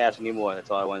 I'm not going to ask anymore.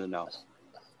 That's all I wanted to know.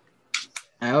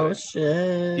 Oh,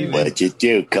 shit. What'd you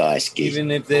do, Koski? even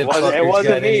if the It wasn't fuckers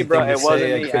got me, bro. anything It to wasn't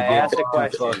say, me. could I get asked a two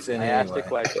question. fucks in I asked a anyway.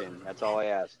 question. That's all I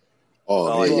asked. Oh,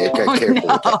 Oh, yeah, yeah. got careful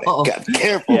with that. No. Got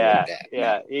careful Yeah, with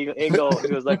that. yeah. Eagle, he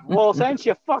was like, well, thanks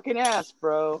your fucking ass,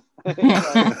 bro. Like,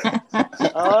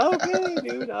 oh, okay,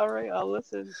 dude. All right, I'll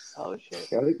listen. Oh, shit.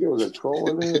 I think it was a troll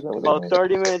in there. Is that what About it was?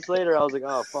 30 minutes later, I was like,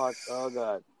 oh, fuck. Oh,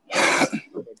 God.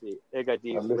 It got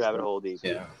deep. I missed Rabbit that. hole deep.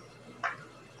 Yeah.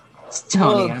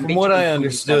 Tony, Well, I'm from what I between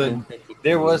understood, 47,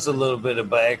 there was a little bit of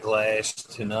backlash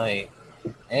tonight.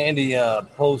 Andy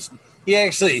he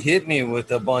actually hit me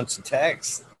with a bunch of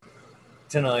texts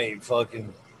tonight,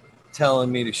 fucking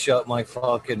telling me to shut my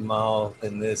fucking mouth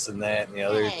and this and that and the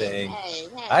other thing.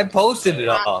 I posted it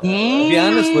all. To be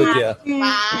honest with you.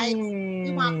 Vibes.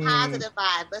 We want positive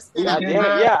vibes. Let's spin God up. damn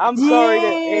it. Yeah, I'm sorry to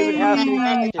even ask you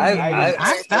questions. I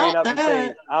just stand up and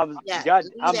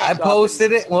say, I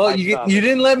posted it. Well, you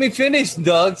didn't let me finish,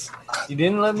 Doug's. You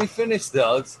didn't let me finish,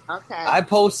 Doug's. Okay. I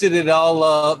posted it all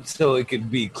up so it could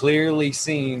be clearly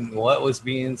seen what was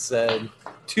being said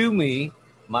to me,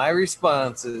 my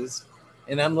responses,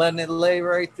 and I'm letting it lay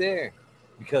right there.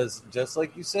 Because just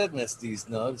like you said, Misty's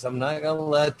Nugs, I'm not going to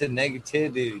let the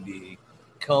negativity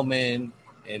come in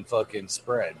and fucking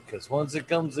spread. Because once it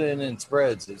comes in and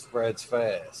spreads, it spreads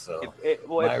fast. So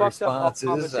my response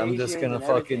is I'm just going to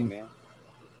fucking... Man.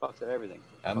 Fucks up everything.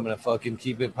 I'm gonna fucking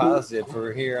keep it positive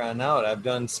for here on out.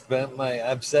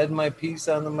 I've said my piece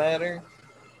on the matter.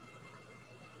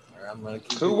 Or I'm gonna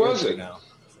keep Who it was good it? for now.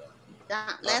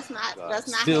 Let's not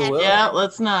Still have will. Yeah,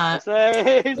 let's not.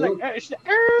 He's like,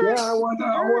 Yeah, I want to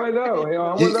know. You know, I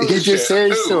want to know He this just shit. said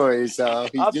Who? stories, so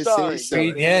he I'm just sorry. said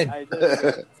stories.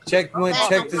 Yeah. Check Okay.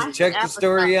 the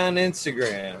story on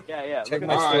Instagram. Yeah. Check look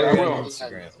my at All story right, I on will.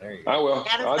 Instagram. There you I go. will.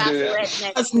 Gotta I'll stop do that.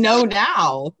 redneck. Let's know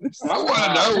now. I want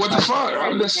to know what the fuck. I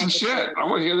listen to shit. I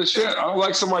want to hear the shit. I don't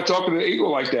like somebody talking to the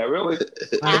eagle like that. Really?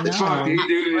 I What the fuck? know. He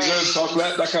dude, he's gonna talk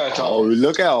that kind of talk. Oh,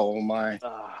 look out, my.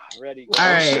 Ready. All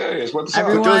right. Serious. What's up?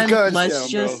 Put those Everyone, guns let's down,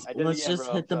 just bro. I did it let's again, just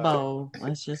bro. hit the Sorry. bow.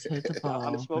 Let's just hit the bow.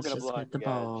 I'm Let's smoking a just blunt. hit the guys.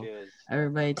 bow. Cheers.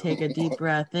 Everybody take a deep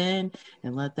breath in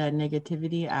and let that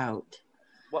negativity out.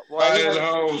 Why do you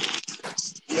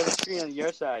have a screen on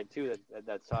your side too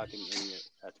that's talking in your,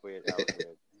 that's weird. That was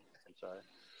weird. I'm sorry.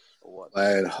 For what?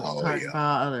 Well, Let's oh, talk yeah.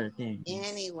 about other things.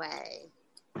 Anyway.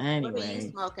 What are you Anyway,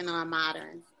 smoking on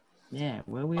modern? yeah,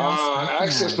 where we all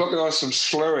Actually, smoking at? smoking on some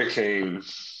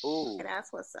Slurricane. Ooh.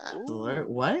 That's what's up.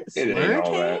 What? It ain't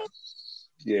all that. Slurricane?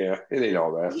 Yeah, it ain't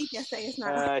all that. He just say it's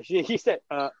not. He said,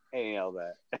 ain't all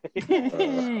that.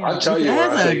 I'll tell you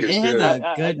what I think it's It has good.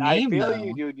 a good I name, feel though.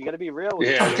 you, dude. You gotta be real with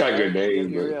Yeah, it. it's got a good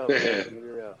name, You gotta but be real. You gotta be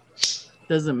real.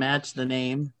 Doesn't match the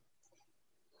name.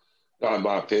 not in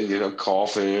my opinion. I'm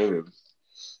coughing, and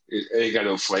it ain't got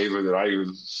no flavor that I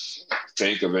even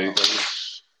think of anything.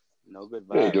 No good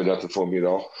It ain't vibe. doing nothing for me at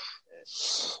all.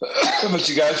 But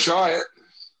you gotta try it.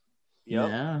 Yep.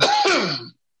 Yeah.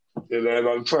 And I'm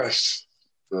impressed.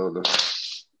 So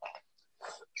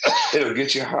it'll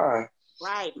get you high.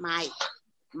 Right, Mike.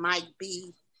 Mike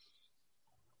B.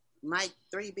 Mike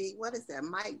 3B. What is that?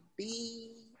 Mike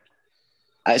B.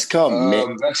 It's called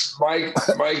Mick. That's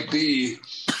Mike B.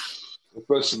 It's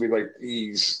supposed to be like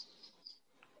E's.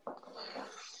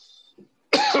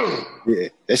 Yeah,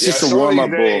 it's just a warm up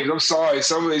ball. I'm sorry,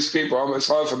 some of these people. It's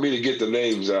hard for me to get the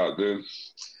names out, dude.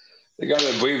 They got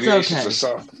an abbreviation for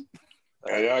something.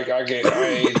 And I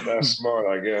ain't that smart,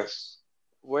 I guess.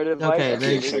 Where did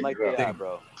Okay, Mike be at,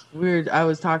 bro? Weird. I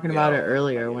was talking about it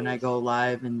earlier when I go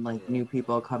live and like new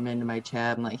people come into my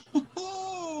chat. I'm like,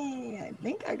 I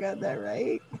think I got that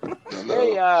right. Hey,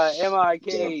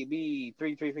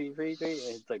 MIKB33333.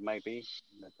 It's like Mike B.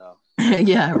 That's all.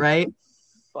 Yeah, right.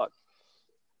 Fuck.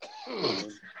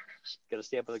 Gotta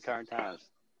stay up with the current times.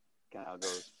 Kind of how it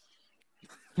goes.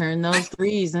 Turn those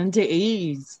threes into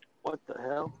E's. What the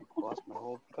hell? Lost my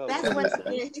whole cover. That's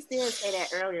what he did say that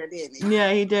earlier, didn't he?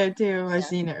 Yeah, he did too. I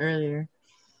seen it earlier.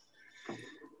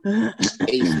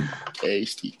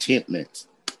 Tasty Tint Mints.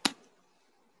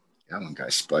 That one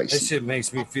got spicy. That shit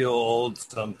makes me feel old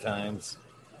sometimes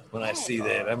when I see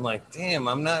that. I'm like, damn,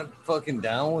 I'm not fucking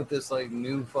down with this like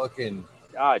new fucking.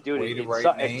 Dude,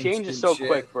 it changes so shit.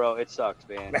 quick, bro. It sucks,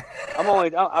 man. I'm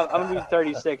gonna be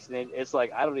 36, and it's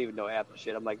like I don't even know half the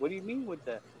shit. I'm like, what do you mean with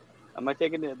the? Am I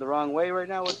taking it the wrong way right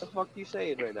now? What the fuck do you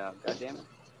say right now? God damn it.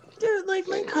 Dude, like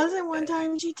my cousin one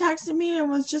time, she texted me and it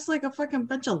was just like a fucking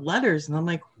bunch of letters, and I'm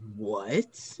like, what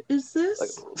is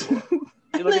this? Like,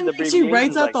 and then she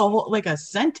writes out the whole like a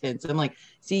sentence. I'm like,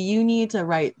 see, you need to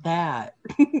write that.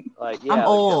 Like, yeah, I'm like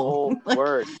old. The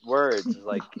whole words,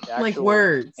 like actual like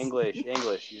words. English,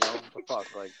 you know? What the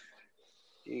fuck, like,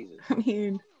 Jesus. I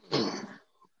mean,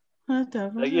 what the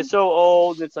fuck? Like, you're so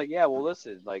old. It's like, yeah, well,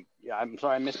 listen, like, yeah, I'm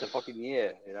sorry I missed a fucking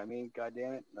year. You know what I mean? God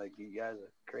damn it. Like, you guys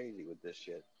are crazy with this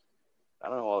shit. I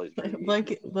don't know all these.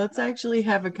 Like, let's actually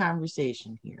have a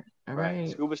conversation here. All right.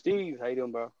 Scuba Steve, how you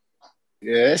doing, bro?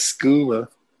 Yeah, Scuba.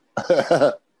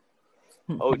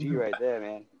 OG right there,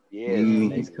 man. Yeah,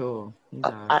 he's cool. He's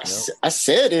I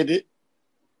said it.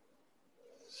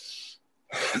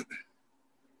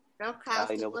 What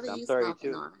are you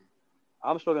 32. on?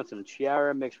 I'm smoking some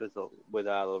Chiara mixed with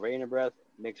Lorena Breath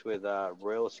mixed with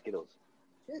Royal Skittles.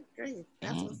 Good grief.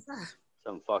 That's what's up.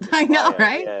 Some fucking I know, fire.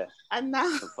 right? Yeah. I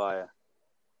know. Some fire.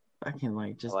 Fucking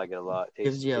like just I like it a lot.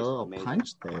 Gives you a little amazing.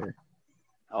 punch there.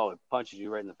 Oh, it punches you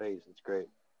right in the face. It's great.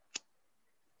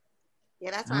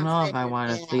 Yeah, that's I what don't I'm know saying. if I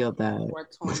want to feel that.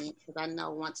 420, because I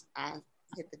know once I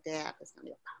hit the dab, it's gonna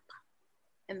be a pop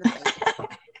in the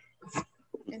face.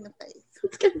 In the face.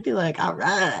 It's gonna be like, all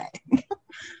right,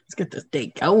 let's get this day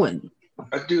going.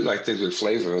 I do like things with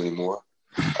flavor anymore.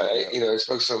 I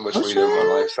smoke so much weed in my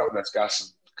life. Something that's got some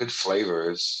good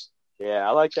flavors. Yeah,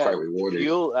 I like that. Quite rewarding.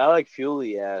 I like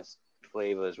fuely ass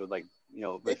flavors with like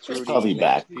with fruity, probably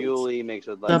back. fuely mixed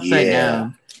with like Upside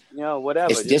down.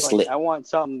 Whatever. It's Just just I want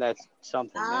something that's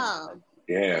something. Oh. Man.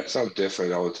 Yeah, something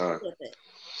different all the time.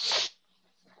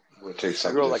 We'll take I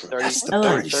something grow like different.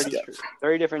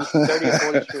 30 different 30 or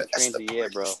 40 strains a year,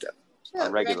 bro. Yeah,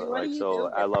 Regular, Reggie, what like do you so.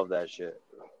 do? I love that shit.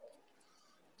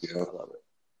 Yeah. I love it.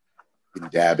 You can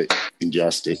dab it,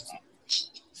 ingest it.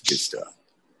 Good stuff.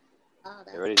 Oh,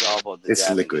 that's Everybody's all about the It's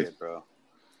dabbing liquid. shit, bro.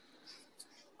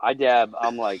 I dab.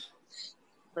 I'm like,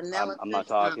 vanilla. I'm not Kush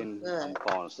sounds talking. good. I'm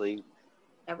falling asleep.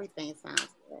 Everything sounds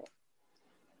good.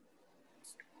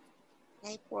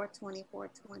 Hey, 420.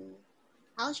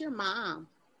 How's your mom?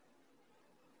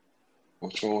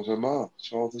 What's wrong with her mom?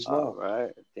 What's wrong with his mom? All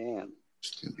right. Damn.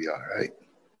 It's gonna be all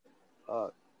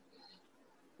right.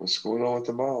 What's going on with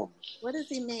the mom? What does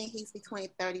he mean he's between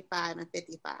 35 and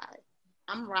 55?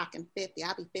 I'm rocking 50.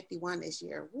 I'll be 51 this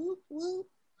year. Whoop, whoop.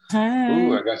 Ooh,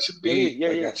 I got your beat. Yeah.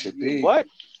 I got your beat. What?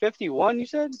 51? You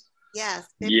said? Yes.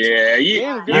 51.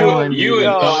 Yeah, Damn, you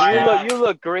you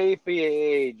look great for your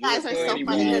age. You guys are so You're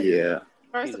funny. Yeah.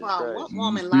 First of Jesus all, Christ. what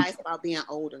woman lies about being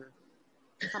older?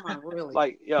 Come on, really?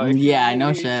 Like, yo, Yeah, I know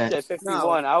you shit. said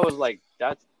 51. I was like,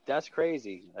 that's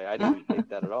crazy. Like, I didn't think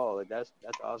that at all. Like, that's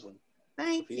awesome.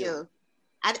 Thank Feel. you.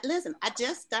 I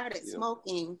just started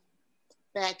smoking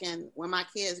back when my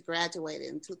kids graduated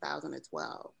in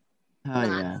 2012. Oh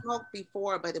yeah. I smoked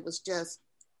before, but it was just,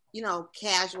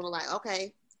 casual, like,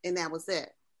 okay, and that was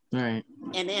it. Right.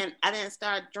 And then I didn't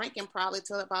start drinking probably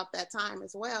till about that time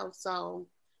as well. So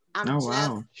I'm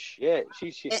wow. Shit.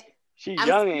 She's I'm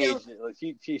young still-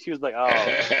 age. She was like, oh.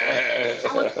 I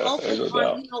was focused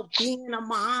No on, being a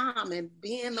mom and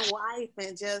being the wife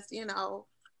and just,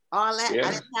 all that. Yeah.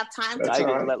 I didn't have time That's to. I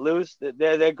all can right. let loose.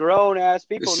 They're grown ass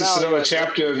people This now. is another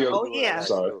chapter of your. Oh, yeah.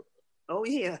 Sorry. Oh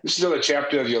yeah, This is another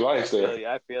chapter of your life there.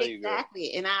 I feel you, girl.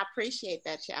 exactly. And I appreciate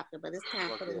that chapter, but it's time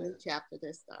for the new chapter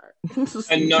to start.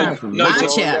 And Time for no my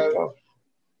chapter. chat.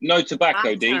 No tobacco,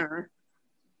 My D. turn.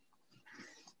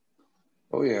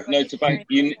 Oh yeah. No tobacco.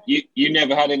 You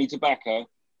never had any tobacco?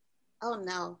 Oh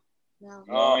no.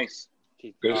 Nice.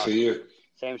 Good for you.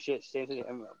 Same shit.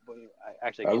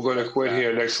 Actually, I'm going to quit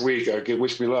here next week.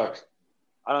 Wish me luck.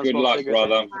 I don't Good smoke luck, cigarettes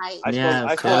brother. Right. I Yes, smoke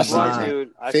good blunts, luck. dude.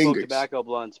 I Fingers. smoke tobacco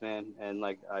blunts, man, and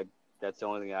like that's the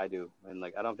only thing I do, and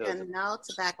like I don't feel. And no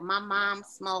tobacco. My mom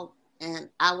smoked, and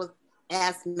I was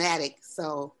asthmatic,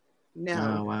 so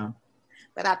no. Oh wow.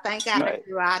 But I thank God I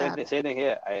grew out of it. Same thing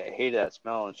here. I hate that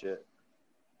smell and shit.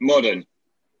 Modern.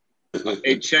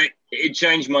 It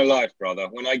changed my life, brother.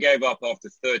 When I gave up after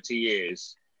 30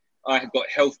 years, I had got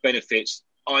health benefits.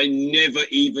 I never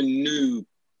even knew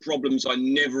problems. I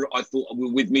thought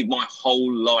were with me. My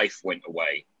whole life went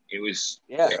away. It was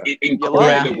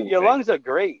incredible. Your lungs are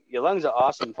great. Your lungs are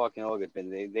awesome fucking organs,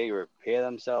 man. They repair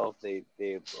themselves. They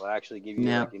will actually give you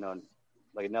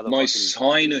like another. My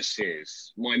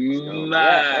sinuses, my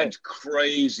mad,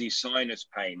 crazy sinus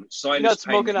pain. Sinus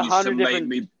pain smoking 100 different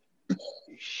me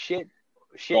shit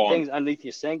things underneath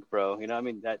your sink, bro. You know, what I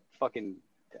mean, that fucking.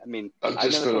 I mean, I've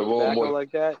never smoked tobacco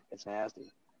like that. It's nasty.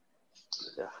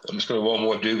 I'm just gonna want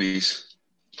more doobies.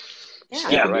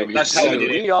 Yeah, right. That's how I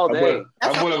did it. All day.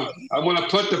 I'm gonna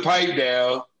put the pipe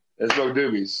down and smoke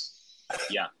doobies.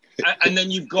 Yeah, and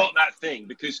then you've got that thing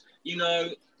because you know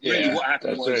really what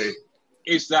happened was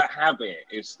it's that habit.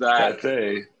 It's that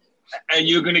thing. And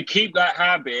you're going to keep that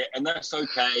habit, and that's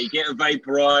okay. Get a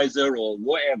vaporizer or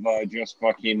whatever. Just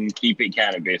fucking keep it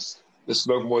cannabis. Just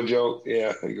smoke more joke.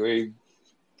 Yeah, I agree.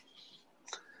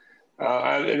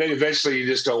 And then eventually you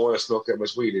just don't want to smoke that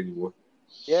much weed anymore.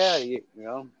 Yeah, you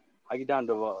know, I get down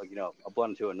to a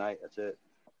blunt or two a night. That's it.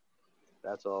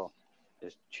 That's all.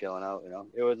 Just chilling out. You know,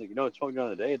 it was it's smoking during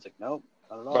the day. It's like nope,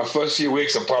 not at all. My first few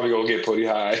weeks, I'm probably gonna get pretty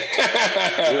high.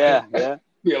 Yeah.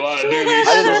 Be a lot of doobies.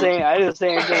 I did the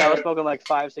same thing. I was smoking like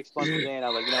 5-6 blunts a day, and I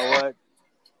was like, you know what?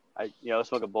 I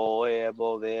smoke a bowl here, a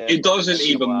bowl there. It doesn't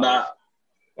even matter.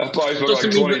 I probably smoke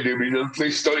like 20 doobies, at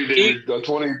least 30 doobies,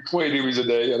 20 doobies a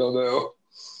day. I don't know.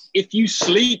 If you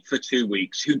sleep for 2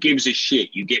 weeks, who gives a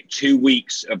shit? You get 2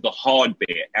 weeks of the hard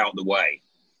bit out the way.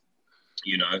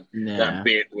 You know, that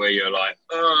bit where you're like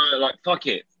fuck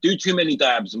it. Do too many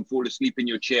dabs and fall asleep in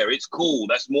your chair. It's cool.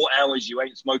 That's more hours you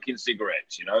ain't smoking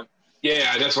cigarettes, you know?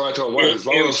 Yeah, that's what I told one. As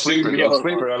long as I'm sleeping, I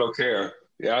don't care.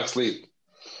 Yeah, I sleep.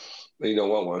 You don't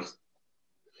want one.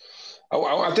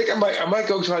 I think I might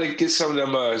go try to get some of them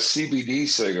CBD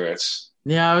cigarettes.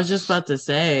 Yeah, I was just about to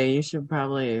say you should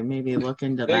probably maybe look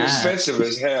into They're that. Expensive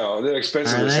as hell. They're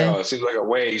expensive as hell. It seems like a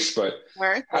waste, but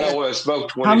I don't want to smoke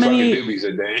 20 fucking doobies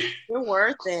a day. They're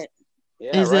worth it.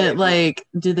 Yeah, is it like?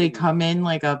 Do they come in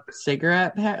like a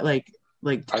cigarette pack, like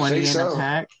 20 in a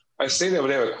pack? I think they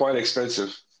were quite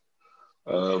expensive.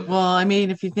 Well, I mean,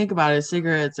 if you think about it,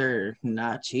 cigarettes are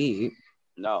not cheap.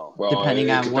 No. Well, depending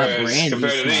on what brand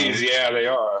compared to these, yeah, they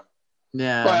are.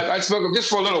 Yeah. But I smoke them just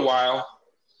for a little while.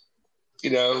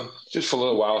 You know, just for a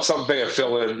little while. Something to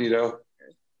fill in, you know.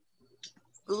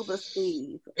 Scuba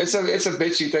Steve. It's a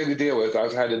bitchy thing to deal with.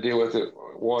 I've had to deal with it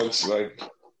once. Like,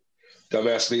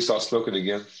 dumbass me start smoking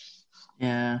again.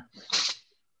 Yeah. That's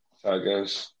how it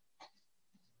goes.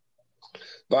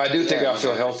 But I do think I'll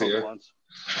feel healthier.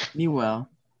 You will.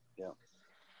 Yeah.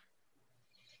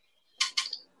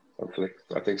 Hopefully.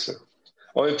 I think so.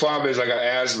 Only problem is I got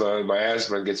asthma, and my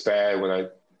asthma gets bad when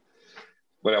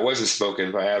I wasn't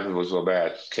smoking. My asthma was real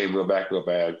bad. Came real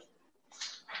bad.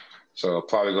 So I'm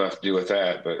probably going to have to deal with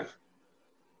that. But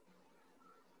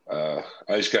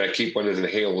I just got to keep one of the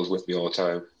inhalers with me all the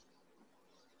time.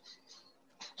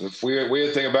 The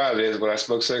weird thing about it is when I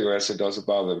smoke cigarettes, it doesn't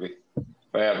bother me.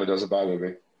 My asthma doesn't bother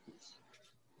me.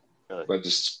 Really? But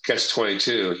just catch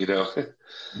 22, you know.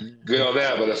 Good on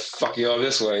that, but it's fucking on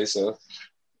this way. So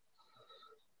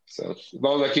as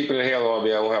long as I keep an inhaler on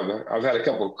me, I won't have. I've had a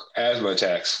couple asthma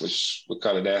attacks, which were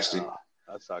kind of nasty. Oh,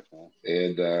 that sucks, man.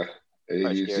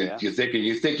 And you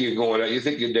think you're going out. You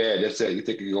think you're dead. That's it. You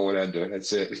think you're going under.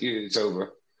 That's it. It's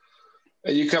over.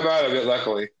 And you come out of it,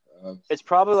 luckily. It's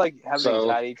probably like having an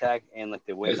anxiety attack and like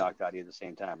the wind knocked out of you at the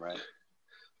same time, right?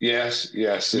 Yes, it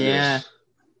is.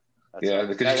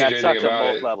 That sucks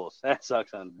on both levels. That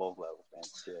sucks on both levels, man.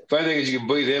 Shit. Funny thing is you can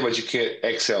breathe in, but you can't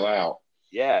exhale out.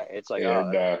 Yeah, it's like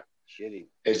shitty.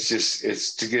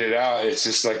 It's to get it out. It's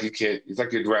just like you can't. It's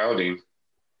like you're drowning.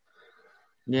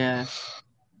 Yeah.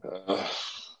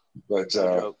 But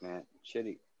joke, man.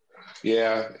 Shitty.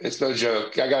 Yeah, it's no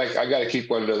joke. I gotta keep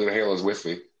one of those inhalers with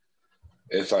me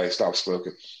if I stop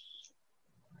smoking.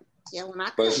 Yeah, when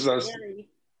I cut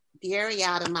dairy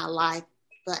out of my life,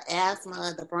 the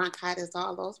asthma, the bronchitis,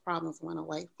 all those problems went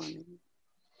away from me.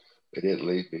 They didn't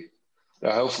leave me.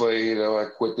 Now, hopefully, I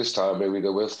quit this time. Maybe they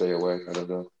will stay away. I don't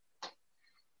know.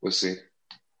 We'll see.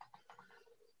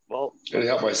 It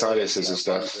helped my sinuses and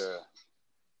stuff.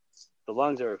 The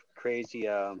lungs are crazy.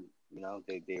 You know,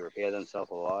 they repair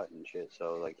themselves a lot and shit.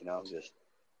 So like, you know, just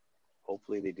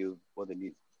hopefully they do what they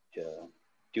need to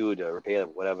do to repair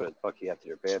whatever the fuck you have to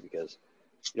repair, because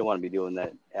you don't want to be doing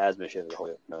that asthma shit the whole,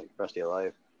 you know, rest of your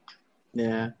life.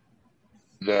 Yeah.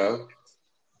 No,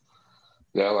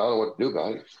 I don't know what to do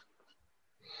about it.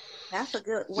 That's a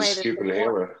good way Just to keep it a support.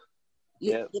 hammer.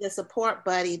 You get a support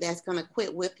buddy that's going to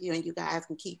quit with you, and you guys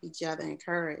can keep each other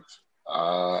encouraged.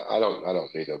 I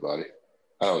don't need nobody.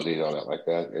 I don't need all that like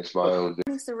that. It's my own.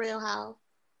 Mr. Real House.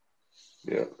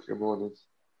 Yeah. Good morning.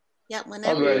 Yep,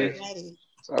 whenever I'm ready.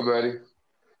 you're ready.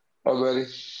 I'm ready.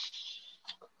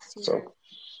 So,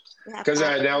 because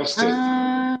I announced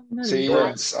it. See,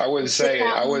 I wouldn't say it.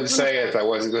 I wouldn't say it if I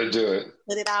wasn't going to do it.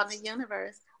 Put it out in the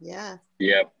universe. Yeah.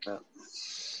 Yep.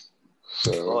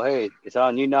 So, well, hey, it's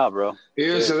on you now, bro.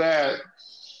 Here's to that.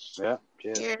 Yeah.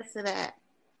 Cheers. Cheers to that.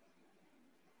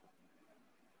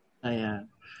 Yeah.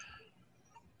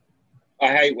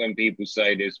 I hate when people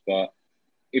say this, but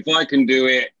if I can do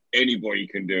it, anybody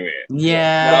can do it.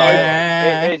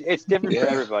 Yeah. It's different for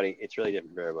everybody. It's really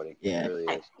different for everybody. Yeah. It really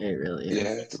is. It really is.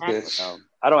 Yeah, it's a bitch.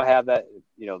 I don't have that,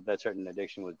 you know, that certain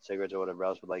addiction with cigarettes or whatever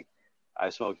else, but like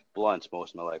I smoked blunts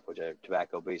most of my life, which are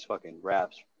tobacco-based fucking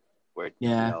wraps. Where you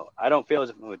know, I don't feel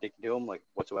as if I'm addicted to them like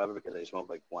whatsoever, because I smoke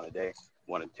like one a day,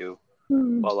 1 or 2.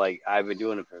 But like I've been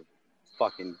doing it for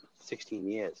fucking 16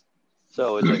 years.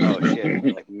 So it's like, oh shit,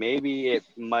 like maybe it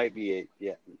might be it,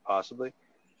 yeah, possibly,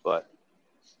 but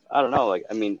I don't know. Like,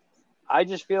 I mean, I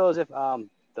just feel as if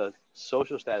the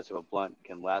social status of a blunt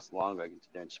can last longer. I can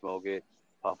sit there and smoke it,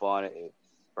 puff on it, it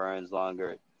burns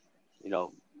longer. You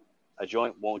know, a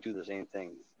joint won't do the same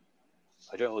thing.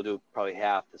 A joint will do probably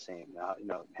half the same, you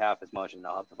know, half as much, and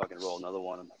I'll have to fucking roll another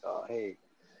one. I'm like, oh hey,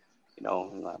 you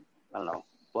know, I don't know.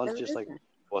 Blunt's just like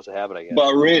what's a habit, I guess.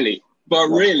 But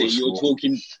really, you're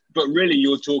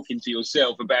talking to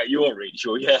yourself about your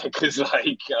ritual, yeah? Because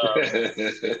like,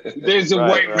 there's a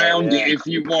way around it if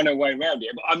you want a way around it.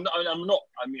 But I'm not.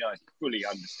 I mean, I fully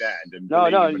understand and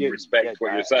believe and respect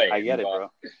what you're saying. I get it, bro.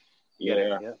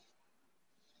 Yeah.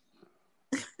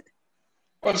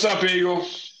 What's up, Eagle?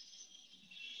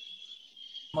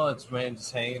 Months, man,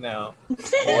 just hanging out. It's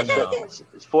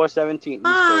 4:17.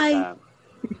 Hi.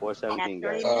 4:17,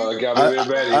 guys. Got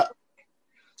me ready.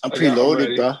 I'm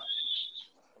preloaded, bro.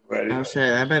 Ready. Oh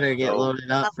shit! I better get loaded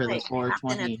up for the I'm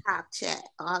 420. in a top chat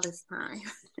all this time.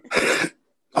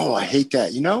 Oh, I hate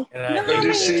that. You know. Good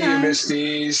to see you,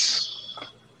 Misties.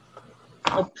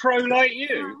 A pro like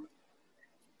you.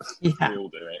 Yeah.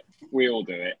 We all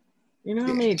do it. You know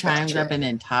how many times I've been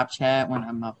in top chat when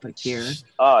I'm up here?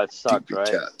 Oh, it sucks,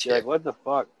 right? You're like, what the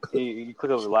fuck? You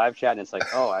click over live chat and it's like,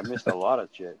 oh, I missed a lot of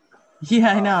shit.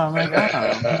 Yeah, I know. I'm like,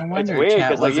 oh, no wonder it's weird chat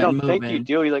because like you don't wasn't think you moving.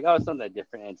 do. You're like, oh, it's not that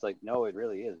different. And it's like, no, it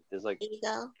really is. There's like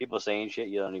people saying shit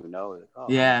you don't even know. Like, oh,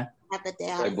 Yeah.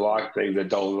 They block things that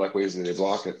don't look like ways and they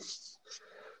block it.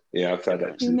 Yeah, I've had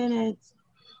that 2 too. minutes.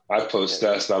 I post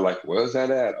stuff and I'm like, where's that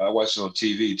at? I watch it on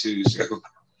TV too, so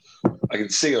I can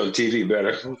see it on TV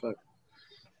better.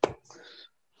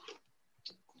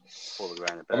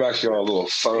 I'm actually on a little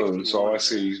phone, so all I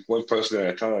see is one person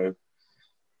at a time.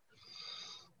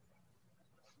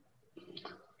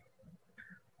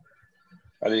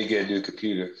 I need to get a new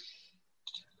computer.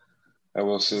 I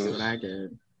will soon. I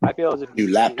did. I feel as if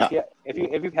New laptop.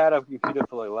 if you've had a computer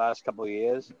for like the last couple of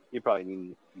years, you probably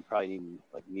need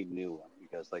a new one,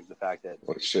 because like the fact that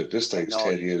Well, shit, this thing's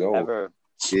 10 years old.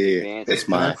 Yeah, that's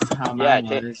mine. That's how mine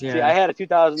was, See, I had a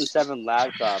 2007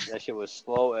 laptop. That shit was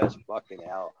slow as fucking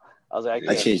hell. I was like,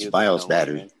 I changed BIOS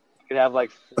battery. You could have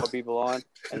like 4 people on,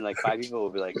 and like 5 people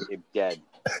would be like dead.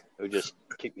 It would just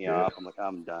kick me off. I'm like,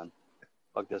 I'm done.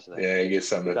 Fuck this thing. Yeah, you get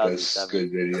something that does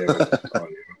good video.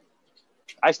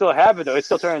 I still have it though. It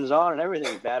still turns on and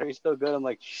everything. Battery's still good. I'm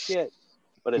like, shit,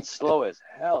 but it's slow as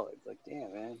hell. It's like,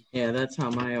 damn, man. Yeah, that's how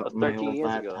my old 13 years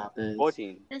laptop ago. is.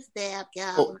 14. Just dab,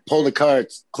 y'all. Pull the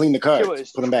cards, clean the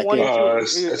cards, put them back in. It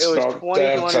was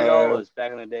 $2,200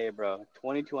 back in the day, bro.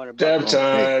 $2,200. Dab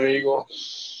time, Eagle.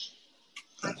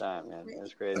 Dab time, man.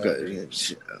 That's crazy. Okay.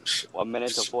 1 minute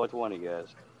to 4:20, guys.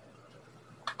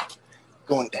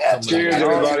 Going dab. Cheers,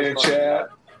 everybody in chat.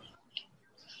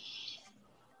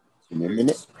 In a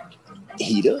minute.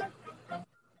 Heat up.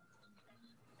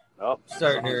 Oh,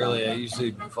 starting early. I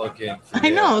usually fucking forget. I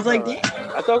know. I was like, damn.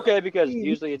 That's okay, because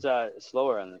usually it's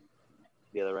slower on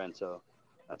the other end, so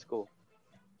that's cool.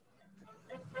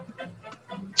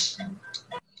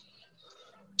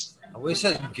 I wish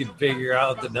I could figure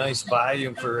out the nice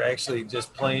volume for actually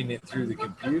just playing it through the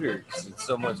computer, because it's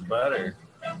so much better.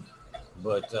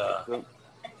 But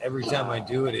every time I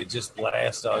do it, it just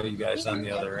blasts all you guys on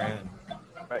the other end.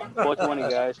 Right. 420,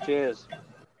 guys. Cheers.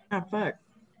 Oh, fuck.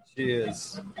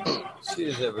 Cheers.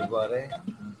 Cheers, everybody.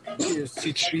 Cheers,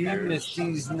 THB, Miss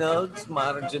D's Nugs,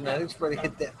 Modern Genetics. Ready to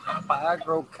hit that Popeye,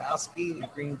 Gronkowski, and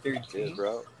Green 13. Cheers,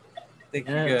 bro. Thank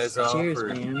you guys all Cheers, for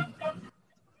man.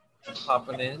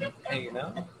 popping in, hanging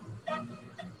out.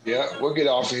 Yeah, we'll get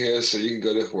off of here so you can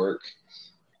go to work.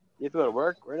 You have to go to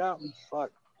work right now?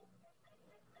 Fuck.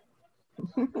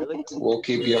 Really? We'll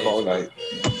keep you up all night.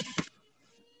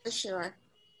 For sure.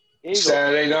 Eagle.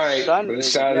 Saturday night. But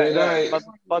it's Saturday night.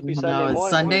 Must be Sunday No, it's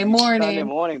morning. Sunday morning. Sunday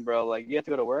morning, bro. Like, you have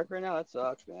to go to work right now? That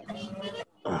sucks, man.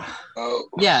 Oh.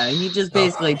 Yeah, he just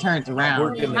basically turns around.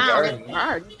 Work in the Wow, garden. it's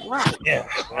hard. Right. Yeah,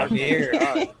 I'm here.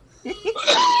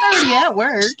 Oh, yeah, it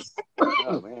works.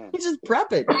 Oh, man. He's just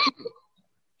prepping.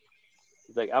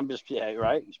 He's like, I'm just, yeah,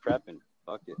 right? He's prepping.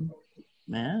 Fuck it.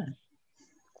 Man.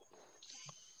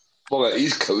 Well,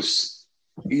 West Coast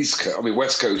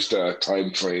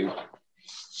time frame.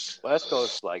 West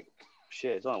Coast, like,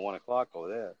 shit, it's only 1 o'clock over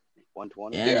there.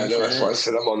 1:20. Yeah, I know. That's why I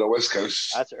said I'm on the West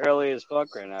Coast. That's early as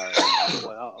fuck right now. I'm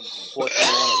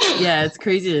 4:21. Yeah, it's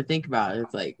crazy to think about.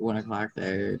 It's like 1 o'clock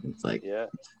there. It's like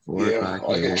 4 o'clock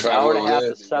I can here. travel Hour and a half.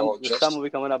 there. The sun will be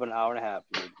coming up in an hour and a half,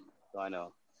 dude. So I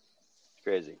know. It's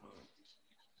crazy.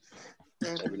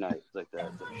 Every night it's like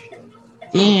that. It's like, shit.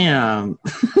 Damn.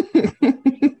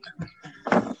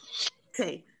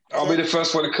 Okay. I'll be the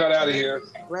first one to cut out of here.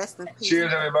 Rest in peace.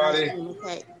 Cheers, everybody.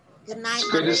 Okay. Good night.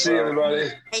 It's good to see everybody.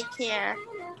 Take care.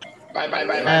 Bye, bye,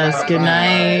 bye. Yes, good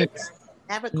night.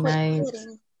 Have a Good quick night.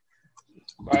 quitting.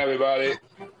 Bye, everybody.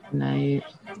 Good night.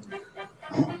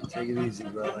 Take it easy,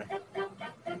 brother.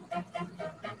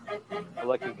 A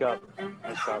lucky cup.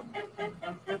 Nice cup.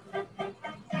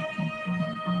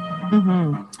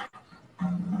 Mm-hmm.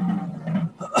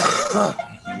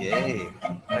 Yay.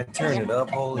 I turned it up.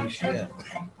 Holy shit.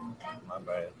 My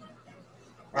bad.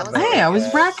 Hey, I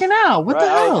was rocking out. What the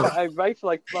hell? I write for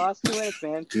like the last 2 minutes,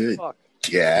 man. Good. Fuck.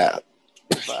 Yeah.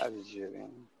 Five is shit, man.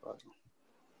 Fuck.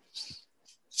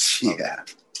 Yeah.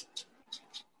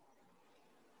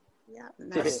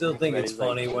 I still think it's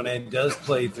funny when it does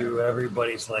play through.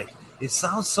 Everybody's like, it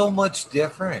sounds so much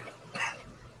different.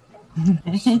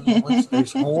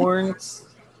 There's horns.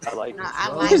 I like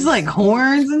it. There's like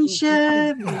horns and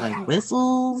shit, like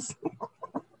whistles.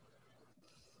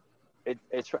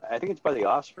 It's. I think it's by the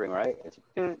Offspring, right? It's.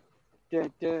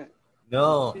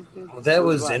 No, that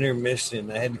was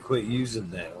intermission. I had to quit using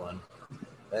that one.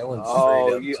 That one's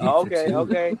Oh, straight up.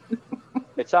 okay.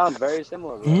 It sounds very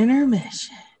similar. Bro.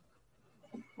 Intermission.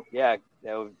 Yeah,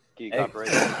 that would give you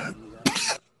copyright.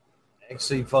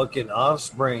 Actually, fucking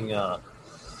Offspring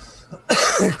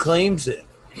claims it.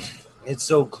 It's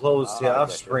so close. The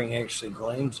Offspring actually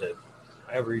claims it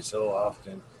every so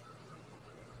often.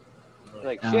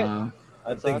 Like shit.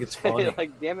 I think it's funny.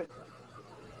 Like, damn it.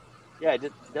 Yeah,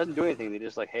 it doesn't do anything. They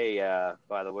just like, hey,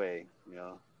 by the way, you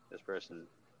know, this person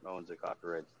owns the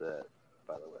copyrights to that,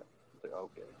 by the way. It's like,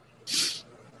 okay.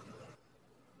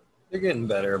 They're getting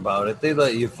better about it. They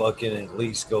let you fucking at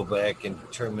least go back and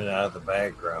trim it out of the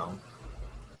background.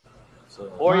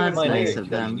 So, Or even nice of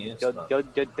them.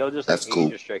 They'll just That's like, cool.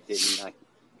 age restrict it and like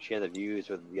share the views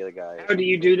with the other guy. How do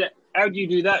you do that? How do you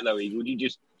do that though, Eagle? Do you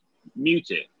just mute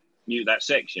that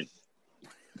section?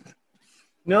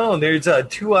 No, there's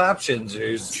two options.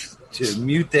 There's to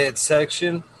mute that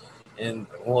section, and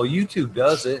well, YouTube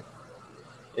does it.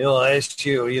 It'll ask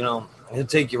you, it'll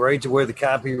take you right to where the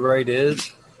copyright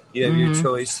is. You have your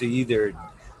choice to either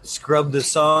scrub the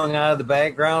song out of the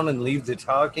background and leave the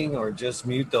talking, or just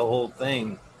mute the whole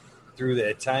thing through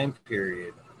that time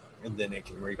period, and then it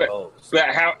can repose.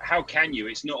 But how can you?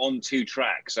 It's not on 2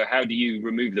 tracks, so how do you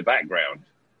remove the background?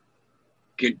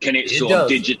 Can it sort of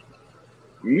digit?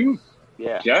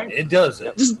 Yeah, it does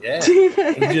it. Yeah,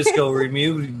 you just go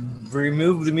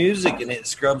remove the music, and it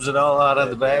scrubs it all out of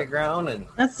the background, and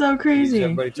that's so crazy.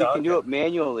 Everybody you talking. can do it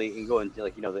manually and go into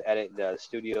like the edit, the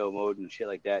studio mode and shit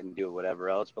like that, and do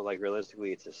whatever else. But like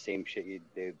realistically, it's the same shit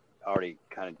they already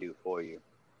kind of do for you.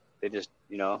 They just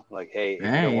like, hey, if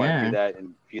you don't want to do that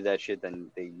and view that shit,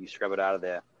 then you scrub it out of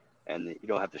there, and you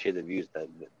don't have to share the views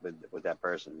with that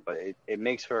person. But it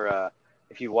makes for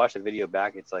if you watch the video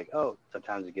back, it's like, oh,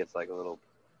 sometimes it gets like a little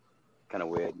kind of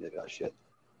weird. Shit.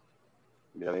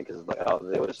 You know what I mean? Because it's like, oh,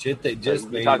 they was shit. They just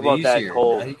like, made you talk it about easier. that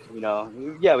whole, Right?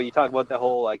 yeah, but you talk about that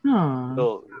whole like Aww.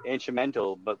 little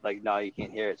instrumental, but like now you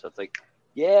can't hear it, so it's like,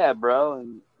 yeah, bro,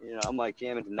 and I'm like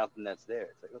jamming to nothing that's there.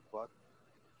 It's like, what the fuck?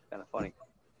 Kind of funny,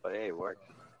 but hey, it worked.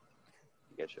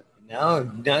 I get you.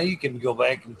 Now you can go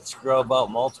back and scrub out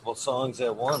multiple songs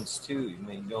at once too.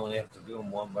 You don't have to do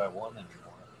them one by one anymore.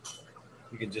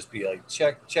 You can just be like,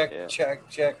 check, Yeah. check,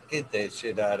 get that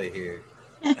shit out of here.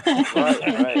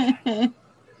 Right.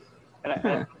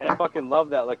 And I fucking love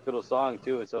that like little song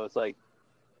too. And so it's like,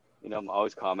 you know, I'm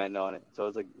always commenting on it. So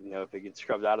it's like, you know, if it gets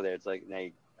scrubbed out of there, it's like,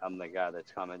 hey, I'm the guy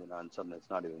that's commenting on something that's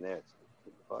not even there. It's like,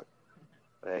 what the fuck?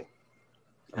 But hey.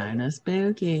 Kind of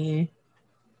spooky.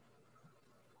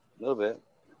 A little bit.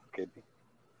 Could be.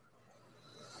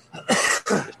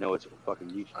 I just know it's fucking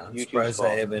YouTube. I'm surprised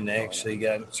I haven't actually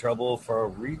got in trouble for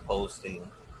reposting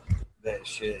that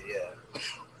shit yet.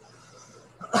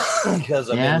 Because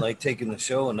I've been like taking the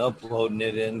show and uploading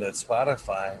it into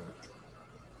Spotify.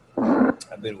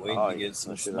 I've been waiting to get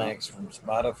some smacks from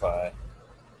Spotify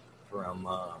from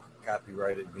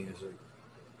copyrighted music.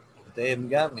 But they haven't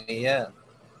got me yet.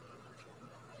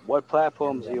 What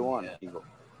platforms do you want, Eagle?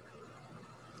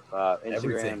 Instagram,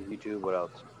 Everything. YouTube, what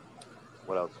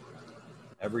else?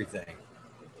 Everything.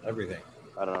 I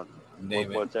don't know.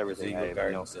 Name What's it. everything?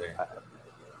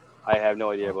 I have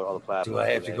no idea about all the platforms. Do I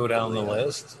have to go down the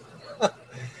list?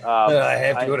 I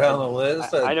have to go down the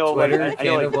list. I know, Twitter, I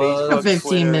know, like Facebook,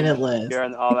 15-minute list. You're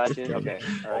on all that shit. Okay.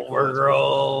 All right,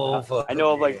 Overgrowth. I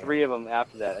know of like 3 of them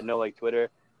after that. I know like Twitter,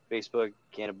 Facebook,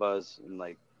 Cannabuzz, and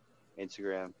like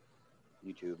Instagram,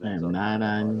 YouTube. I'm not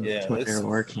on Twitter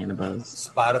or Cannabuzz.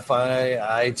 Spotify,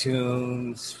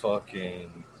 iTunes,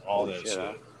 fucking all that shit.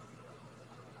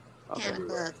 Huh?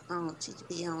 Cannabuzz on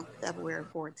TGB on February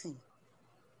 14th.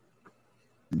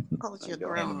 Culture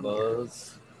grown.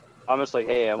 Cannabuzz. I'm just like,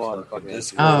 hey, I'm on fucking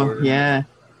Discord. Oh, yeah.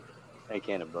 Hey,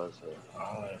 Cannabuzz.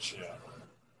 All that shit.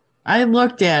 I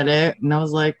looked at it and I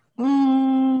was like,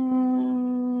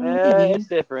 it's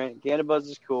different. Cannabuzz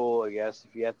is cool, I guess.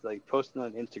 If you have to like post it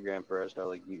on Instagram first, or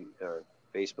like or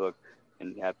Facebook,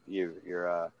 and have your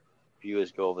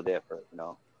viewers go over there for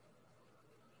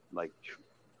like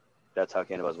that's how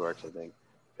Cannabuzz works, I think.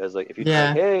 Because like if you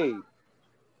say, hey,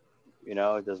 it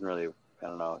doesn't really. I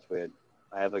don't know. It's weird.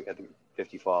 I have like I think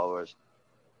 50 followers,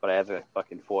 but I have like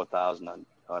fucking 4,000 on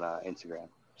Instagram.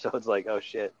 So it's like, oh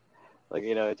shit, like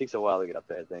it takes a while to get up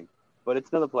there, I think. But it's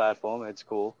another platform. It's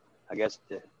cool, I guess.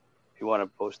 If you want to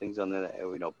post things on there,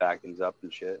 back things up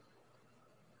and shit.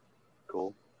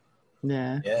 Cool.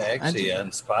 Yeah. Yeah, actually,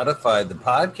 on Spotify, the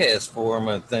podcast form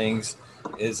of things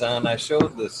is on. I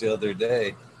showed this the other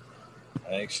day.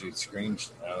 I actually screen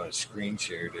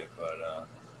shared it, but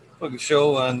look,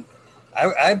 show on.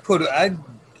 I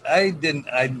didn't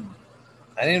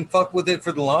fuck with it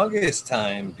for the longest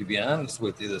time, to be honest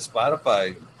with you. The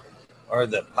Spotify or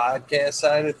the podcast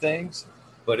side of things,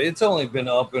 but it's only been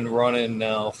up and running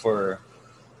now for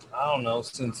I don't know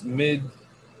since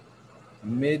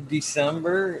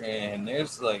mid-December, and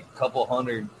there's like a couple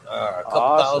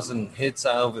thousand hits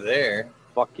over there.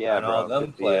 Fuck yeah, on all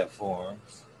them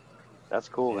platforms. That's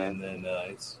cool, man. And then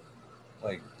it's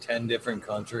like 10 different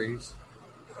countries.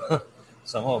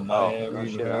 Some of them I haven't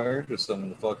even heard of some of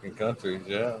the fucking countries.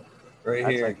 Yeah, right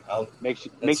that's here. Like, makes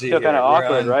you feel kind of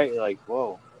awkward, right? You're like,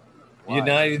 whoa. Why?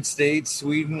 United States,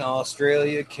 Sweden,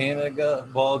 Australia, Canada,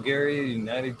 Bulgaria,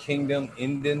 United Kingdom,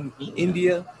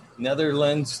 India,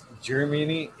 Netherlands,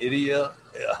 Germany, Italy.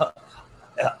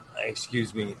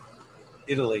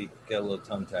 Italy, got a little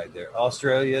tongue-tied there.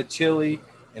 Australia, Chile,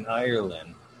 and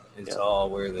Ireland. It's all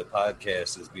where the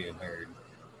podcast is being heard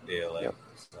daily. Yep.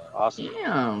 So, awesome.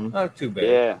 Damn. Not too bad.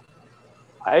 Yeah.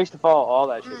 I used to follow all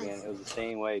that shit, man. It was the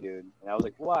same way, dude. And I was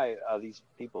like, why are these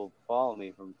people following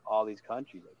me from all these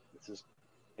countries? Like, it's just,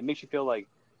 it makes you feel like,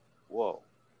 whoa,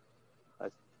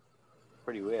 that's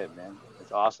pretty weird, man.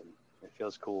 It's awesome. It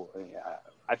feels cool. I mean,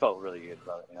 I felt really good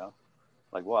about it,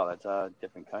 Like, wow, that's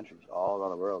different countries all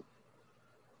around the world.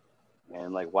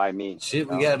 And like, why me? Shit,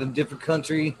 we got a different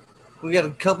country. We got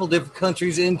a couple different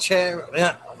countries in chat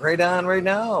right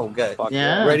now. We got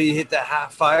ready to hit the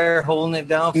hot fire, holding it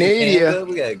down from Canada.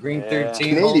 We got Green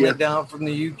 13 holding it down from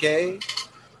the UK.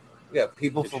 We got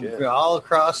people from all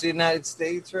across the United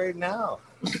States right now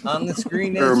on the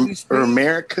screen as we speak.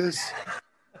 Americas.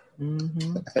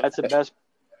 Mm-hmm. That's the best.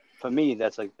 For me,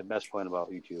 that's like the best point about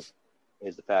YouTube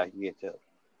is the fact you get to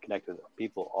connect with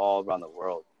people all around the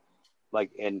world.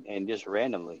 Like, and just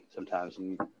randomly sometimes,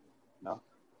 you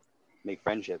make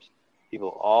friendships. People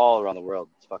all around the world.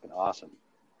 It's fucking awesome.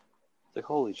 It's like,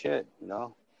 holy shit,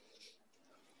 Never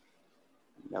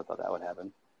thought that would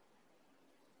happen.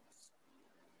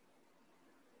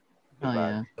 Oh,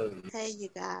 yeah. Hey, you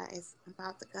guys. I'm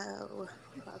about to go.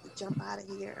 I'm about to jump out of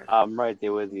here. I'm right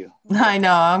there with you. I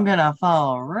know. I'm going to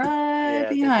follow right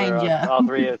behind you. All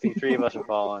three of us are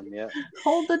following. Yeah.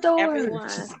 Hold the door. Everyone,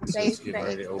 stay safe.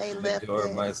 Stay lifted. The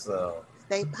door myself.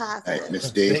 Stay positive. Right,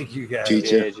 Miss D. Thank you, guys.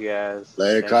 Teacher. You guys.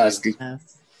 Later, Koski.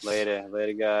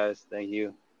 Later, guys. Thank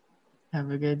you. Have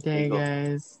a good day,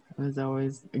 guys. It was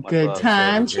always a Much good love.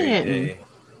 time Have a great chatting. day.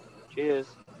 Cheers.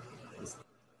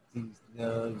 These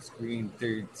nugs, Green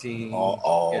 13.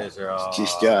 Oh, You guys are all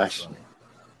just Josh. awesome.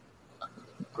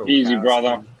 Easy,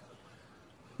 brother.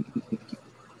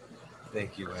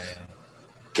 Thank you, man.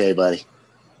 Okay, buddy.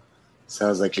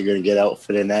 Sounds like you're gonna get out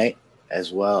for the night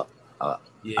as well.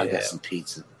 Yeah. I got some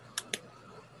pizza.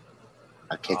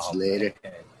 I'll catch you later.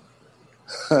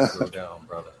 Go down,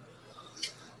 brother.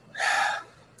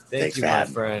 Thank Thanks you, for my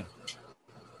having me. friend.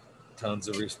 Tons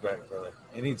of respect, brother.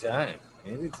 Anytime,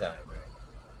 man.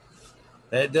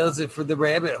 That does it for the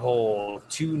rabbit hole.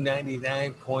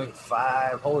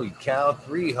 299.5. Holy cow,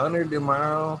 300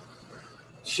 tomorrow.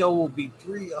 Show will be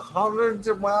 300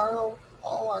 tomorrow.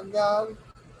 Oh my God.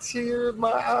 Tear in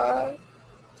my eye.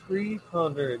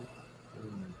 300.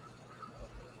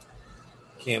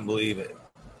 Can't believe it.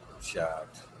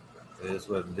 Shocked. It is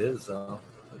what it is, though.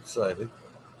 Excited.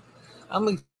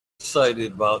 I'm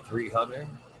excited about 300.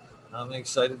 I'm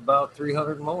excited about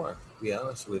 300 more, to be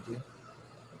honest with you.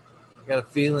 I got a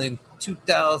feeling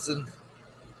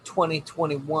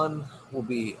 2021 will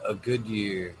be a good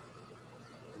year.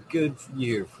 A good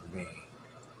year for me.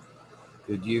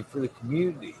 Good year for the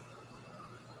community.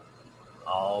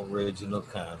 All original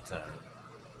content.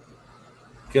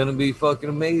 Gonna be fucking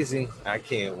amazing. I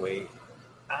can't wait.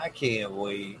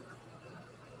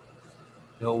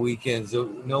 No weekend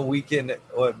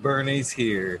at Bernie's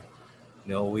here.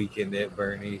 No weekend at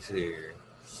Bernie's here.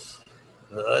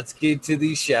 Let's get to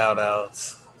these shout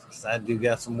outs. I do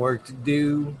got some work to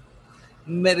do.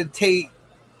 Meditate.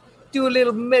 Do a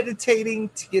little meditating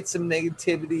to get some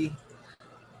negativity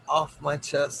off my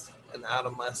chest and out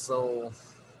of my soul.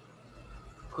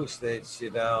 Push that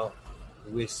shit out.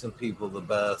 Wish some people the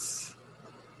best.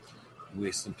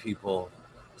 Wish some people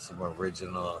some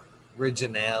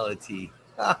originality.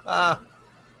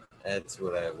 That's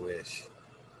what I wish.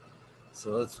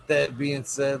 So with that being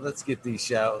said, let's get these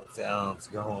shout outs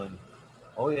going.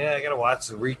 Oh yeah, I gotta watch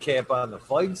the recap on the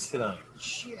fights tonight.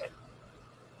 Shit.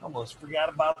 Almost forgot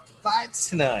about the fights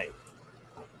tonight.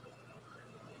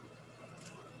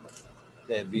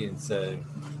 That being said,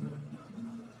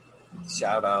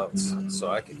 shout outs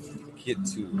so I can get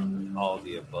to all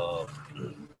the above.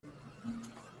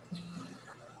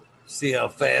 See how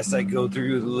fast I go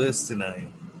through the list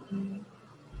tonight.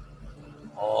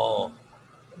 All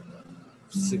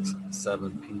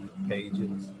 6-7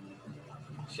 pages.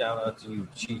 Shout out to you,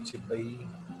 Chicha B.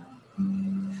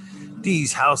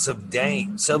 D's House of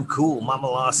Dank, Sub Cool, Mama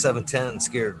Law 710,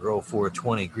 Scarecrow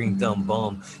 420, Green Thumb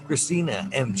Bum, Christina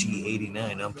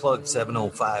MG89, Unplugged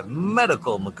 705,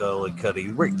 Medical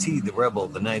McGullicuddy, Rick T the Rebel,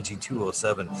 the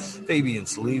 9G207, Fabian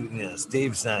Salinas,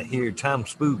 Dave's Not Here, Tom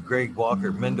Spook, Greg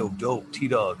Walker, Mendo Dope,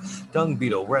 T-Dog, Dung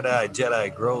Beetle, Red Eye,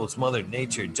 Jedi Grows, Mother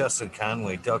Nature, Justin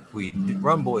Conway, Duckweed,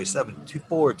 Runboy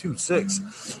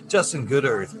 72426, Justin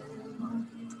Goodearth,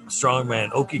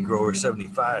 Strongman, Okie Grower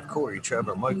 75, Corey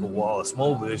Trevor, Michael Wallace,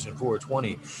 Mole Vision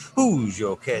 420, Who's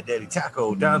Your Cat Daddy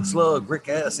Taco, Don Slug, Rick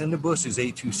S. in the Bushes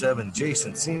 827,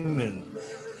 Jason Seaman,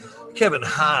 Kevin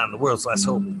Hahn, the World's Last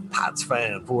Hope, Pots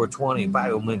Fan 420,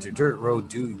 Bio Ninja, Dirt Road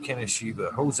Dude, Kenneth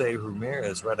Shiva, Jose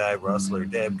Ramirez, Red Eye Rustler,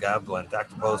 Dab Goblin,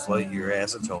 Dr. Post Lightyear,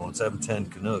 Acetone 710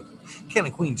 Canuck, Ken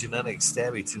and Queen Genetics,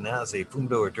 Stabby Tanaze,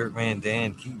 Fundor, Dirtman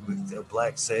Dan, Keep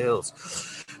Black Sales,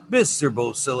 Mr.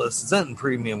 Bocillus, Zen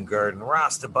Premium Garden,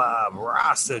 Rasta Bob,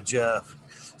 Rasta Jeff,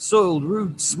 Soiled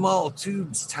Roots, Small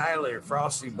Tubes, Tyler,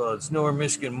 Frosty Buds, Nor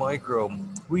Michigan Micro,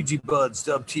 Ouija Buds,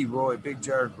 Dub T. Roy, Big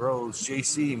Jar Grows,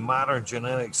 JC, Modern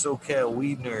Genetics, SoCal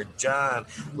Weed Nerd, John,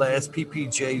 Last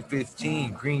PPJ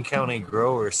 15, Green County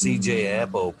Grower, CJ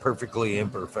Apple, Perfectly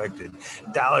Imperfected,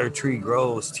 Dollar Tree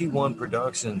Grows, T1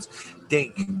 Productions,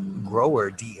 Dank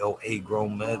Grower, DOA Grow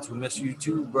Meds. We miss you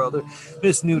too, brother.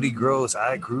 Miss Nudie Grows,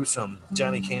 I Gruesome,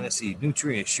 Johnny Candace,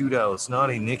 Nutrient Shootouts,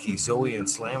 Naughty Nicky, Zoe and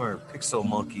Slammer, Pixel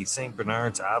Monkey, St.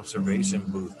 Bernard's Observation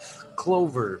Booth,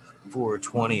 Clover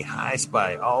 420, High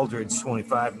Spy, Aldridge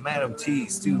 25, Madam T,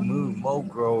 Stu Moon, Mo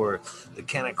Grower, The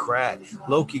Kennecrat,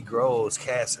 Loki Grows,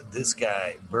 Cass This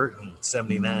Guy, Burton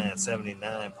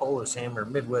 79, Polish Hammer,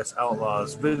 Midwest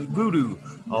Outlaws, Voodoo,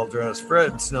 All Dress,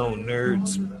 Fred Snow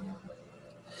Nerds,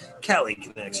 Cali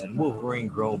Connection, Wolverine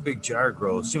Grow, Big Jar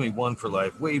Grow, Jimmy One for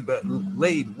Life, Laid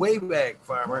Way Back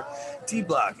Farmer,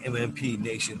 D-Block, MMP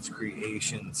Nations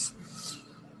Creations,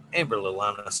 Amber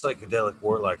Lalana, Psychedelic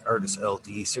Warlock, Artist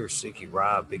LD, Sir Sticky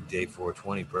Rob, Big Day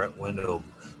 420, Brett Window,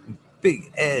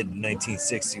 Big Ed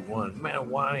 1961,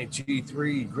 Manawani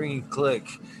G3, Green Click,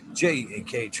 J and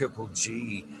K Triple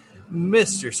G,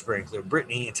 Mr. Sprinkler,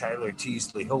 Brittany and Tyler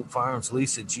Teasley, Hope Farms,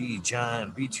 Lisa G,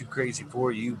 John, Be Too Crazy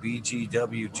For You,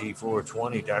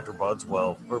 BGWG420, Dr.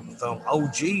 Budswell, Purple Thumb,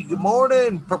 OG, good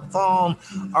morning, Purple Thumb,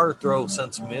 Arthro,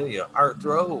 Sensimilia,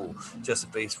 Arthro, Just a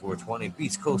Base 420,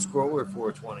 Beast Coast Grower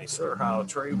 420, Sir How,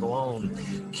 Trey Malone,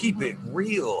 Keep It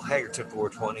Real, Haggerton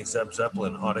 420, Zeb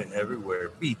Zeppelin, Audit Everywhere,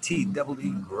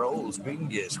 BTWD Grows,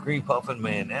 Bingus, Green Puffin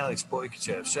Man, Alex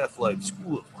Boykachev, Chef Life,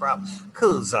 School of Crop,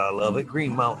 Cause I Love It,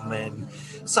 Green Mountain Man,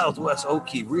 Southwest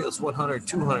Okie, Reels 100,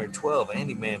 212,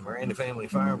 Andy Man, Miranda Family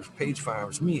Farms, Page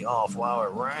Farms, Me All Flower,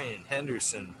 Ryan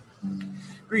Henderson,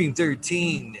 Green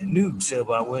 13, Noob Sail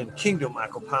by Wind, Kingdom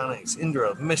Aquaponics,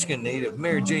 Indra, Michigan Native,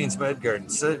 Mary Jane's Med Garden,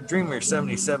 Dreamer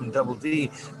 77 Double D,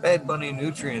 Bad Bunny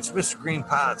Nutrients, Mr. Green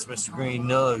Pots, Mr. Green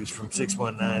Nugs from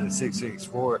 619 to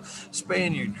 664,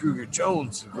 Spaniard, Kruger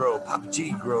Jones Grow, Papa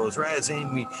G Grows, Raz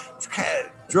Amy,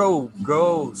 Cat, Dro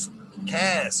Grows,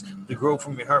 Cass, the Grow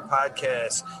From Your Heart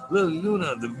podcast, Lily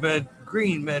Luna, the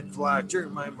Green Med Fly,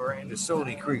 Jeremiah Miranda,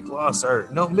 Sony Creek, Lost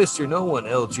Art, No Mr. No One,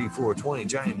 LG 420,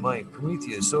 Giant Mike,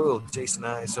 Prometheus Soil, Jason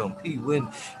Isome, P Win,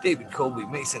 David Colby,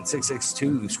 Mason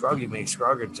 662, Scroggy makes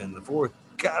Scroggerton, the fourth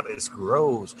Goddess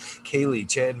Grows, Kaylee,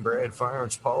 Chad and Brad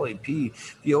Farms, Paulie P,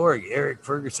 Fiorg, Eric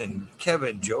Ferguson,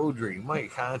 Kevin Jodry,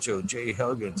 Mike Honcho, Jay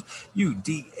Huggins,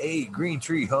 UDA, Green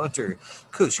Tree Hunter,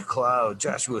 Kush Cloud,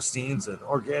 Joshua Steenson,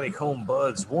 Organic Home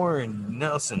Buds, Warren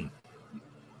Nelson,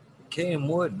 Cam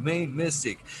Wood, Maine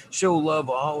Mystic, Show Love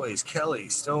Always, Kelly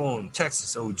Stone,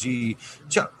 Texas OG,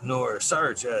 Chuck Norris,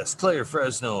 Sarge S, Claire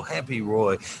Fresno, Happy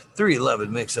Roy,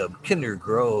 311 Mix-Up, Kinder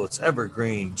Grows,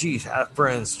 Evergreen, G Hot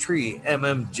Friends, Tree,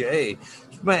 MMJ,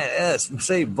 Matt S,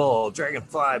 Save Ball,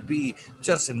 Dragonfly B,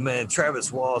 Justin Mann,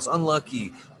 Travis Walls,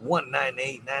 Unlucky,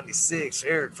 19896,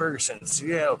 Eric Ferguson,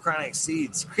 Seattle Chronic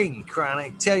Seeds, King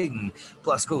Chronic, Titan,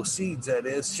 Plusco Seeds, that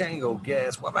is, Shango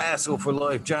Gas, Wabasso for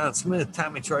Life, John Smith,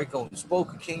 Tommy Tricone,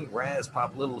 Spoken King, Raz,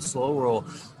 Pop Little, Slow Roll,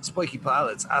 Spiky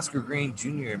Pilots, Oscar Green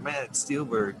Jr., Matt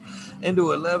Steelberg,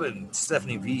 Endo 11,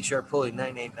 Stephanie V, Sharp Pulley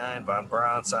 989, Von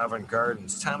Brown, Sovereign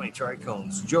Gardens, Tommy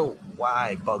Tricones, Joe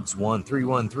Y, Bugs 1,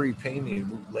 313, Painted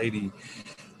Lady,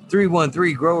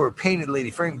 313, Grower, Painted Lady,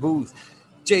 Frank Booth,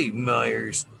 Jay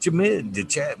Myers, Jamid, The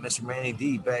Chat, Mr. Manny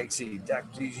D, Backseat,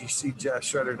 Dr. DGC,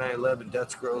 Josh Shredder, 911,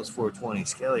 Dutch Grows, 420,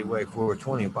 Scallywag,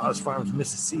 420, Boss Farms,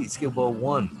 Mrs. C, Skillbow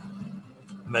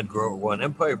 1, Med Grower 1,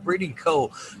 Empire Breeding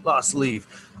Co., Lost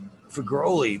Leaf,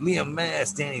 Fagroli, Liam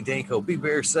Mass, Danny Danko, B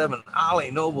Bear 7, Ollie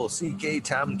Noble, CK,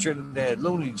 Tom Trinidad,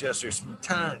 Lonely Jester,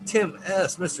 Tim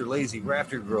S, Mr. Lazy,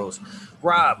 Rafter Grows,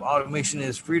 Rob, Automation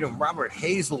is Freedom, Robert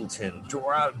Hazelton,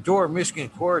 Door, Michigan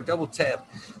Core, Double Tap,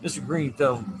 Mr. Green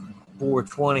Thumb,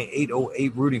 420,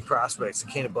 808, Rooting Prospects,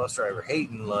 the Cannon Bus Driver,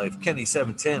 Hayden Life, Kenny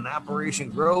 710, Operation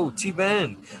Grow,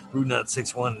 T-Bend, Root Nut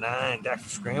 619, Dr.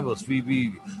 Scrambles,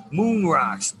 VB, Moon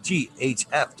Rocks,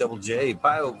 GHF, Double J,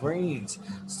 Bio Greens,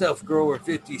 Stealth Grower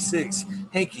 56,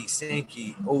 Hanky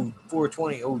Stanky,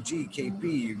 420 OG,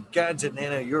 KP, Ganja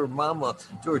Nana, Your Mama,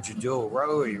 Georgia Joe,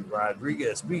 Roy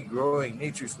Rodriguez, B Growing,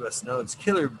 Nature's Best Nuts,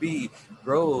 Killer B,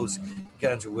 Grows,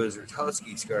 Ganja Wizard,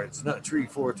 Husky Scards, Nut Tree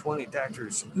 420,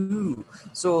 Doctors, Ooh,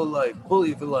 Soul Life,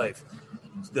 Bully for Life,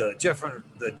 the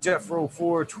Jeffro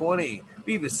 420,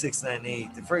 Beavis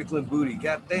 698, the Franklin Booty,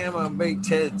 Goddamn, I made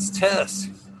Ted's Test,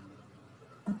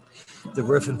 the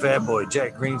Riffin' Fat Boy,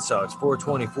 Jack Greenstocks,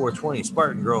 420, 420,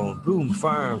 Spartan Grown, Boom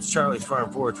Farms, Charlie's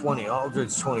Farm, 420,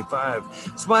 Aldridge, 25,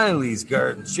 Smiley's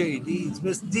Gardens, JD's,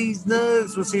 Miss D's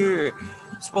Nuts was here,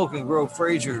 Spoken Grove,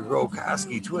 Frazier,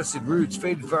 Grokoski, Twisted Roots,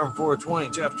 Faded Farm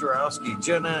 420, Jeff Jarowski,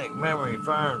 Genetic Memory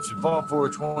Farms, Vault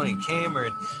 420,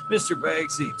 Cameron, Mr.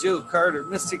 Bagsy, Jill Carter,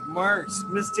 Mystic Marks,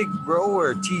 Mystic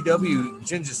Grower, TW,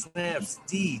 Ginger Snaps,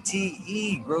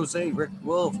 DTE, Rose, Rick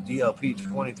Wolf, DLP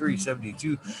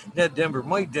 2372, Ned Denver,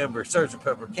 Mike Denver, Sergeant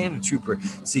Pepper, Cannon Trooper,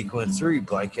 Sequence 3,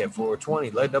 Black Cat 420,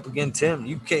 Light Up Again Tim,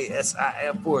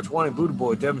 UKSIF 420, Buddha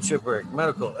Boy, Devin Shipwreck,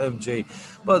 Medical MJ,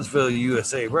 Budsville,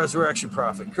 USA, Resurrection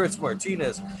Prophet, Chris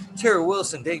Martinez, Tara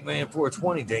Wilson, Dankman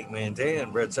 420, Dankman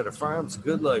Dan, Red Setter Farms,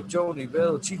 Good Life, Joni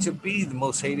Bell, Chicha B, the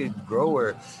most hated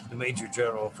grower, the Major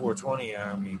General 420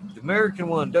 Army, the American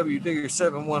one, W Digger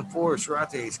 714,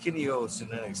 Sharates, Kinios,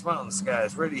 Genetics, Mountain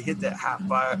Skies, Ready to Hit That Hot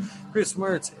Fire, Chris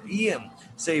Mertz, Ian,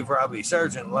 Save Robbie,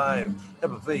 Sergeant Live,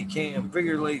 Epiphay Cam,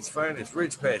 Vigor Late's Finest,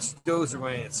 Ridge Patch,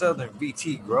 Dozerman, Southern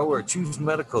VT Grower, Choose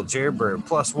Medical, Jarebird,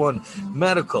 Plus One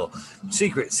Medical,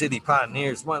 Secret City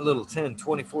Pioneers, My Little 10,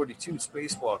 2042,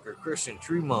 Spacewalker, Christian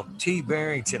Tremont, T.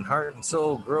 Barrington, Heart and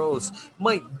Soul Grows,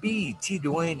 Mike B, T.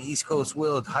 Dwayne, East Coast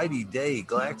Willed, Heidi Day,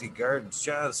 Galactic Gardens,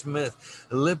 John Smith,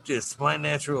 Elliptus, My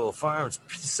Natural Farms,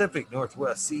 Pacific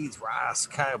Northwest Seeds, Ross,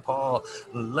 Kyle Paul,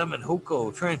 Lemon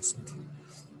Hoko, Trench,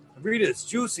 Rita's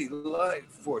Juicy Life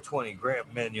 420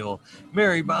 Grant Manual,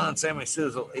 Mary Bond, Sammy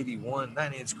Sizzle 81,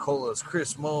 9-inch Colas,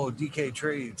 Chris Moe, DK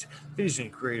Trades, Vision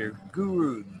Creator,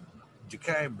 Guru,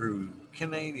 Jakai Brew,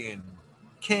 Canadian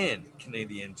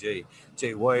J,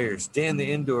 Jay Wires, Dan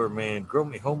the Indoor Man, Grow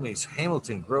Me Homies,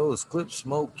 Hamilton Grows, Clip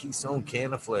Smoke, Keystone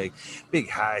Canaflag, Big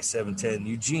High 710,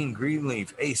 Eugene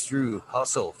Greenleaf, Ace Drew,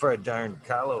 Hustle, Fred Darn,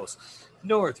 Carlos,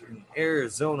 Northern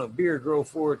Arizona, Beer Grow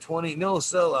 420, No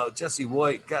Sellout, Jesse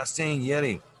White, Gastain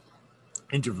Yeti,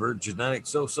 Introvert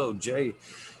Genetics, So J,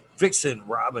 Vixen,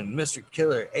 Robin, Mr.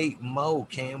 Killer, 8 Mo,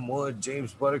 Cam Wood,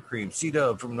 James Buttercream,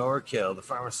 C-Dub from NorCal, the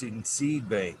Pharmacy and Seed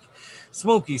Bank,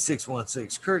 Smokey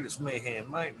 616, Curtis Mahan,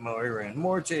 Mike Moiran,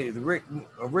 Morte, the Rick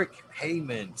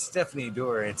Heyman, Stephanie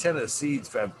Dore, Antenna Seeds,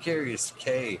 Fabcarious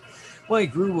K,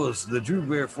 Mike Rubles, the Drew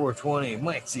Bear 420,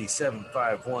 Mike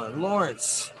Z751,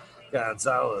 Lawrence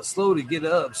Gonzalez, Slow to Get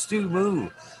Up, Stu Moo,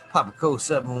 Papa Co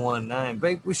 719,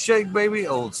 Bake with Shake Baby,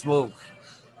 Old Smoke,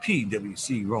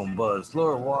 PWC Rome Buzz,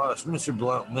 Laura Wash, Mr.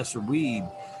 Blunt, Mr. Weed,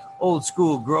 Old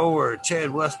School Grower, Chad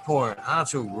Westport,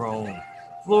 Honcho Grown,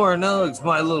 Flora Nugs,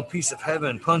 My Little Piece of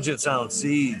Heaven, Pungent Sound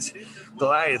Seeds,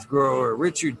 Goliath Grower,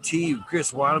 Richard T,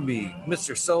 Chris Wannabe,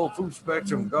 Mr. Soul, Food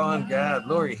Spectrum, Gone God,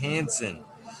 Lori Hansen,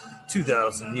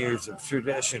 2,000 Years of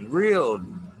Tradition, Real,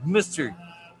 Mr.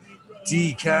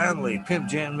 D. Conley, Pimp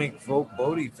Jan McVote,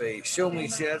 Bodieface, Show Me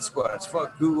Sasquatch,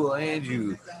 Fuck Google and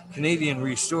You, Canadian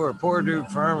Restore, Poor Dude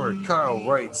Farmer, Carl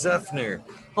Wright, Zeffner,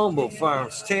 Humboldt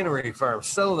Farms, Tannery Farms,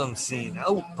 Seldom Seen,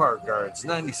 Out Park Guards,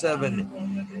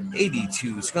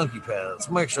 9782, Skunky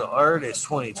Pals, Martial Artist,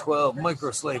 2012,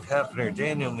 Microslave Hefner,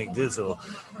 Daniel McDizzle,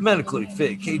 Medically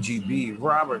Fit, KGB,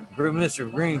 Robert,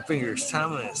 Mr. Greenfingers,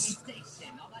 Thomas,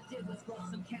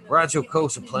 Rajo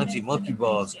Cosa Plenty, Monkey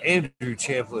Balls, Andrew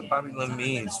Champlin, Bobby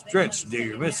Lemines, Drench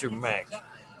Digger, Mr. Mac,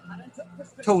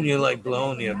 Tonya Like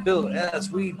Bologna, Bill S.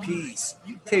 Weed Peace,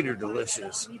 Tater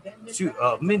Delicious,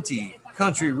 Minty,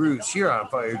 Country Roots, Here on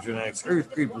Fire Genex, Earth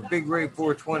Creeper, Big Ray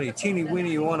 420, Teeny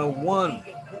Weenie 101,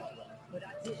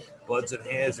 Buds and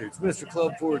Hazards, Mr.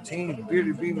 Club 14,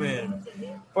 Bearded B-Man,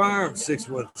 Farm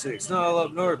 616, All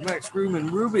Up North, Max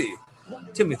Grumman, Ruby,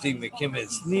 Timothy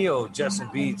McKimmons, Neo, Justin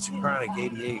Beats, Chronic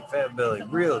 88, Fat Belly,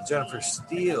 Real, Jennifer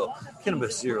Steele,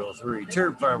 Cannabis 03,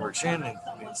 Turd Farmer, Shannon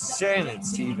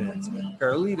Stevens,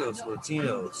 Carlitos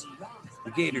Latinos,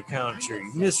 The Gator Country,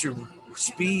 Mr.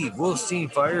 Speed,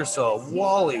 Wolfstein Firesalt,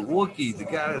 Wally, Wookie, The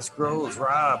Goddess Grows,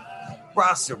 Rob,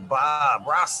 Roster Bob,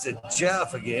 Rasta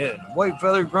Jeff again, White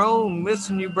Feather Grown,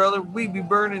 missing you, brother, we be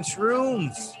burning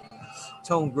shrooms.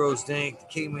 Tone Grows Dank, the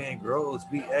K-Man Grows,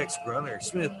 BX Grunner,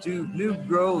 Smith Dude, Noob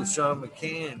Grows, Sean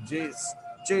McCann,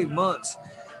 Jay Muntz,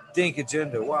 Dink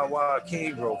Agenda, Wawa,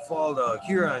 K-Grow, Fall Dog,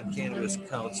 Huron Cannabis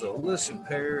Council, Listen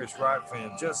Parish, Rock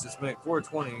Fan, Justice Mick,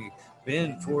 420,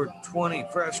 Ben 420,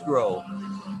 Fresh Grow,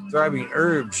 Thriving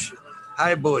Herbs,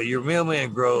 Hi Boy, Your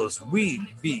Mailman Grows, Wheat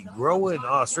Beat, Growing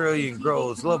Australian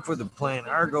Grows, Love for the Plant,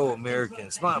 Argo American,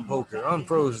 Smart Poker,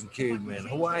 Unfrozen Caveman,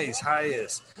 Hawaii's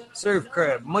Highest, Surf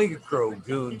Crab, Micro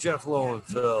Goon, Jeff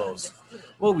Lowenfels,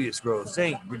 Mobius Grows,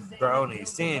 Tank Brownie,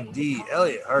 Stan D,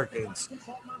 Elliot Harkins,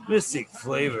 Mystic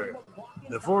Flavor,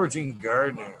 The Foraging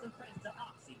Gardener,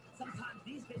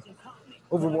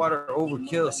 Overwater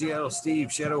Overkill, Seattle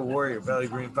Steve, Shadow Warrior, Valley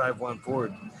Green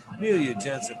 514, Amelia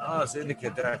Jensen, Oz Indica,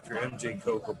 Dr. MJ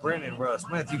Coco, Brandon Russ,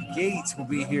 Matthew Gates will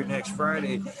be here next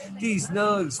Friday, D's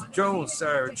Nugs, Jones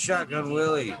Sire, Shotgun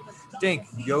Willie, Dink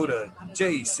Yoda,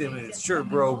 Jay Simmons,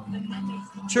 Bro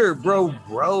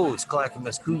Grows,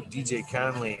 Clackamas Coop, DJ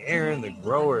Conley, Aaron the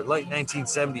Grower, Light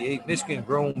 1978, Michigan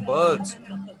Grown Buds,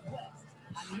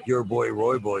 Your Boy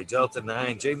Roy Boy, Delta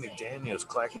 9, Jay McDaniels,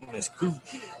 Clackamas Coop,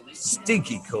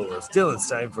 Stinky Colas, Dylan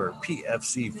Steinberg,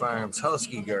 PFC Farms,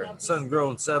 Husky Garden,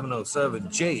 Sungrown 707,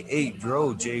 J8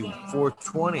 Dro,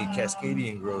 J420,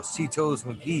 Cascadian Grows, T-Toes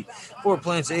McGee, Four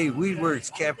Plants 8,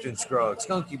 Weedworks, Captain Scrog,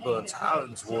 Skunky Buns,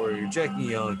 Howden's Warrior, Jackie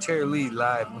Young, Terry Lee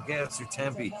Live, McGanster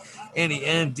Tempe, Annie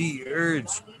N.D.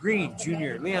 Urge, Green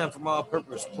Jr., Leon from All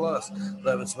Purpose Plus,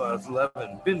 11 Spots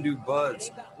 11, Bindu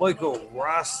Buds, Michael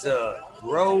Rasta,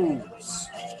 Groves,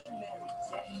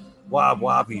 Wob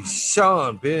Wobbie,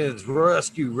 Sean Benz,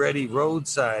 Rescue Ready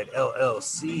Roadside,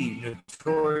 LLC,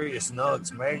 Notorious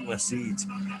Nugs, Magma Seeds,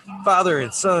 Father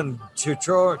and Son,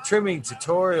 Trimming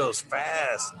Tutorials,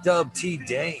 Fast, Dub T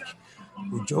Dank,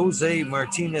 Jose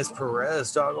Martinez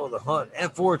Perez, Doggo the Hunt,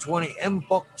 F420, M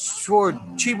Buck Short,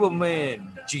 Chiba Man,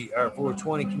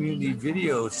 GR420 Community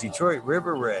Videos, Detroit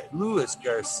River Rat, Louis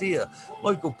Garcia,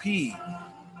 Michael P,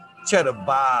 Cheddar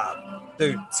Bob,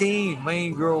 13,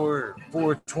 Main Grower,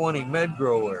 420, Med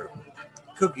Grower,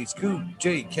 Cookies Coop,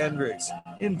 Jay Kendricks,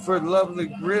 In for the Lovely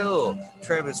Grill,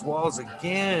 Travis Walls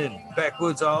again,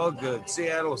 Backwoods All Good,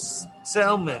 Seattle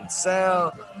Selman,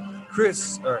 Sal,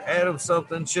 Chris or Adam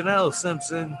something, Chanel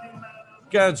Simpson,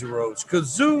 Ganja Roach,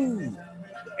 Kazoo,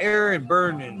 Aaron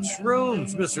Burnin,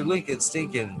 Shrooms, Mr. Lincoln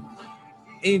Stinkin',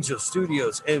 Angel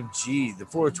Studios, MG, the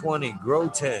 420 Grow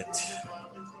Tent,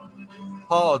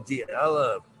 Paul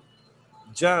Diella,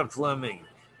 John Fleming,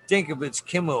 Dankovich,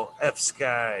 Kimmel, F.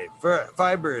 Sky,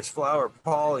 Fibers, Flower,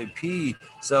 Paulie P.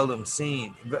 Seldom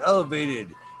Seen,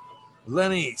 Elevated,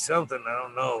 Lenny, something, I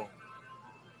don't know.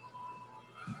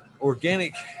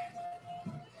 Organic,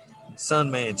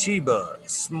 Sunman, Chiba,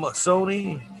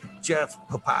 Sony, Jeff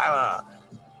Papala,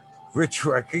 Rich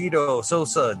Rakido,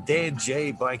 Sosa, Dan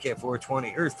J, Blanket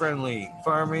 420, Earth Friendly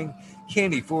Farming,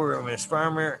 Candy 4 MS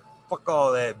Farmer, Fuck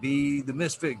All That B, The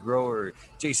Misfit Grower,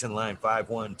 Jason Line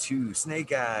 512,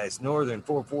 Snake Eyes, Northern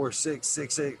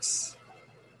 44666,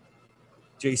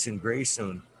 Jason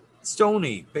Grayson,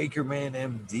 Stony, Bakerman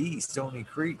MD, Stony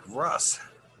Creek, Russ,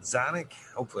 Zonic,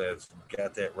 hopefully I've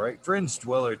got that right, Fringe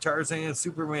Dweller, Tarzan,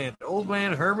 Superman, Old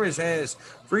Man Hermes has,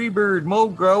 Freebird, Mo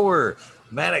Grower,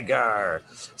 Madagar,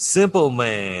 Simple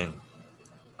Man,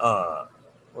 what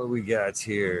do we got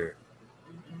here?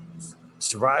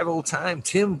 Survival Time,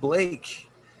 Tim Blake,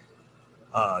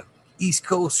 East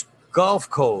Coast Gulf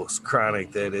Coast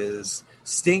Chronic, that is,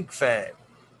 Stink Fat,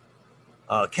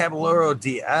 Caballero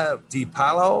Di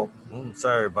Palo,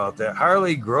 sorry about that,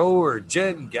 Harley Grower,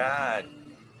 Jen God,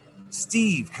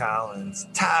 Steve Collins,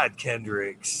 Todd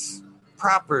Kendricks,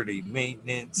 Property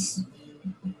Maintenance,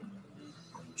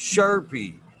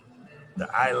 Sharpie, The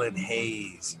Island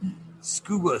Haze,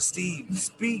 Scuba Steve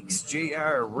Speaks,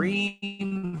 JR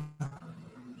Ream.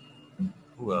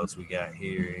 Who else we got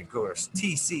here? And of course,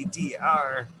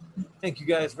 TCDR. Thank you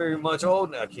guys very much. Oh,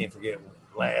 now I can't forget,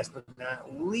 last but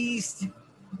not least,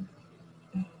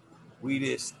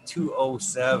 Weedus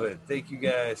 207. Thank you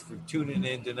guys for tuning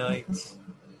in tonight.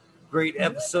 Great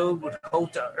episode with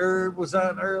Hota Herb was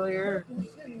on earlier.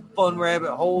 Fun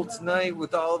rabbit hole tonight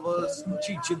with all of us.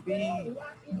 Chicha B,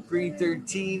 Green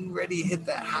 13, ready to hit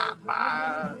that hot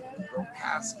bar.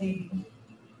 Rokoski.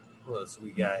 Who else we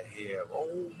got here?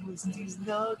 Oh, Misty's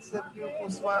Nuts. That beautiful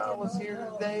smile was here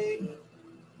today.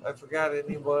 I forgot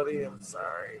anybody. I'm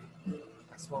sorry.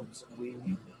 I smoked some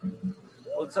weed.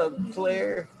 What's up,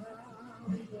 Claire?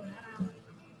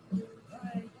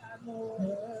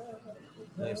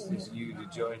 Nice to see you to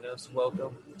join us.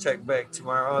 Welcome. Check back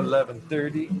tomorrow at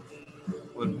 11:30.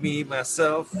 With me,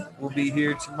 myself, will be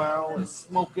here tomorrow and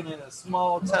smoking in a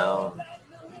small town.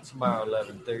 Tomorrow,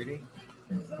 11:30.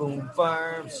 Boom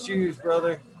Farms. Cheers,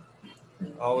 brother.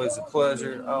 Always a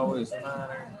pleasure. Always an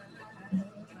honor.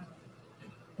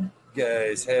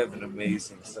 Guys, have an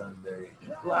amazing Sunday.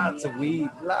 Lots of weed,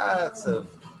 lots of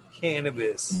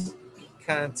cannabis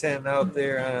content out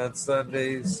there on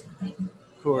Sundays.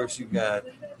 Of course, you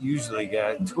usually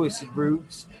got Twisted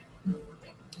Roots,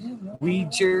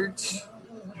 Weed Church,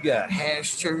 you got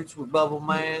Hash Church with Bubble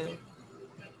Man,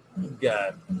 you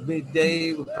got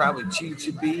Midday with probably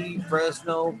Chicha B,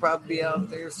 Fresno probably be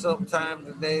out there sometime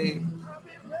today.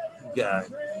 You got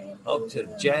Up to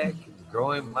Jack,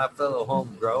 growing my fellow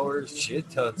home growers, shit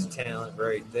tons of talent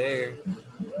right there.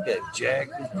 You got Jack,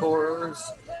 of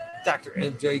course, Dr.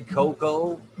 MJ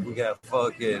Coco, we got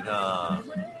fucking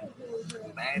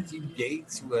Matthew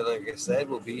Gates, who, like I said,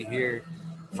 will be here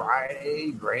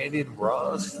Friday. Brandon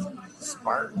Rust,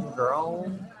 Spartan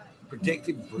Grown,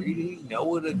 Predicted Breeding,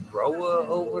 Noah the Grower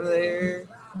over there.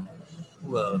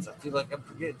 Who else? I feel like I'm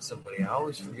forgetting somebody. I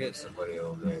always forget somebody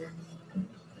over there.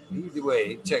 Either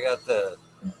way, check out the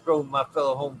Grow My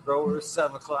Fellow Home Growers,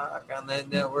 7 o'clock on that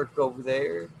network over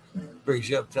there. Brings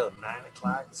you up till 9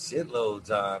 o'clock. Shitloads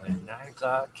on at 9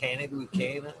 o'clock. Canada with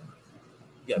Canada.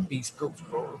 You got Beast Coast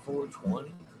Grower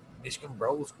 420, Michigan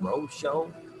Bros Grow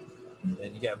Show.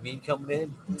 Then you got me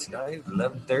coming in tonight at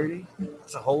 11:30.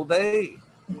 That's a whole day.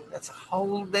 That's a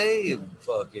whole day of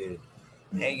fucking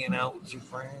hanging out with your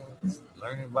friends,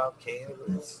 learning about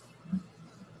cannabis.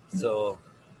 So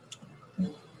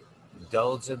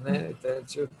indulge in that if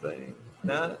that's your thing. If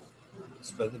not,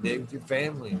 spend the day with your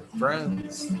family and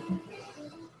friends.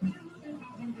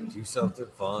 Do something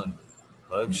fun.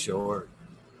 Life's short.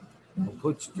 Don't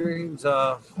put your dreams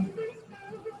off.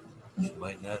 You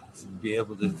might not be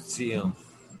able to see them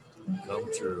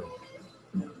come true.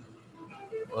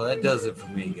 Well, that does it for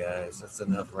me, guys. That's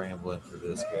enough rambling for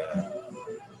this guy.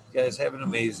 You guys, have an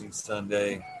amazing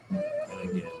Sunday. And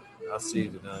again, I'll see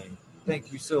you tonight.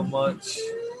 Thank you so much.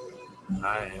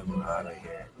 I am out of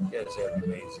here. You guys have an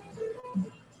amazing day.